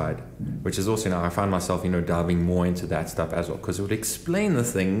esoteric side, which is also, I find myself, diving more into that stuff as well, because it would explain the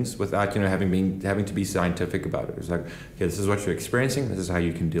things without, having to be scientific about it. It's like, okay, this is what you're experiencing, this is how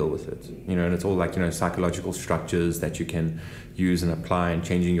you can deal with it, and it's all like, psychological structures that you can use and apply, and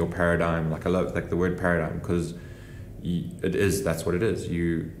changing your paradigm. Like, I love like the word paradigm, because that's what it is.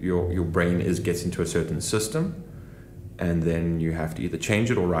 Your brain gets into a certain system, and then you have to either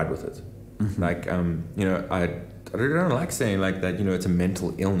change it or ride with it. Mm-hmm. Like, I don't like saying like that, it's a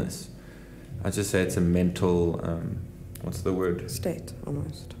mental illness. I just say it's a mental, what's the word? State,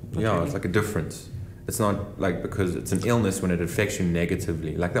 almost. Yeah, it's like a difference. It's not like, because it's an illness when it affects you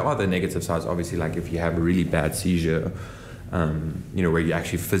negatively. Like, there are the negative sides, obviously, like if you have a really bad seizure, where you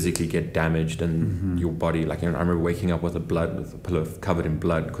actually physically get damaged and your body, like, I remember waking up with a pillow covered in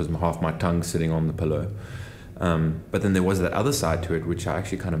blood because half my tongue's sitting on the pillow. But then there was that other side to it, which I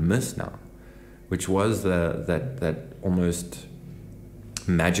actually kind of miss now, which was that almost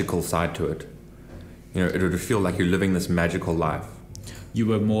magical side to it. It would feel like you're living this magical life. You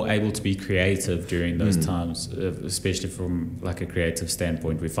were more able to be creative during those times, especially from like a creative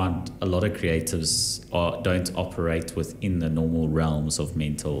standpoint. We find a lot of creatives don't operate within the normal realms of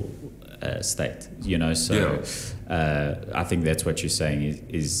mental state, so I think that's what you're saying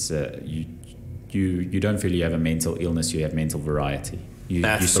is you don't feel you have a mental illness, you have mental variety.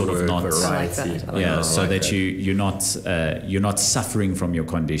 You're sort of not variety. So that you're not suffering from your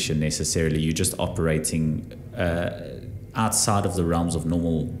condition necessarily. You're just operating outside of the realms of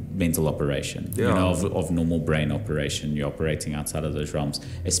normal mental operation, of normal brain operation. You're operating outside of those realms,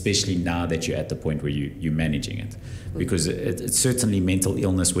 especially now that you're at the point where you're managing it, because it's certainly mental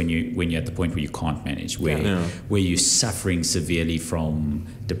illness when you're at the point where you can't manage, where you're suffering severely from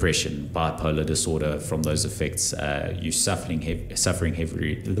depression, bipolar disorder, from those effects. You're suffering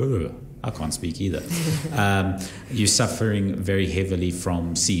heavily. I can't speak either. You're suffering very heavily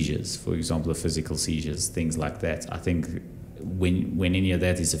from seizures, for example, physical seizures, things like that. I think when any of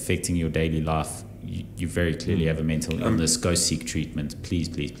that is affecting your daily life, you very clearly have a mental illness. Go seek treatment, please,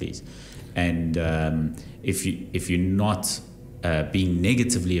 please, please. And if you're not being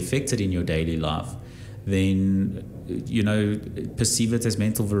negatively affected in your daily life, then perceive it as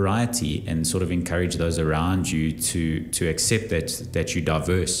mental variety and sort of encourage those around you to accept that you're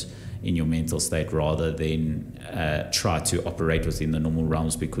diverse in your mental state, rather than try to operate within the normal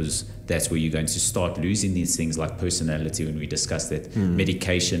realms, because that's where you're going to start losing these things like personality. When we discussed that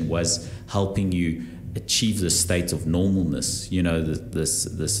medication was helping you achieve the state of normalness,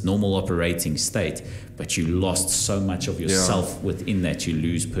 this normal operating state, but you lost so much of yourself within that. You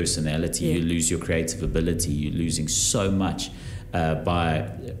lose personality, you lose your creative ability, you're losing so much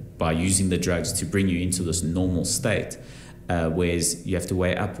by using the drugs to bring you into this normal state. Whereas you have to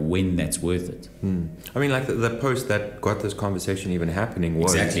weigh up when that's worth it. I mean, like the post that got this conversation even happening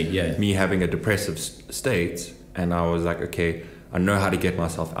was me having a depressive state, and I was like, okay, I know how to get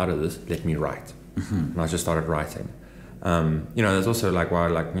myself out of this, let me write. And I just started writing. There's also like why,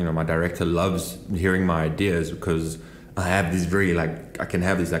 my director loves hearing my ideas, because I have these I can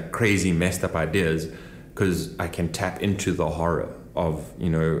have these like crazy messed up ideas, because I can tap into the horror of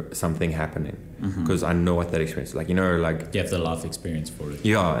something happening, because I know what that experience is like. You have the life experience for it.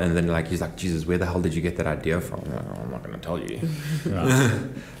 And then he's like, Jesus, where the hell did you get that idea from? I'm not going to tell you.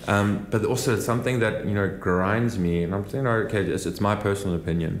 But also it's something that grinds me, and I'm saying, okay, it's my personal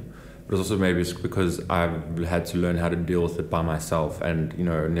opinion, but it's also maybe it's because I've had to learn how to deal with it by myself, and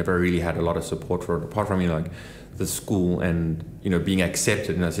never really had a lot of support for it, apart from the school and being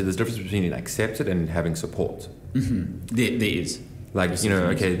accepted. And I said there's a difference between being accepted and having support. There is.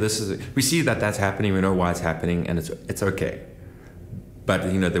 Okay, we see that that's happening, we know why it's happening, and it's okay.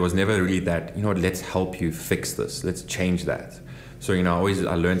 But, there was never really that, let's help you fix this, let's change that. So,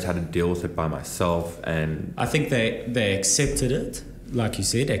 I learned how to deal with it by myself, and I think they accepted it, like you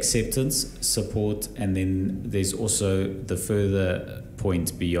said, acceptance, support, and then there's also the further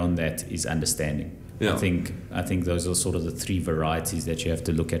point beyond that is understanding. I think those are sort of the three varieties that you have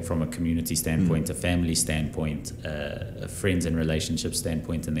to look at from a community standpoint, a family standpoint, a friends and relationship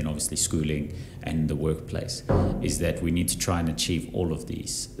standpoint, and then obviously schooling and the workplace, is that we need to try and achieve all of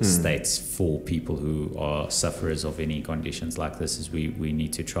these states for people who are sufferers of any conditions like this. Is we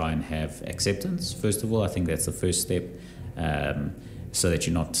need to try and have acceptance. First of all, I think that's the first step, so that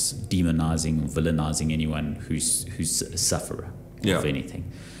you're not demonizing or villainizing anyone who's a sufferer of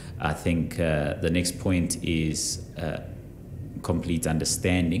anything. I think the next point is complete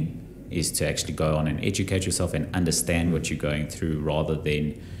understanding, is to actually go on and educate yourself and understand what you're going through, rather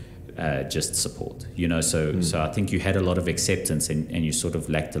than just support, so I think you had a lot of acceptance and you sort of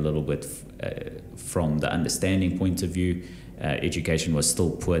lacked a little bit from the understanding point of view. Education was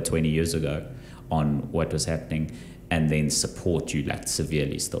still poor 20 years ago on what was happening, and then support you lacked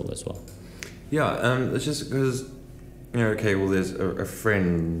severely still as well. Yeah, it's just because, okay, well, there's a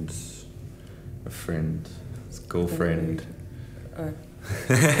friend's girlfriend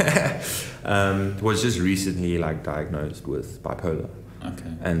was just recently diagnosed with bipolar.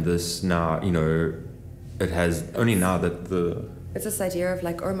 Okay. And this now, it has only now that it's this idea of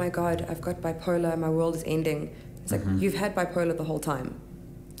oh my God, I've got bipolar, my world is ending. It's you've had bipolar the whole time.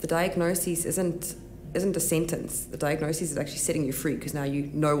 The diagnosis isn't a sentence. The diagnosis is actually setting you free, because now you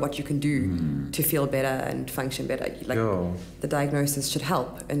know what you can do to feel better and function better. The diagnosis should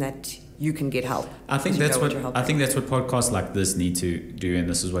help, and that you can get help. I think that's what podcasts like this need to do, and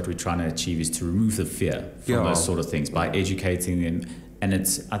this is what we're trying to achieve, is to remove the fear from those sort of things by educating them. And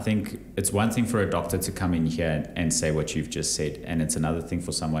I think it's one thing for a doctor to come in here and say what you've just said, and it's another thing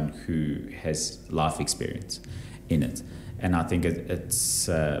for someone who has life experience in it. And I think it's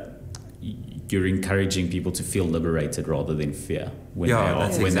you're encouraging people to feel liberated rather than fear when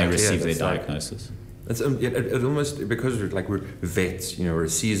they receive their diagnosis. It's it almost, because we're vets, we're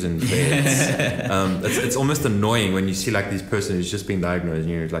seasoned vets. It's almost annoying when you see this person who's just been diagnosed, and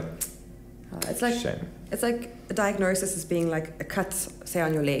you're shame. It's like a diagnosis as being a cut, say,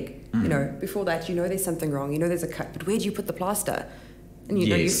 on your leg. Before that, there's something wrong. There's a cut, but where do you put the plaster? And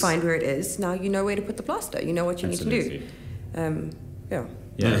you find where it is. Now you know where to put the plaster. You know what you need to do.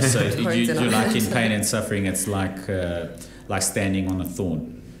 Yeah, so you're in pain and suffering. It's like standing on a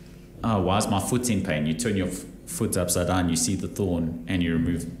thorn. Oh, why is my foot in pain? You turn your foot upside down, you see the thorn, and you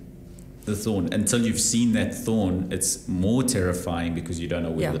remove the thorn. Until you've seen that thorn, it's more terrifying because you don't know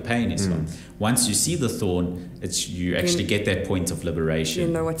where the pain is from. Once you see the thorn, you actually get that point of liberation. You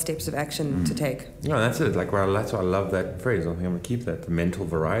know what steps of action to take. Yeah, that's it. That's why I love that phrase. I think I'm going to keep that. The mental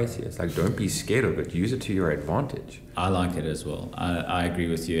variety. It's don't be scared of it. Use it to your advantage. I like it as well. I agree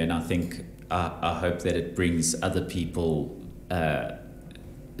with you. And I think, I hope that it brings other people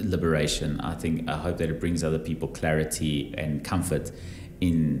liberation. I hope that it brings other people clarity and comfort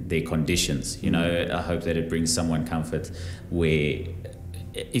in their conditions. I hope that it brings someone comfort where,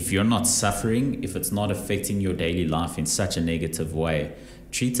 if you're not suffering, if it's not affecting your daily life in such a negative way,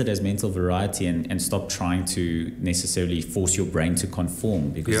 treat it as mental variety and stop trying to necessarily force your brain to conform,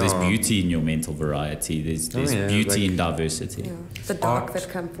 because there's beauty in your mental variety. There's beauty in diversity. Yeah. The dark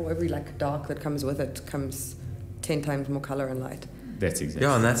for every dark that comes with it comes 10 times more color and light. That's exactly.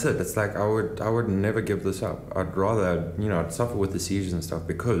 Yeah, and that's it. It's I would never give this up. I'd rather, I'd suffer with the seizures and stuff,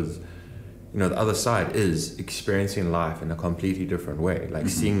 because, the other side is experiencing life in a completely different way,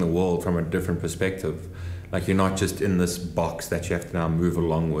 seeing the world from a different perspective. You're not just in this box that you have to now move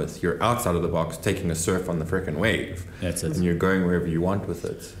along with. You're outside of the box, taking a surf on the frickin' wave. That's it. And you're going wherever you want with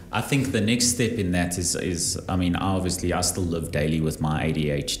it. I think the next step in that is obviously I still live daily with my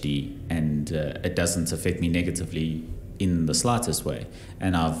ADHD, and it doesn't affect me negatively in the slightest way,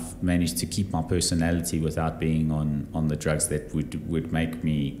 and I've managed to keep my personality without being on the drugs that would make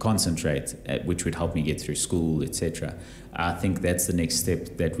me concentrate, which would help me get through school, etc. I think that's the next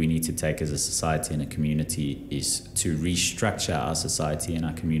step that we need to take as a society and a community, is to restructure our society and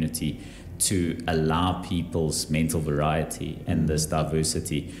our community to allow people's mental variety and this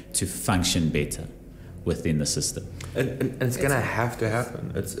diversity to function better within the system. And it's going to have to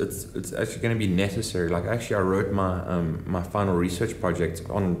happen. It's actually going to be necessary. I wrote my final research project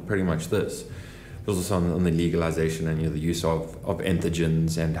on pretty much this. It was also on the legalization and the use of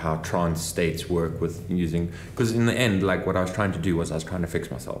entheogens and how trance states work with using, because in the end, what I was trying to do was I was trying to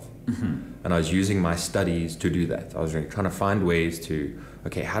fix myself. And I was using my studies to do that. I was trying to find ways to,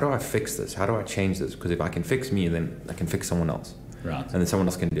 okay, how do I fix this? How do I change this? Because if I can fix me, then I can fix someone else. Right. And then someone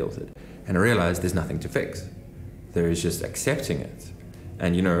else can deal with it. And I realized there's nothing to fix. There is just accepting it.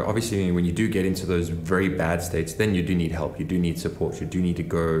 And, obviously when you do get into those very bad states, then you do need help. You do need support. You do need to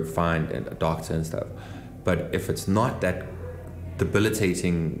go find a doctor and stuff. But if it's not that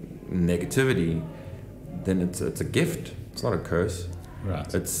debilitating negativity, then it's a gift. It's not a curse.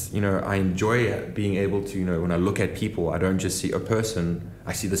 Right. It's, I enjoy being able to, when I look at people, I don't just see a person,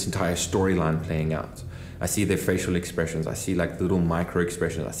 I see this entire storyline playing out. I see their facial expressions. I see the little micro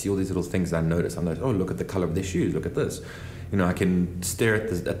expressions. I see all these little things that I notice. I notice, oh, look at the color of their shoes. Look at this. I can stare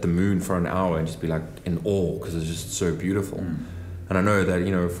at the moon for an hour and just be in awe, because it's just so beautiful. And I know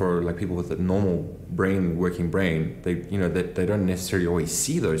that, for people with a normal working brain, they don't necessarily always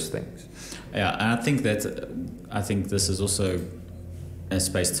see those things. Yeah, and I think this is also a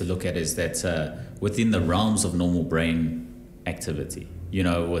space to look at, is that within the realms of normal brain activity, you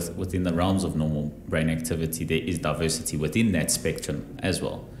know, within the realms of normal brain activity, there is diversity within that spectrum as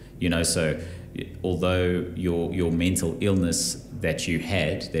well. You know, so although your mental illness that you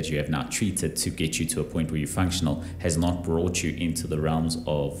have now treated to get you to a point where you're functional has not brought you into the realms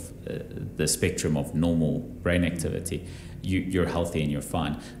of the spectrum of normal brain activity, you're healthy and you're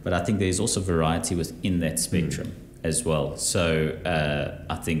fine. But I think there's also variety within that spectrum as well. So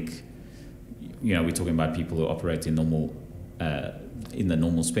I think, you know, we're talking about people who operate in normal in the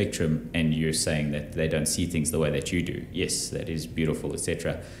normal spectrum, and you're saying that they don't see things the way that you do. Yes, that is beautiful,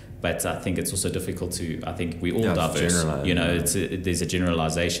 etc. But I think it's also difficult to, I think we all diverse, you know, there's a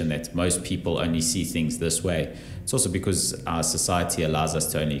generalization that most people only see things this way. It's also because our society allows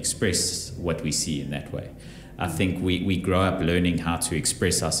us to only express what we see in that way. I think we grow up learning how to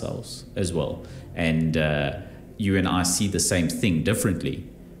express ourselves as well. And you and I see the same thing differently,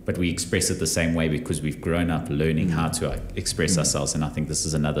 but we express it the same way because we've grown up learning how to express ourselves. And I think this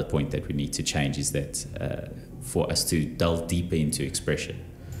is another point that we need to change, is that for us to delve deeper into expression.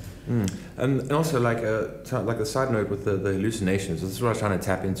 And also like a side note with the hallucinations, this is what I was trying to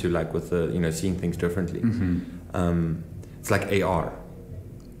tap into, like with the, you know, seeing things differently. It's like AR.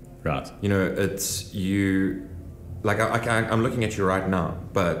 Right. You know, it's you, like I'm looking at you right now,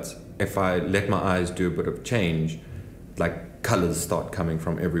 but if I let my eyes do a bit of change, like colors start coming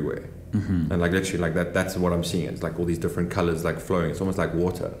from everywhere. And like literally like that's what I'm seeing. It's like all these different colors like flowing. It's almost like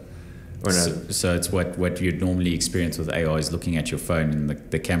water. So it's what you'd normally experience with AR is looking at your phone and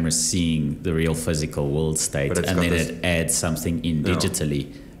the camera's seeing the real physical world state, and then it adds something in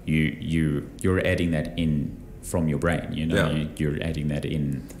digitally. You're adding that in from your brain. You know, you're adding that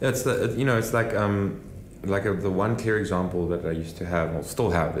in. It's the, you know, it's like the one clear example that I used to have, or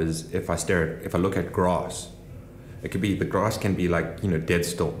still have, is if I look at grass, it could be, the grass can be like, you know, dead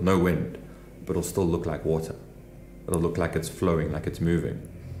still, no wind, but it'll still look like water. It'll look like it's flowing, like it's moving.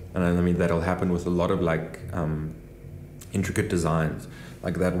 And I mean, that'll happen with a lot of like intricate designs,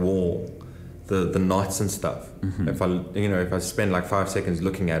 like that wall, the knots and stuff. If I spend like 5 seconds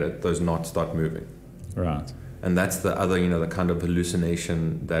looking at it, those knots start moving. Right. And that's the other, you know, the kind of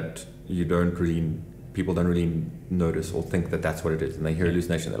hallucination that people don't really notice or think that that's what it is. And they hear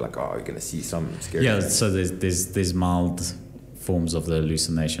hallucination, they're like, oh, you're gonna see some scary thing. So there's mild forms of the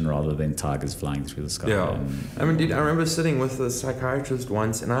hallucination rather than tigers flying through the sky. I mean, dude, I remember sitting with a psychiatrist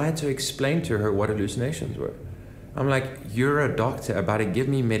once, and I had to explain to her what hallucinations were. I'm like, you're a doctor about to give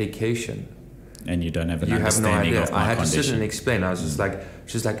me medication, and you don't have an understanding of my condition. I had to sit and explain. I was just like,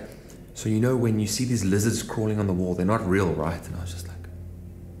 she's like, so you know when you see these lizards crawling on the wall, they're not real, right? And I was just like,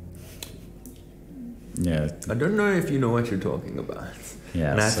 yeah, I don't know if you know what you're talking about.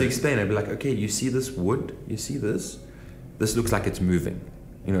 Yeah, and I had to explain. I'd be like, okay, you see this wood? You see this? This looks like it's moving.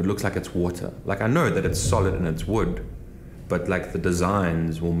 You know, it looks like it's water. Like, I know that it's solid and it's wood, but like the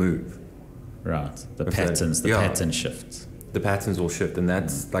designs will move. Right. The pattern shifts. The patterns will shift, and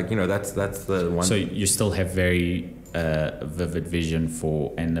that's like, you know, that's the one. So you still have very vivid vision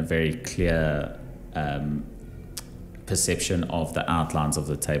for, and a very clear perception of the outlines of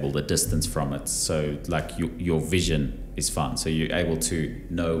the table, the distance from it. So like your vision is fine. So you're able to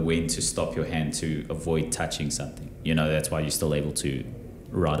know when to stop your hand to avoid touching something. You know, that's why you're still able to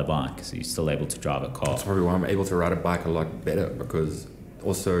ride a bike. So you're still able to drive a car. That's probably why I'm able to ride a bike a lot better, because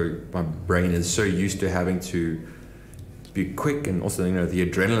also my brain is so used to having to be quick, and also, you know, the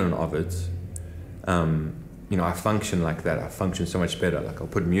adrenaline of it. You know, I function like that. I function so much better. Like, I'll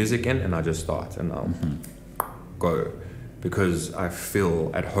put music in and I just start and I'll go, because I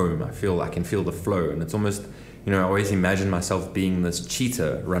feel at home. I can feel the flow, and it's almost, you know, I always imagine myself being this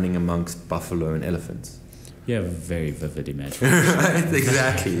cheetah running amongst buffalo and elephants. You have a very vivid imagination. Right,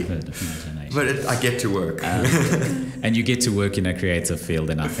 exactly. But I get to work. And you get to work in a creative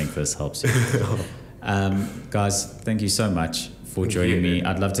field, and I think this helps you. Guys, thank you so much for joining me.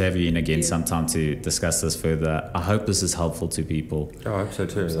 I'd love to have you in again sometime to discuss this further. I hope this is helpful to people. Oh, I hope so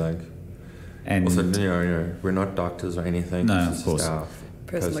too. Like, and also, you know, we're not doctors or anything. No, it's of course. Just our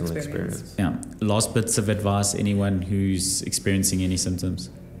personal experience. Yeah. Last bits of advice, anyone who's experiencing any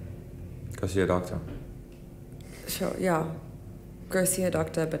symptoms? Go see a doctor. Sure, yeah. Go see a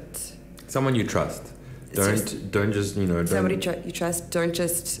doctor, but someone you trust. Don't just, you know, somebody you trust. Don't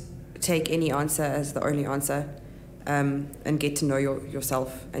just take any answer as the only answer, and get to know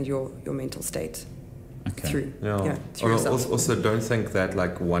yourself and your mental state. Okay. Through yourself. Also, don't think that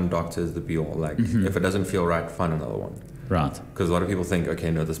like one doctor is the be all. Like, if it doesn't feel right, find another one. Right. Because a lot of people think,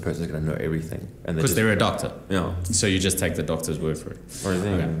 okay, no, this person's going to know everything, and because they're a doctor. Yeah. So you just take the doctor's word for it.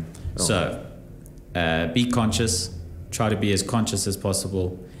 Okay. So, be conscious. Try to be as conscious as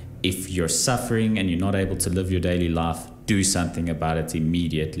possible. If you're suffering and you're not able to live your daily life, do something about it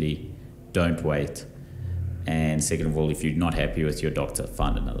immediately. Don't wait. And second of all, if you're not happy with your doctor,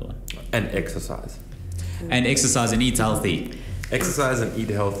 find another one. And exercise. And exercise and eat healthy. Exercise and eat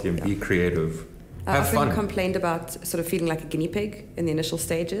healthy and be creative. I Have often fun. complained about sort of feeling like a guinea pig in the initial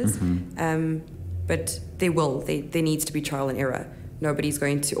stages, but there needs to be trial and error. Nobody's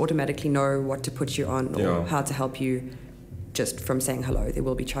going to automatically know what to put you on or how to help you just from saying hello. There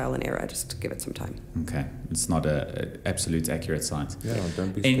will be trial and error. Just give it some time. Okay. It's not a absolute accurate science. Yeah,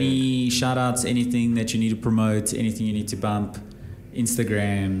 don't be scared. Any shout outs, anything that you need to promote, anything you need to bump?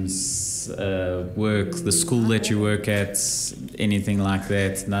 Instagrams, work, the school that you work at, anything like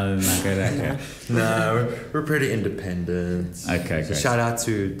that? No, okay. No, we're pretty independent. Okay, So great. shout out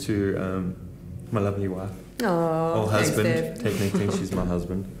to my lovely wife. Oh, Or thanks, husband. Dave. Technically, she's my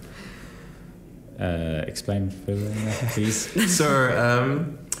husband. Explain further on that, please. So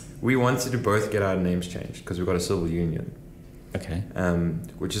we wanted to both get our names changed because we've got a civil union. Okay.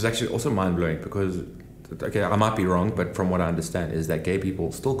 Which is actually also mind-blowing because, okay, I might be wrong, but from what I understand is that gay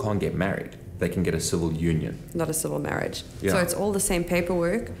people still can't get married. They can get a civil union. Not a civil marriage. Yeah. So it's all the same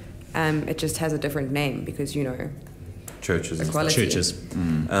paperwork. It just has a different name because, Churches and Equality. Churches.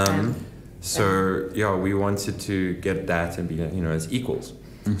 So yeah, we wanted to get that and be, as equals.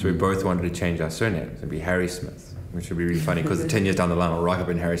 So we both wanted to change our surnames and be Harry Smith, which would be really funny because 10 years down the line I'll rock up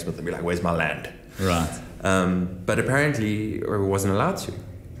in Harry Smith and be like, where's my land? Right. But apparently we wasn't allowed to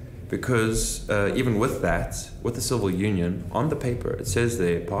because even with that, with the civil union, on the paper it says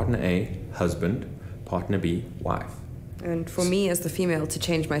there, partner A, husband, partner B, wife. And for me as the female to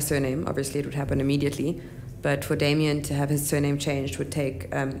change my surname, obviously it would happen immediately. But for Damien to have his surname changed would take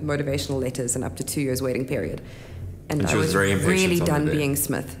motivational letters and up to 2 years waiting period. And she I was was very impatient really on done the day. being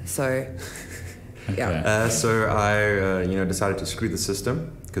Smith. So, yeah. So I, decided to screw the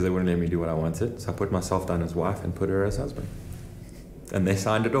system because they wouldn't let me do what I wanted. So I put myself down as wife and put her as husband. And they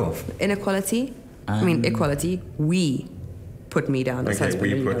signed it off. Inequality, equality, we put me down as Okay, husband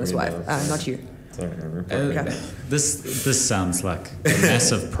we and you put down as me wife. down. Not you. Okay. This sounds like a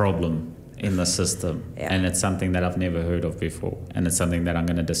massive problem in the system, and it's something that I've never heard of before, and it's something that I'm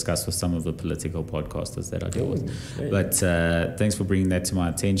going to discuss with some of the political podcasters that I deal with. But thanks for bringing that to my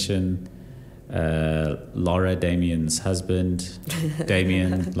attention. Lara, Damien's husband,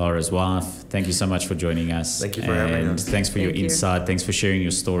 Damien, Lara's wife. Thank you so much for joining us. Thank you for having us. Thanks for your Thank you. insight. Thanks for sharing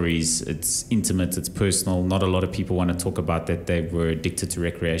your stories. It's intimate, it's personal. Not a lot of people want to talk about that they were addicted to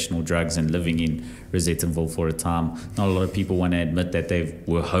recreational drugs and living in Rosettenville for a time. Not a lot of people want to admit that they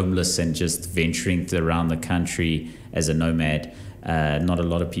were homeless and just venturing around the country as a nomad. Not a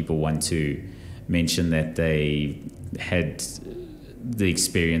lot of people want to mention that they had the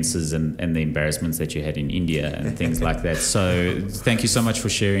experiences and the embarrassments that you had in India and things like that. So thank you so much for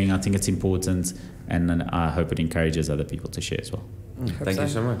sharing. I think it's important, and I hope it encourages other people to share as well. Thank you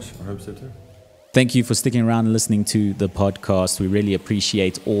so much. I hope so too. Thank you for sticking around and listening to the podcast. We really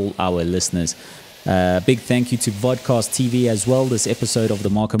appreciate all our listeners. Big thank you to Vodcast TV as well. This episode of the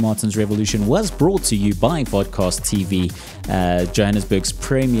Marco Martins Revolution was brought to you by Vodcast TV, Johannesburg's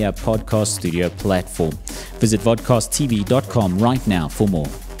premier podcast studio platform. Visit vodcasttv.com right now for more.